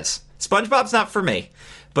how it is. SpongeBob's not for me,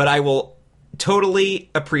 but I will totally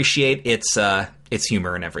appreciate its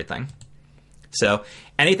humor and everything. So,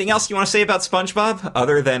 anything else you want to say about SpongeBob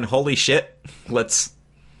other than holy shit? I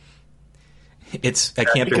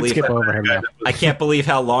can't believe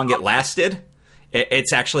how long it lasted.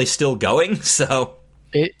 It's actually still going, so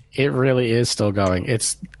it really is still going.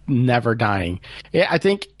 It's never dying. I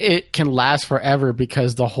think it can last forever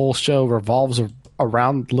because the whole show revolves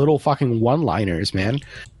around little fucking one-liners, man.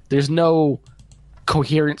 There's no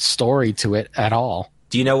coherent story to it at all.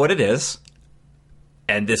 Do you know what it is?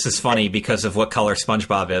 And this is funny because of what color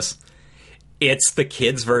SpongeBob is. It's the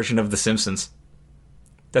kids' version of The Simpsons.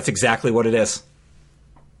 That's exactly what it is.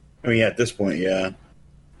 I mean, at this point, yeah.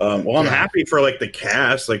 I'm happy for like the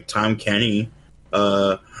cast, like Tom Kenny,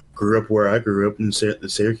 grew up where I grew up in the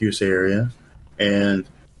Syracuse area, and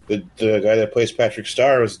the guy that plays Patrick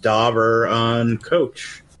Star was Dauber on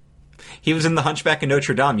Coach. He was in The Hunchback of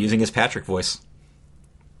Notre Dame using his Patrick voice.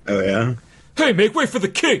 Oh yeah. Hey, make way for the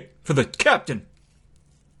king, for the captain.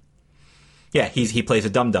 Yeah, he plays a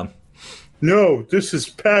dum-dum. No, this is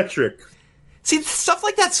Patrick. See, stuff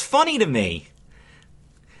like that's funny to me.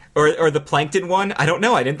 Or the Plankton one. I don't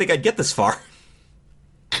know. I didn't think I'd get this far.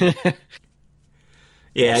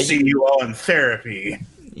 Yeah, I'll see you all in therapy.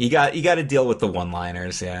 You got to deal with the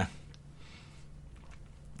one-liners. Yeah.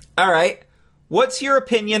 All right. What's your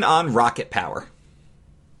opinion on Rocket Power?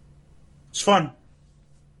 It's fun.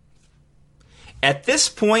 At this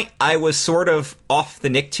point, I was sort of off the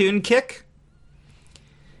Nicktoon kick.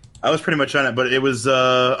 I was pretty much on it, but it was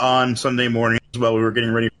on Sunday morning while we were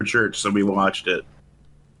getting ready for church, so we watched it.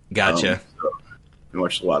 Gotcha. So we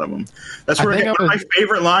watched a lot of them. That's where one of my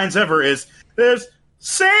favorite lines ever is, "There's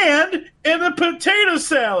sand in the potato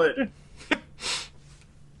salad."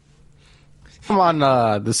 I'm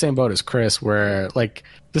on the same boat as Chris, where like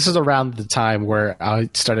this is around the time where I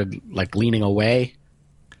started like leaning away.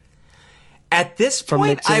 At this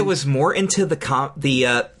point, I was more into the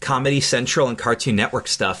Comedy Central and Cartoon Network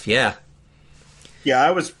stuff. Yeah. Yeah,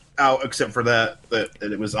 I was out except for that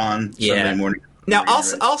it was on Sunday morning. Now,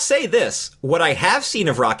 I'll say this. What I have seen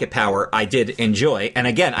of Rocket Power, I did enjoy. And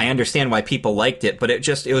again, I understand why people liked it, but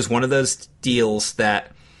it was one of those deals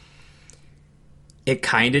that it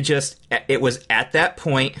kind of it was at that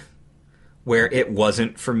point where it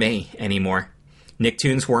wasn't for me anymore.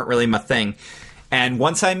 Nicktoons weren't really my thing. And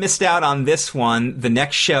once I missed out on this one, the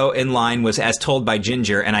next show in line was As Told by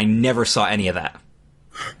Ginger, and I never saw any of that.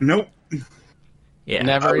 Nope. Yeah.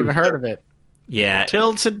 Never even heard of it. Yeah.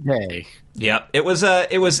 Till today. Yep. It was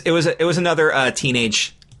another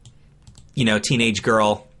teenage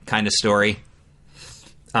girl kind of story.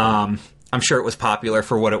 I'm sure it was popular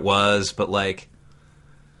for what it was, but like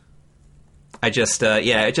it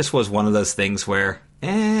just was one of those things where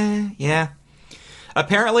yeah.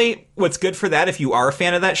 Apparently, what's good for that, if you are a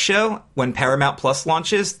fan of that show, when Paramount Plus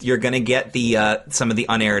launches, you're going to get some of the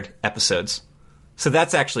unaired episodes. So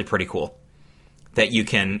that's actually pretty cool, that you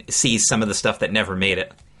can see some of the stuff that never made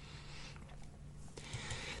it.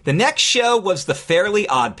 The next show was The Fairly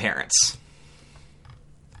Odd Parents.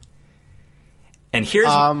 And here's...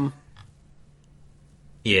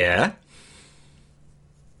 Yeah?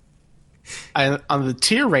 On the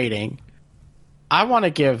tier rating, I want to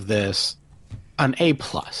give this an A+.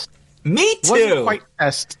 Me too. Wasn't quite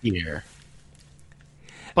S tier,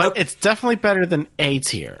 but it's definitely better than A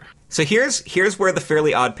tier. So here's where The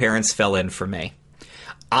Fairly Odd Parents fell in for me.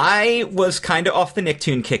 I was kind of off the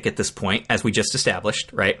Nicktoon kick at this point, as we just established,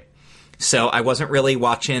 right? So I wasn't really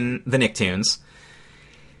watching the Nicktoons.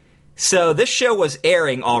 So this show was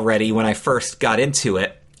airing already when I first got into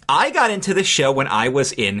it. I got into the show when I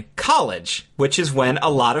was in college, which is when a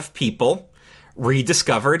lot of people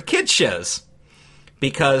rediscovered kids shows.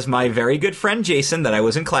 Because my very good friend Jason, that I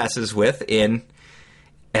was in classes with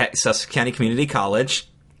at Sussex County Community College,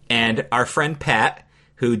 and our friend Pat,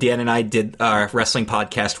 who Dan and I did our wrestling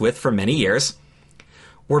podcast with for many years,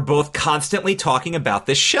 were both constantly talking about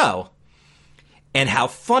this show and how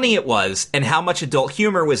funny it was and how much adult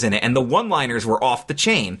humor was in it, and the one-liners were off the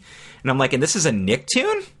chain. And I'm like, and this is a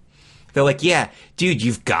Nicktoon? They're like, yeah, dude,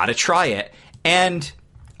 you've got to try it. And,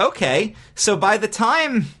 okay, so by the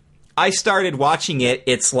time I started watching it,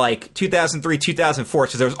 it's like 2003, 2004,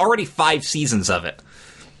 so there was already 5 seasons of it.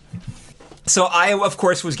 So I, of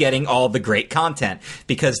course, was getting all the great content,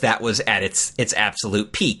 because that was at its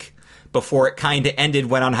absolute peak, before it kind of ended,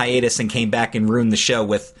 went on hiatus, and came back and ruined the show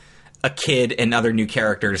with a kid and other new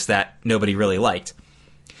characters that nobody really liked.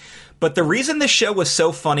 But the reason this show was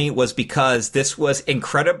so funny was because this was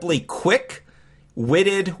incredibly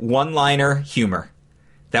quick-witted one-liner humor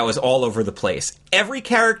that was all over the place. Every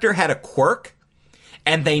character had a quirk,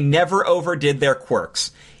 and they never overdid their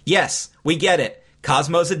quirks. Yes, we get it.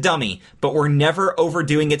 Cosmo's a dummy, but we're never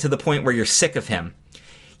overdoing it to the point where you're sick of him.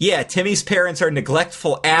 Yeah, Timmy's parents are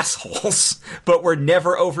neglectful assholes, but we're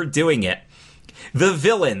never overdoing it. The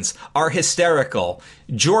villains are hysterical.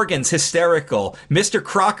 Jorgen's hysterical. Mr.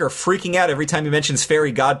 Crocker freaking out every time he mentions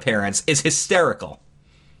fairy godparents is hysterical.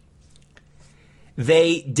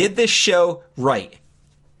 They did this show right.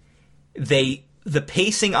 The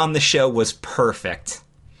pacing on the show was perfect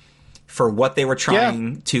for what they were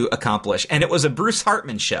trying to accomplish. And it was a Bruce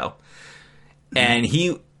Hartman show. And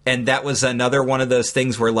that was another one of those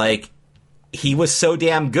things where, like, he was so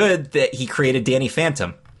damn good that he created Danny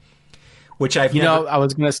Phantom. Which I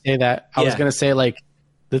was going to say that. I was going to say, like,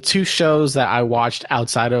 the 2 shows that I watched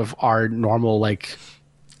outside of our normal, like,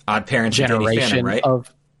 Odd Parents generation right?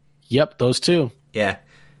 Yep, those 2. Yeah.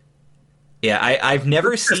 Yeah, I've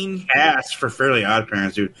never seen cast for Fairly Odd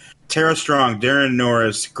Parents, dude. Tara Strong, Darren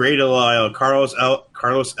Norris, Grey Delisle, Carlos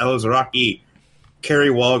Elizaraki, Kerry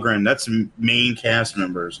Walgren. That's main cast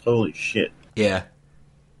members. Holy shit. Yeah.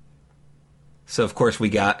 So of course we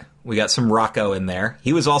got some Rocco in there.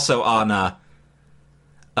 He was also on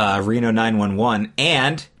Reno 911,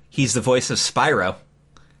 and he's the voice of Spyro,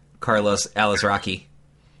 Carlos Elizaraki.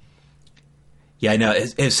 Yeah, I know.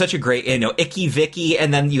 It's such a great, Icky Vicky,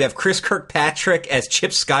 and then you have Chris Kirkpatrick as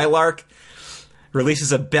Chip Skylark,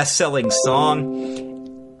 releases a best-selling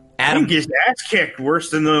song. Adam gets ass kicked worse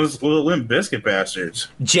than those little Limp Bizkit bastards.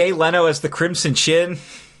 Jay Leno as the Crimson Chin.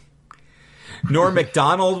 Norm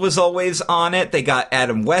Macdonald was always on it. They got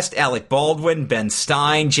Adam West, Alec Baldwin, Ben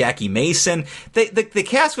Stein, Jackie Mason. The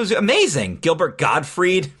cast was amazing. Gilbert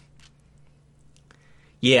Gottfried.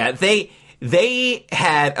 Yeah, They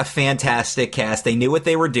had a fantastic cast. They knew what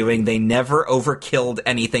they were doing. They never overkilled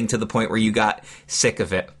anything to the point where you got sick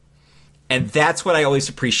of it. And that's what I always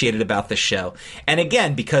appreciated about the show. And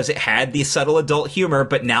again, because it had the subtle adult humor,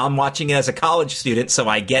 but now I'm watching it as a college student, so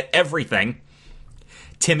I get everything.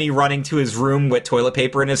 Timmy running to his room with toilet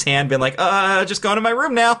paper in his hand, being like, just going to my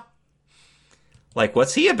room now. Like,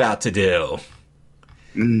 what's he about to do?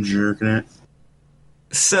 Jerking it.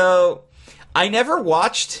 So, I never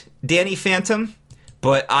watched Danny Phantom,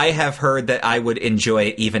 but I have heard that I would enjoy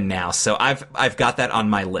it even now. So I've got that on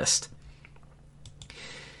my list.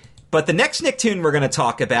 But the next Nicktoon we're going to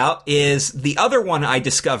talk about is the other one I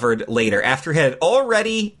discovered later, after it had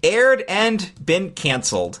already aired and been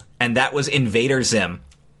canceled, and that was Invader Zim.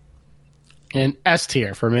 An S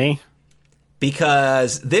tier for me.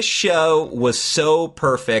 Because this show was so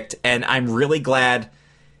perfect, and I'm really glad.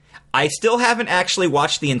 I still haven't actually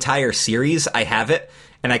watched the entire series. I have it,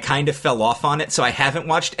 and I kind of fell off on it, so I haven't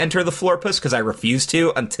watched Enter the Florpus because I refuse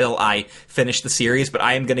to until I finish the series, but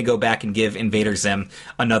I am going to go back and give Invader Zim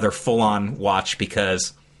another full-on watch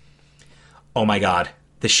because, oh my god,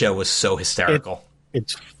 the show was so hysterical.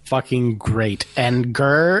 It's fucking great. And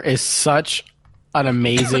Gurr is such an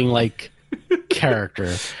amazing, like,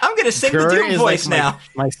 character. I'm going to sing the Doom voice like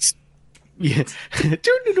now. Yeah.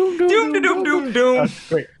 Doom.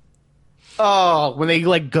 Great. Oh, when they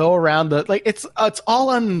like go around the it's all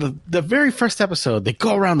on the very first episode. They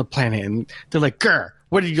go around the planet and they're like, "Grr,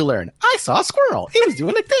 what did you learn?" I saw a squirrel. It was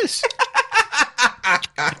doing like this.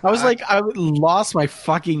 I was like, I lost my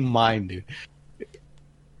fucking mind, dude.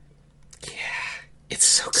 Yeah, it's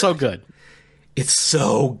so good. So good. It's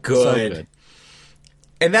so good. So good.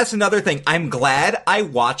 And that's another thing. I'm glad I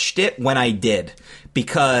watched it when I did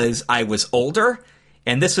because I was older.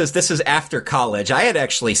 And this was after college. I had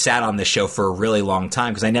actually sat on this show for a really long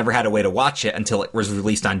time because I never had a way to watch it until it was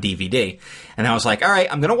released on DVD. And I was like, all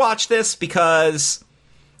right, I'm going to watch this because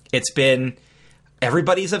it's been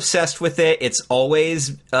everybody's obsessed with it. It's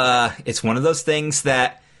always it's one of those things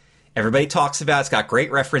that everybody talks about. It's got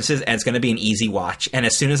great references, and it's going to be an easy watch. And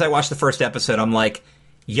as soon as I watched the first episode, I'm like,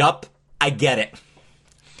 yup, I get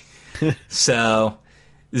it. So,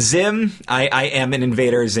 Zim, I am an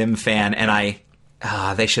Invader Zim fan, and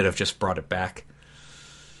they should have just brought it back.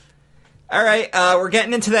 All right, we're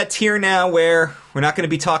getting into that tier now where we're not going to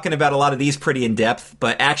be talking about a lot of these pretty in-depth,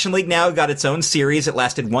 but Action League now got its own series. It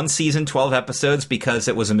lasted 1 season, 12 episodes, because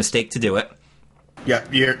it was a mistake to do it. Yeah,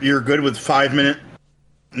 you're good with 5-minute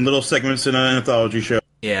little segments in an anthology show.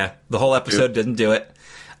 Yeah, the whole episode didn't do it.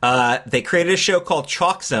 They created a show called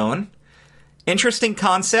Chalk Zone. Interesting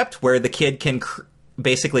concept where the kid can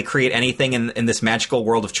basically create anything in this magical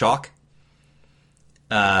world of chalk.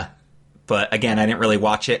 But again, I didn't really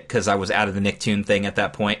watch it because I was out of the Nicktoon thing at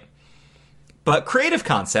that point. But creative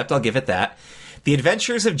concept, I'll give it that. The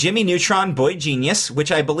Adventures of Jimmy Neutron, Boy Genius, which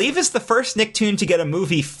I believe is the first Nicktoon to get a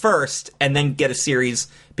movie first and then get a series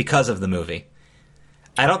because of the movie.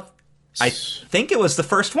 I think it was the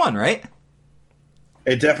first one, right?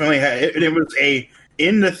 It definitely had. It was a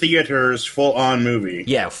in the theaters full-on movie.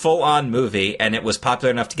 Yeah, full-on movie, and it was popular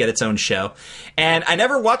enough to get its own show. And I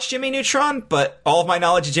never watched Jimmy Neutron, but all of my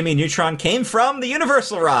knowledge of Jimmy Neutron came from the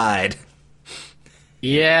Universal ride.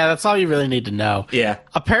 Yeah, that's all you really need to know. Yeah.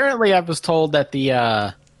 Apparently, I was told that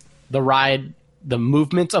the ride, the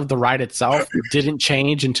movement of the ride itself didn't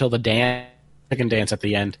change until the chicken dance at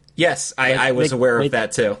the end. Yes, I was aware of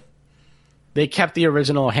that too. They kept the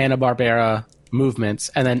original Hanna-Barbera movements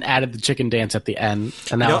and then added the chicken dance at the end,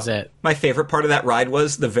 and that was it. My favorite part of that ride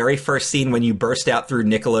was the very first scene when you burst out through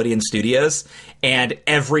Nickelodeon Studios and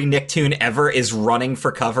every Nicktoon ever is running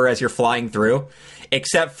for cover as you're flying through,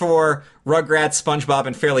 except for Rugrats, SpongeBob,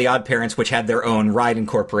 and Fairly OddParents, which had their own ride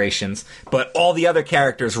incorporations. But all the other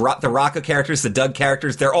characters, the Rocco characters, the Doug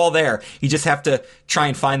characters, they're all there. You just have to try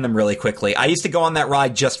and find them really quickly. I used to go on that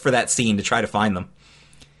ride just for that scene to try to find them.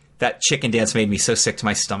 That chicken dance made me so sick to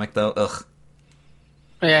my stomach, though. Ugh.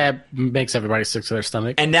 Yeah, it makes everybody sick to their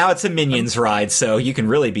stomach. And now it's a Minions ride, so you can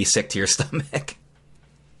really be sick to your stomach.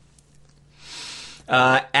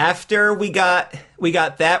 After we got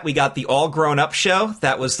that, we got the All Grown Up show.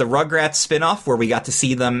 That was the Rugrats spinoff where we got to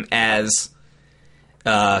see them as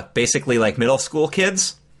basically like middle school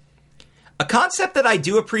kids. A concept that I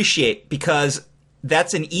do appreciate because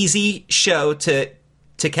that's an easy show to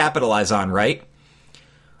capitalize on, right?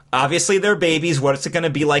 Obviously, they're babies. What is it going to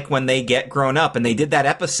be like when they get grown up? And they did that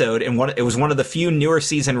episode, and it was one of the few newer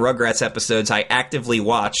season Rugrats episodes I actively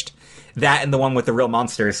watched. That and the one with the Real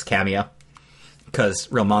Monsters cameo.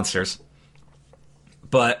 Because Real Monsters.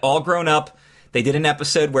 But All Grown Up, they did an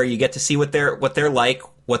episode where you get to see what they're like,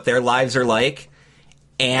 what their lives are like,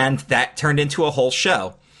 and that turned into a whole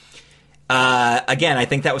show. Again, I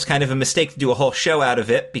think that was kind of a mistake to do a whole show out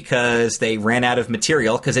of it because they ran out of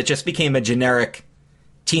material, because it just became a generic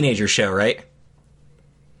teenager show, right?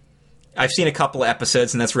 I've seen a couple of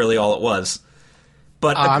episodes, and that's really all it was.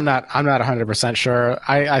 But I'm not 100% sure.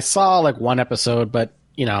 I saw like one episode, but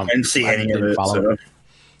you know, I didn't see any of it. So.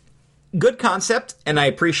 Good concept, and I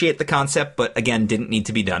appreciate the concept, but again, didn't need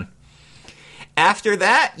to be done. After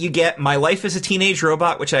that, you get My Life as a Teenage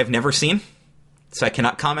Robot, which I've never seen, so I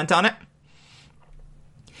cannot comment on it.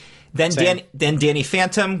 Then Danny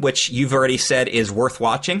Phantom, which you've already said is worth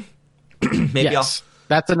watching. Maybe yes.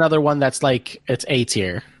 That's another one that's like, it's A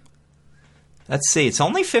tier. Let's see. It's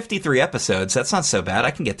only 53 episodes. That's not so bad.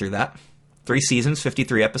 I can get through that. 3 seasons,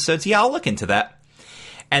 53 episodes. Yeah, I'll look into that.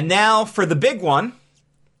 And now for the big one.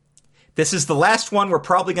 This is the last one we're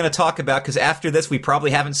probably going to talk about, because after this, we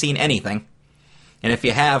probably haven't seen anything. And if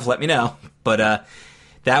you have, let me know. But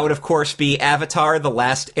that would, of course, be Avatar: The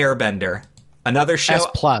Last Airbender. Another show.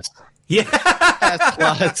 S+. Yeah.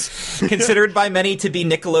 S+. Considered by many to be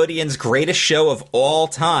Nickelodeon's greatest show of all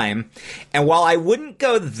time. And while I wouldn't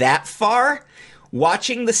go that far,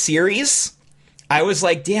 watching the series, I was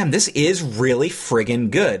like, damn, this is really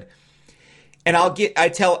friggin' good. And I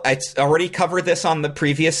already covered this on the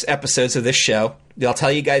previous episodes of this show. I'll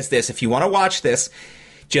tell you guys this. If you want to watch this,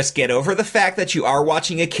 just get over the fact that you are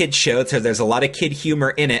watching a kid show, so there's a lot of kid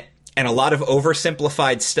humor in it and a lot of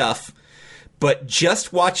oversimplified stuff. But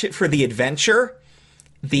just watch it for the adventure.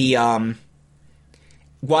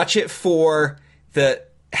 Watch it for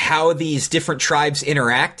how these different tribes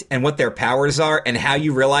interact and what their powers are and how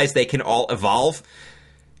you realize they can all evolve.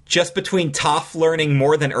 Just between Toph learning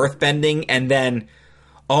more than earthbending and then,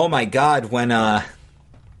 oh my god, when I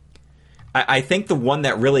think the one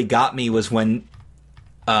that really got me was when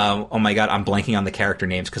oh my god, I'm blanking on the character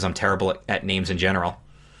names because I'm terrible at names in general.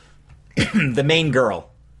 The main girl.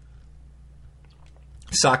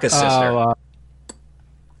 Sokka's sister.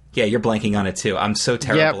 Yeah, you're blanking on it too. I'm so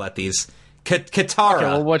terrible at these. Katara. Okay,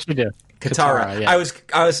 well, what you do? Katara. Yeah. I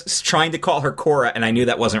was trying to call her Korra, and I knew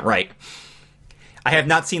that wasn't right. I have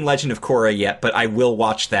not seen Legend of Korra yet, but I will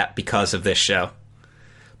watch that because of this show.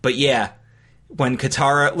 But yeah, when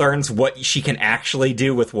Katara learns what she can actually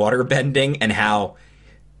do with water bending and how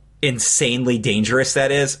insanely dangerous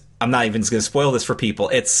that is, I'm not even going to spoil this for people.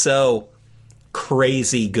 It's so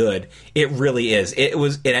crazy good. It really is. It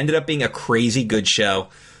ended up being a crazy good show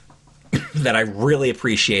that I really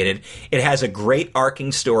appreciated. It has a great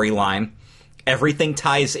arcing storyline. Everything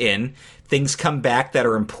ties in. Things come back that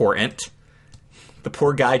are important. The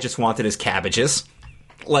poor guy just wanted his cabbages.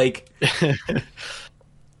 Like,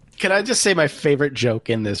 can I just say my favorite joke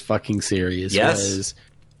in this fucking series was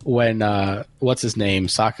when what's his name?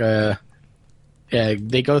 Sokka. Yeah,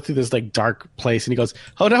 they go through this like dark place, and he goes,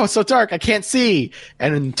 "Oh no, it's so dark, I can't see."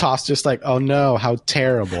 And then Toph just like, "Oh no, how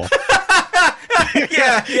terrible."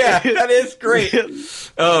 yeah, that is great.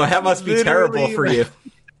 Oh, that must be terrible for you.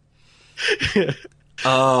 It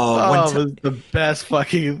was the best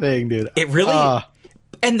fucking thing, dude. It really,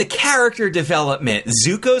 and the character development,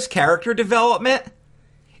 Zuko's character development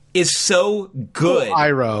is so good.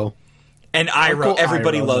 Iroh. And Iroh, Uncle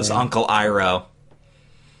everybody Iroh, loves man. Uncle Iroh.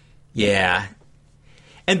 Yeah.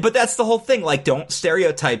 But that's the whole thing. Like, don't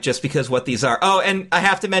stereotype just because what these are. Oh, and I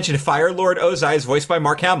have to mention, Fire Lord Ozai is voiced by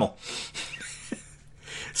Mark Hamill.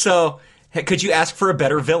 So, could you ask for a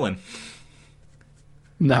better villain?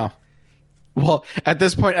 No. Well, at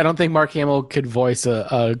this point, I don't think Mark Hamill could voice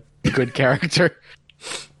a good character.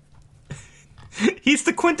 He's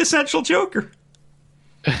the quintessential Joker.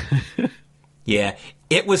 Yeah,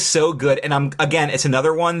 it was so good. And it's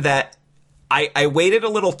another one that I waited a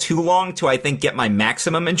little too long to, I think, get my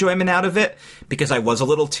maximum enjoyment out of it because I was a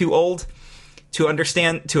little too old to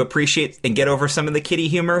understand, to appreciate, and get over some of the kiddie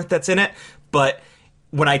humor that's in it. But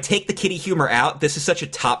when I take the kiddie humor out, this is such a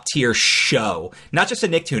top-tier show. Not just a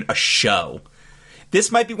Nicktoon, a show.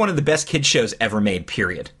 This might be one of the best kid shows ever made,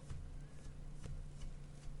 period.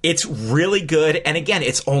 It's really good, and again,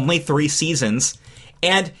 it's only 3 seasons,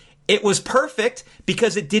 and it was perfect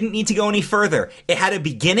because it didn't need to go any further. It had a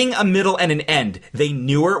beginning, a middle, and an end. They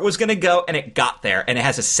knew where it was going to go, and it got there, and it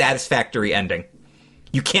has a satisfactory ending.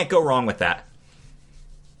 You can't go wrong with that.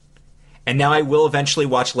 And now I will eventually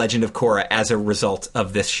watch Legend of Korra as a result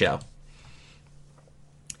of this show.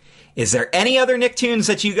 Is there any other Nicktoons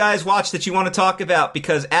that you guys watch that you want to talk about?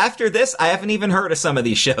 Because after this, I haven't even heard of some of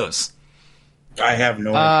these shows. I have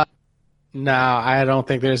no idea. No, I don't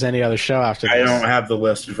think there's any other show after this. I don't have the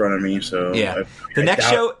list in front of me, so Yeah. The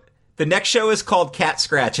next show is called Cat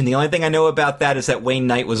Scratch, and the only thing I know about that is that Wayne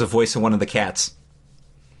Knight was a voice of one of the cats.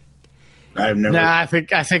 I've never. Nah, I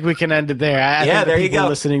think we can end it there. I think there the you people go.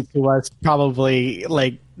 Listening to us probably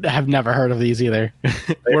have never heard of these either.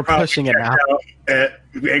 We're probably pushing it now. At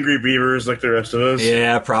Angry Beavers like the rest of us.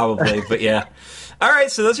 Yeah, probably, but yeah. All right,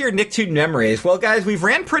 so those are your Nicktoon memories. Well, guys, we've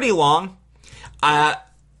ran pretty long.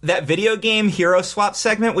 That video game hero swap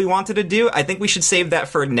segment we wanted to do, I think we should save that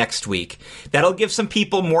for next week. That'll give some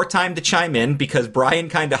people more time to chime in because Brian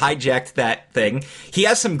kind of hijacked that thing. He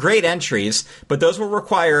has some great entries, but those will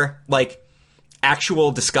require,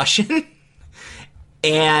 actual discussion.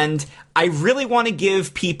 And I really want to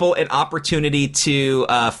give people an opportunity to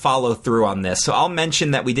follow through on this. So I'll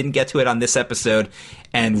mention that we didn't get to it on this episode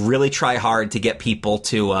and really try hard to get people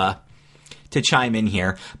to chime in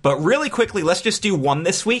here. But really quickly, let's just do one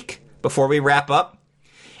this week before we wrap up.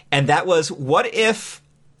 And that was, what if...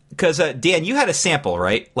 Because, Dan, you had a sample,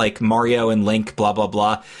 right? Like Mario and Link, blah, blah,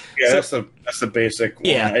 blah. Yeah, So- that's the basic one.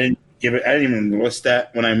 Yeah. I didn't even list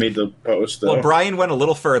that when I made the post, though. Well, Brian went a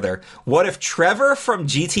little further. What if Trevor from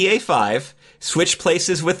GTA 5 switched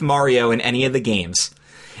places with Mario in any of the games?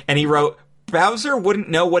 And he wrote, Bowser wouldn't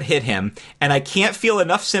know what hit him, and I can't feel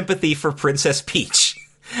enough sympathy for Princess Peach.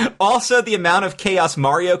 Also, the amount of chaos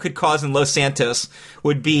Mario could cause in Los Santos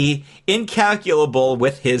would be incalculable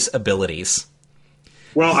with his abilities.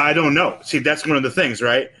 Well, I don't know. See, that's one of the things,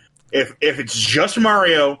 right? If it's just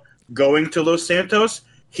Mario going to Los Santos,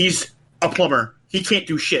 he's a plumber. He can't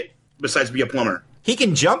do shit besides be a plumber. He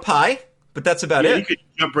can jump high, but that's about He it. could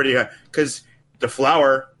jump pretty high because the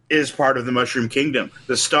flower is part of the Mushroom Kingdom.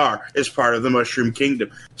 The star is part of the Mushroom Kingdom.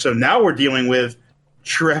 So now we're dealing with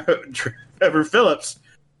Trevor Phillips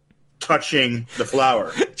touching the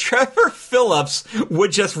flower. Trevor Phillips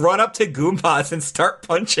would just run up to Goombas and start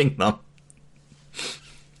punching them.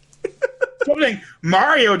 Something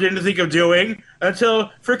Mario didn't think of doing until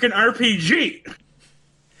freaking RPG.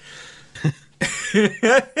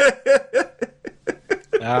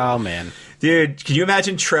 Oh, man. Dude, can you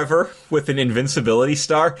imagine Trevor with an invincibility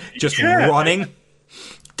star just Yeah. running,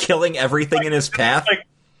 killing everything in his path. Like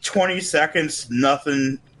 20 seconds,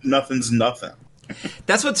 nothing's nothing.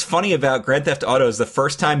 That's what's funny about Grand Theft Auto is the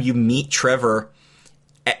first time you meet Trevor,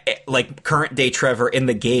 like current day Trevor in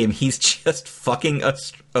the game, he's just fucking a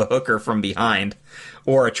hooker from behind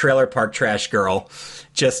or a trailer park trash girl.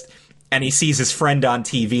 And he sees his friend on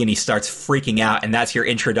TV and he starts freaking out, and that's your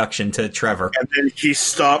introduction to Trevor. And then he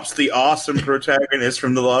stops the awesome protagonist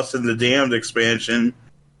from the Lost and the Damned expansion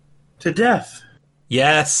to death.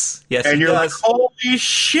 Yes, and he you're does. like, holy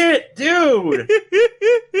shit, dude!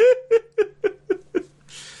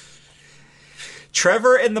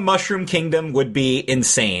 Trevor in the Mushroom Kingdom would be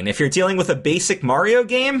insane. If you're dealing with a basic Mario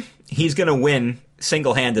game, he's going to win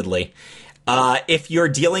single-handedly. If you're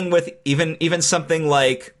dealing with even something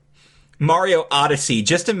like Mario Odyssey,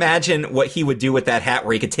 just imagine what he would do with that hat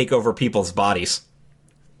where he could take over people's bodies.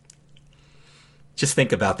 Just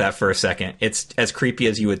think about that for a second. It's as creepy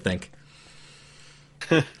as you would think.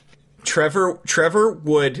 So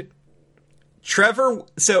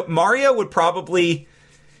Mario would probably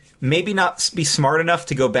maybe not be smart enough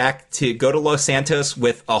to go to Los Santos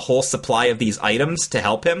with a whole supply of these items to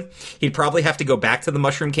help him. He'd probably have to go back to the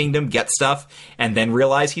Mushroom Kingdom, get stuff, and then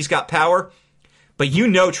realize he's got power. But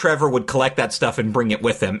Trevor would collect that stuff and bring it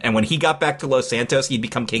with him. And when he got back to Los Santos, he'd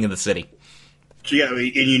become king of the city. So yeah,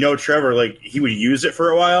 and Trevor, like, he would use it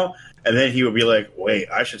for a while, and then he would be like, wait,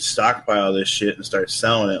 I should stockpile this shit and start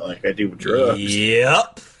selling it like I do with drugs.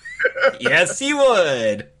 Yep. Yes, he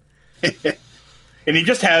would. And he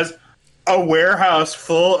just has a warehouse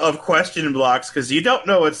full of question blocks because you don't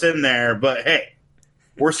know what's in there. But hey,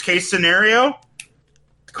 worst case scenario,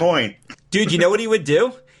 coin. Dude, you know what he would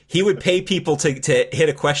do? He would pay people to hit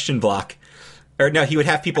a question block. Or no, he would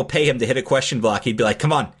have people pay him to hit a question block. He'd be like,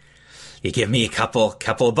 come on, you give me a couple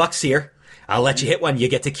of bucks here. I'll let you hit one. You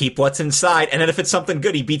get to keep what's inside. And then if it's something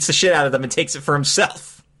good, he beats the shit out of them and takes it for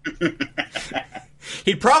himself.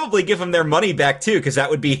 He'd probably give them their money back, too, because that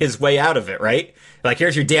would be his way out of it, right? Like,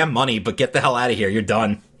 here's your damn money, but get the hell out of here. You're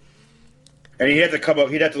done. And he'd have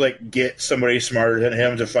to like get somebody smarter than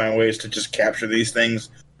him to find ways to just capture these things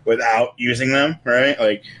without using them, right?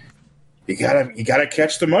 Like, you gotta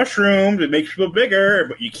catch the mushroom. It makes people bigger,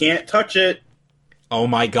 but you can't touch it. Oh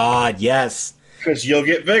my God, yes. Because you'll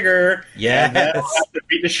get bigger. Yes. And then I'll have to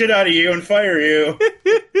beat the shit out of you and fire you.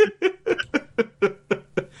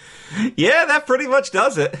 Yeah, that pretty much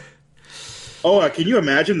does it. Oh, can you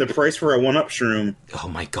imagine the price for a 1-up shroom? Oh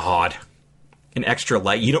my God. An extra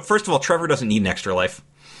life. First of all, Trevor doesn't need an extra life.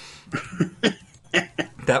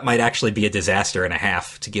 That might actually be a disaster and a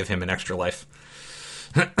half to give him an extra life.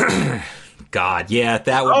 God, yeah,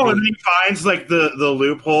 that would be... and he finds, like, the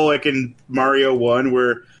loophole, like in Mario 1,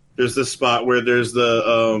 where there's the spot where there's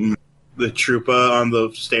the Troopa on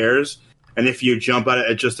the stairs, and if you jump on it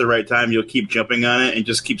at just the right time, you'll keep jumping on it and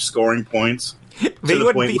just keep scoring points. To the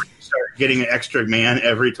point where you start getting an extra man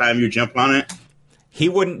every time you jump on it. He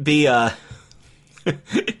wouldn't be,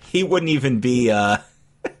 he wouldn't even be,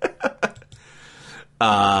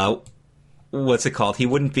 what's it called? He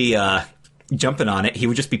wouldn't be, jumping on it. He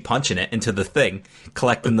would just be punching it into the thing,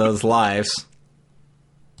 collecting those lives.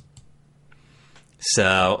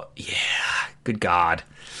 So, yeah, good God.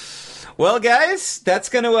 Well, guys, that's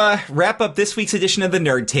going to wrap up this week's edition of the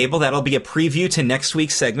Nerd Table. That'll be a preview to next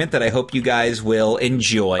week's segment that I hope you guys will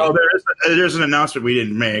enjoy. Oh, there's an announcement we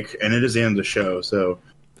didn't make, and it is the end of the show. So,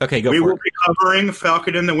 okay, go we for will it. be covering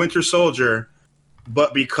Falcon and the Winter Soldier,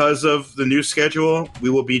 but because of the new schedule, we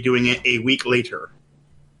will be doing it a week later.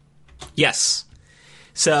 Yes.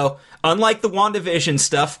 So, unlike the WandaVision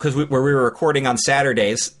stuff, because where we were recording on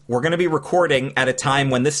Saturdays, we're going to be recording at a time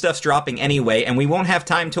when this stuff's dropping anyway, and we won't have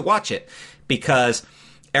time to watch it, because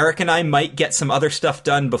Eric and I might get some other stuff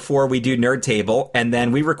done before we do Nerd Table, and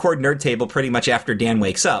then we record Nerd Table pretty much after Dan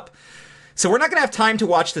wakes up. So we're not going to have time to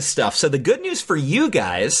watch this stuff. So the good news for you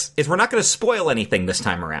guys is we're not going to spoil anything this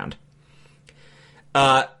time around.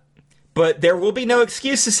 But there will be no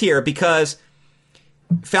excuses here, because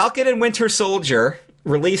Falcon and Winter Soldier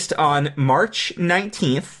released on March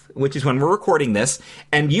 19th, which is when we're recording this,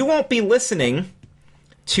 and you won't be listening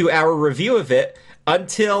to our review of it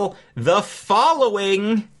until the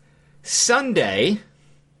following Sunday,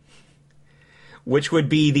 which would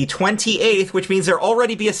be the 28th, which means there'll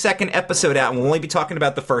already be a second episode out, and we'll only be talking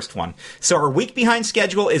about the first one. So our week behind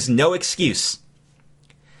schedule is no excuse.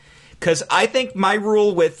 Because I think my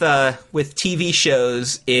rule with TV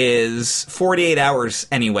shows is 48 hours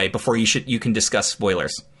anyway before you can discuss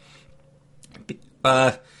spoilers.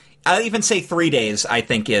 I'll even say 3 days, I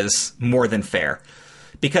think, is more than fair.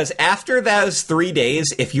 Because after those 3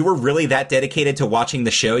 days, if you were really that dedicated to watching the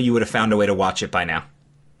show, you would have found a way to watch it by now.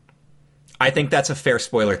 I think that's a fair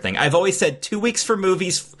spoiler thing. I've always said 2 weeks for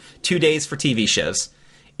movies, 2 days for TV shows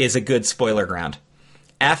is a good spoiler ground.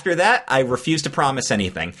 After that, I refuse to promise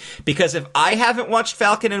anything. Because if I haven't watched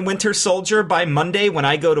Falcon and Winter Soldier by Monday when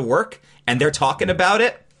I go to work and they're talking about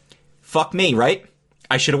it, fuck me, right?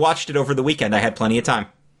 I should have watched it over the weekend. I had plenty of time.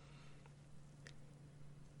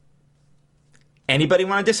 Anybody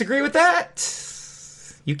want to disagree with that?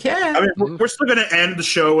 You can. I mean, we're still going to end the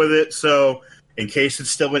show with it, so in case it's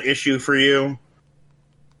still an issue for you,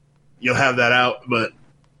 you'll have that out, but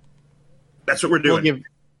that's what we're doing.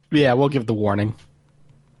 We'll give the warning.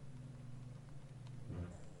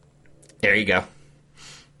 There you go.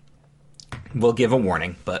 We'll give a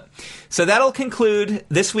warning, but so that'll conclude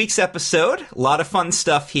this week's episode. A lot of fun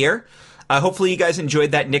stuff here. Hopefully you guys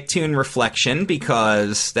enjoyed that Nicktoon reflection,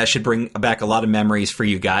 because that should bring back a lot of memories for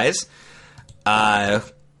you guys.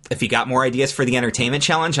 If you got more ideas for the entertainment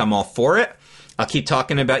challenge, I'm all for it. I'll keep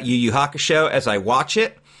talking about Yu Yu Hakusho as I watch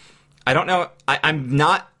it. I don't know. I'm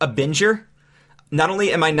not a binger. Not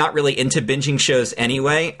only am I not really into binging shows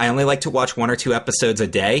anyway, I only like to watch 1 or 2 episodes a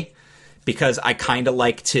day, because I kind of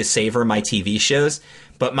like to savor my TV shows,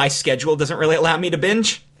 but my schedule doesn't really allow me to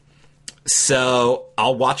binge. So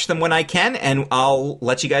I'll watch them when I can, and I'll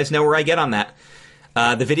let you guys know where I get on that.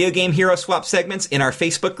 The Video Game Hero Swap segments in our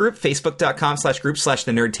Facebook group,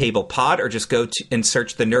 facebook.com/group/the Nerd Table Pod, or just go to and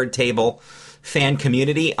search the Nerd Table fan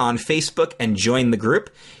community on Facebook and join the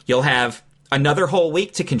group. You'll have another whole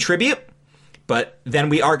week to contribute, but then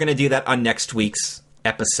we are going to do that on next week's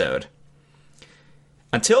episode.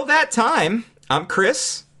 Until that time, I'm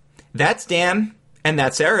Chris, that's Dan, and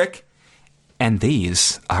that's Eric. And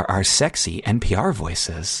these are our sexy NPR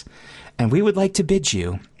voices. And we would like to bid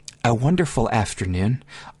you a wonderful afternoon,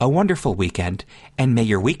 a wonderful weekend, and may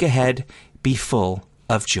your week ahead be full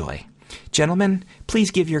of joy. Gentlemen,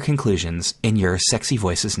 please give your conclusions in your sexy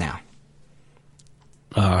voices now.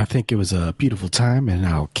 I think it was a beautiful time, and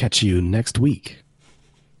I'll catch you next week.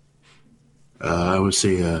 I would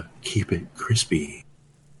say keep it crispy.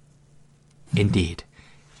 Indeed.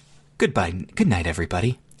 Goodbye. Good night,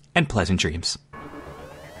 everybody, and pleasant dreams.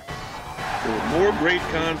 For more great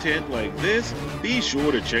content like this, be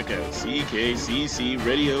sure to check out CKCC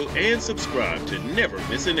Radio and subscribe to never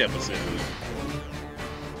miss an episode.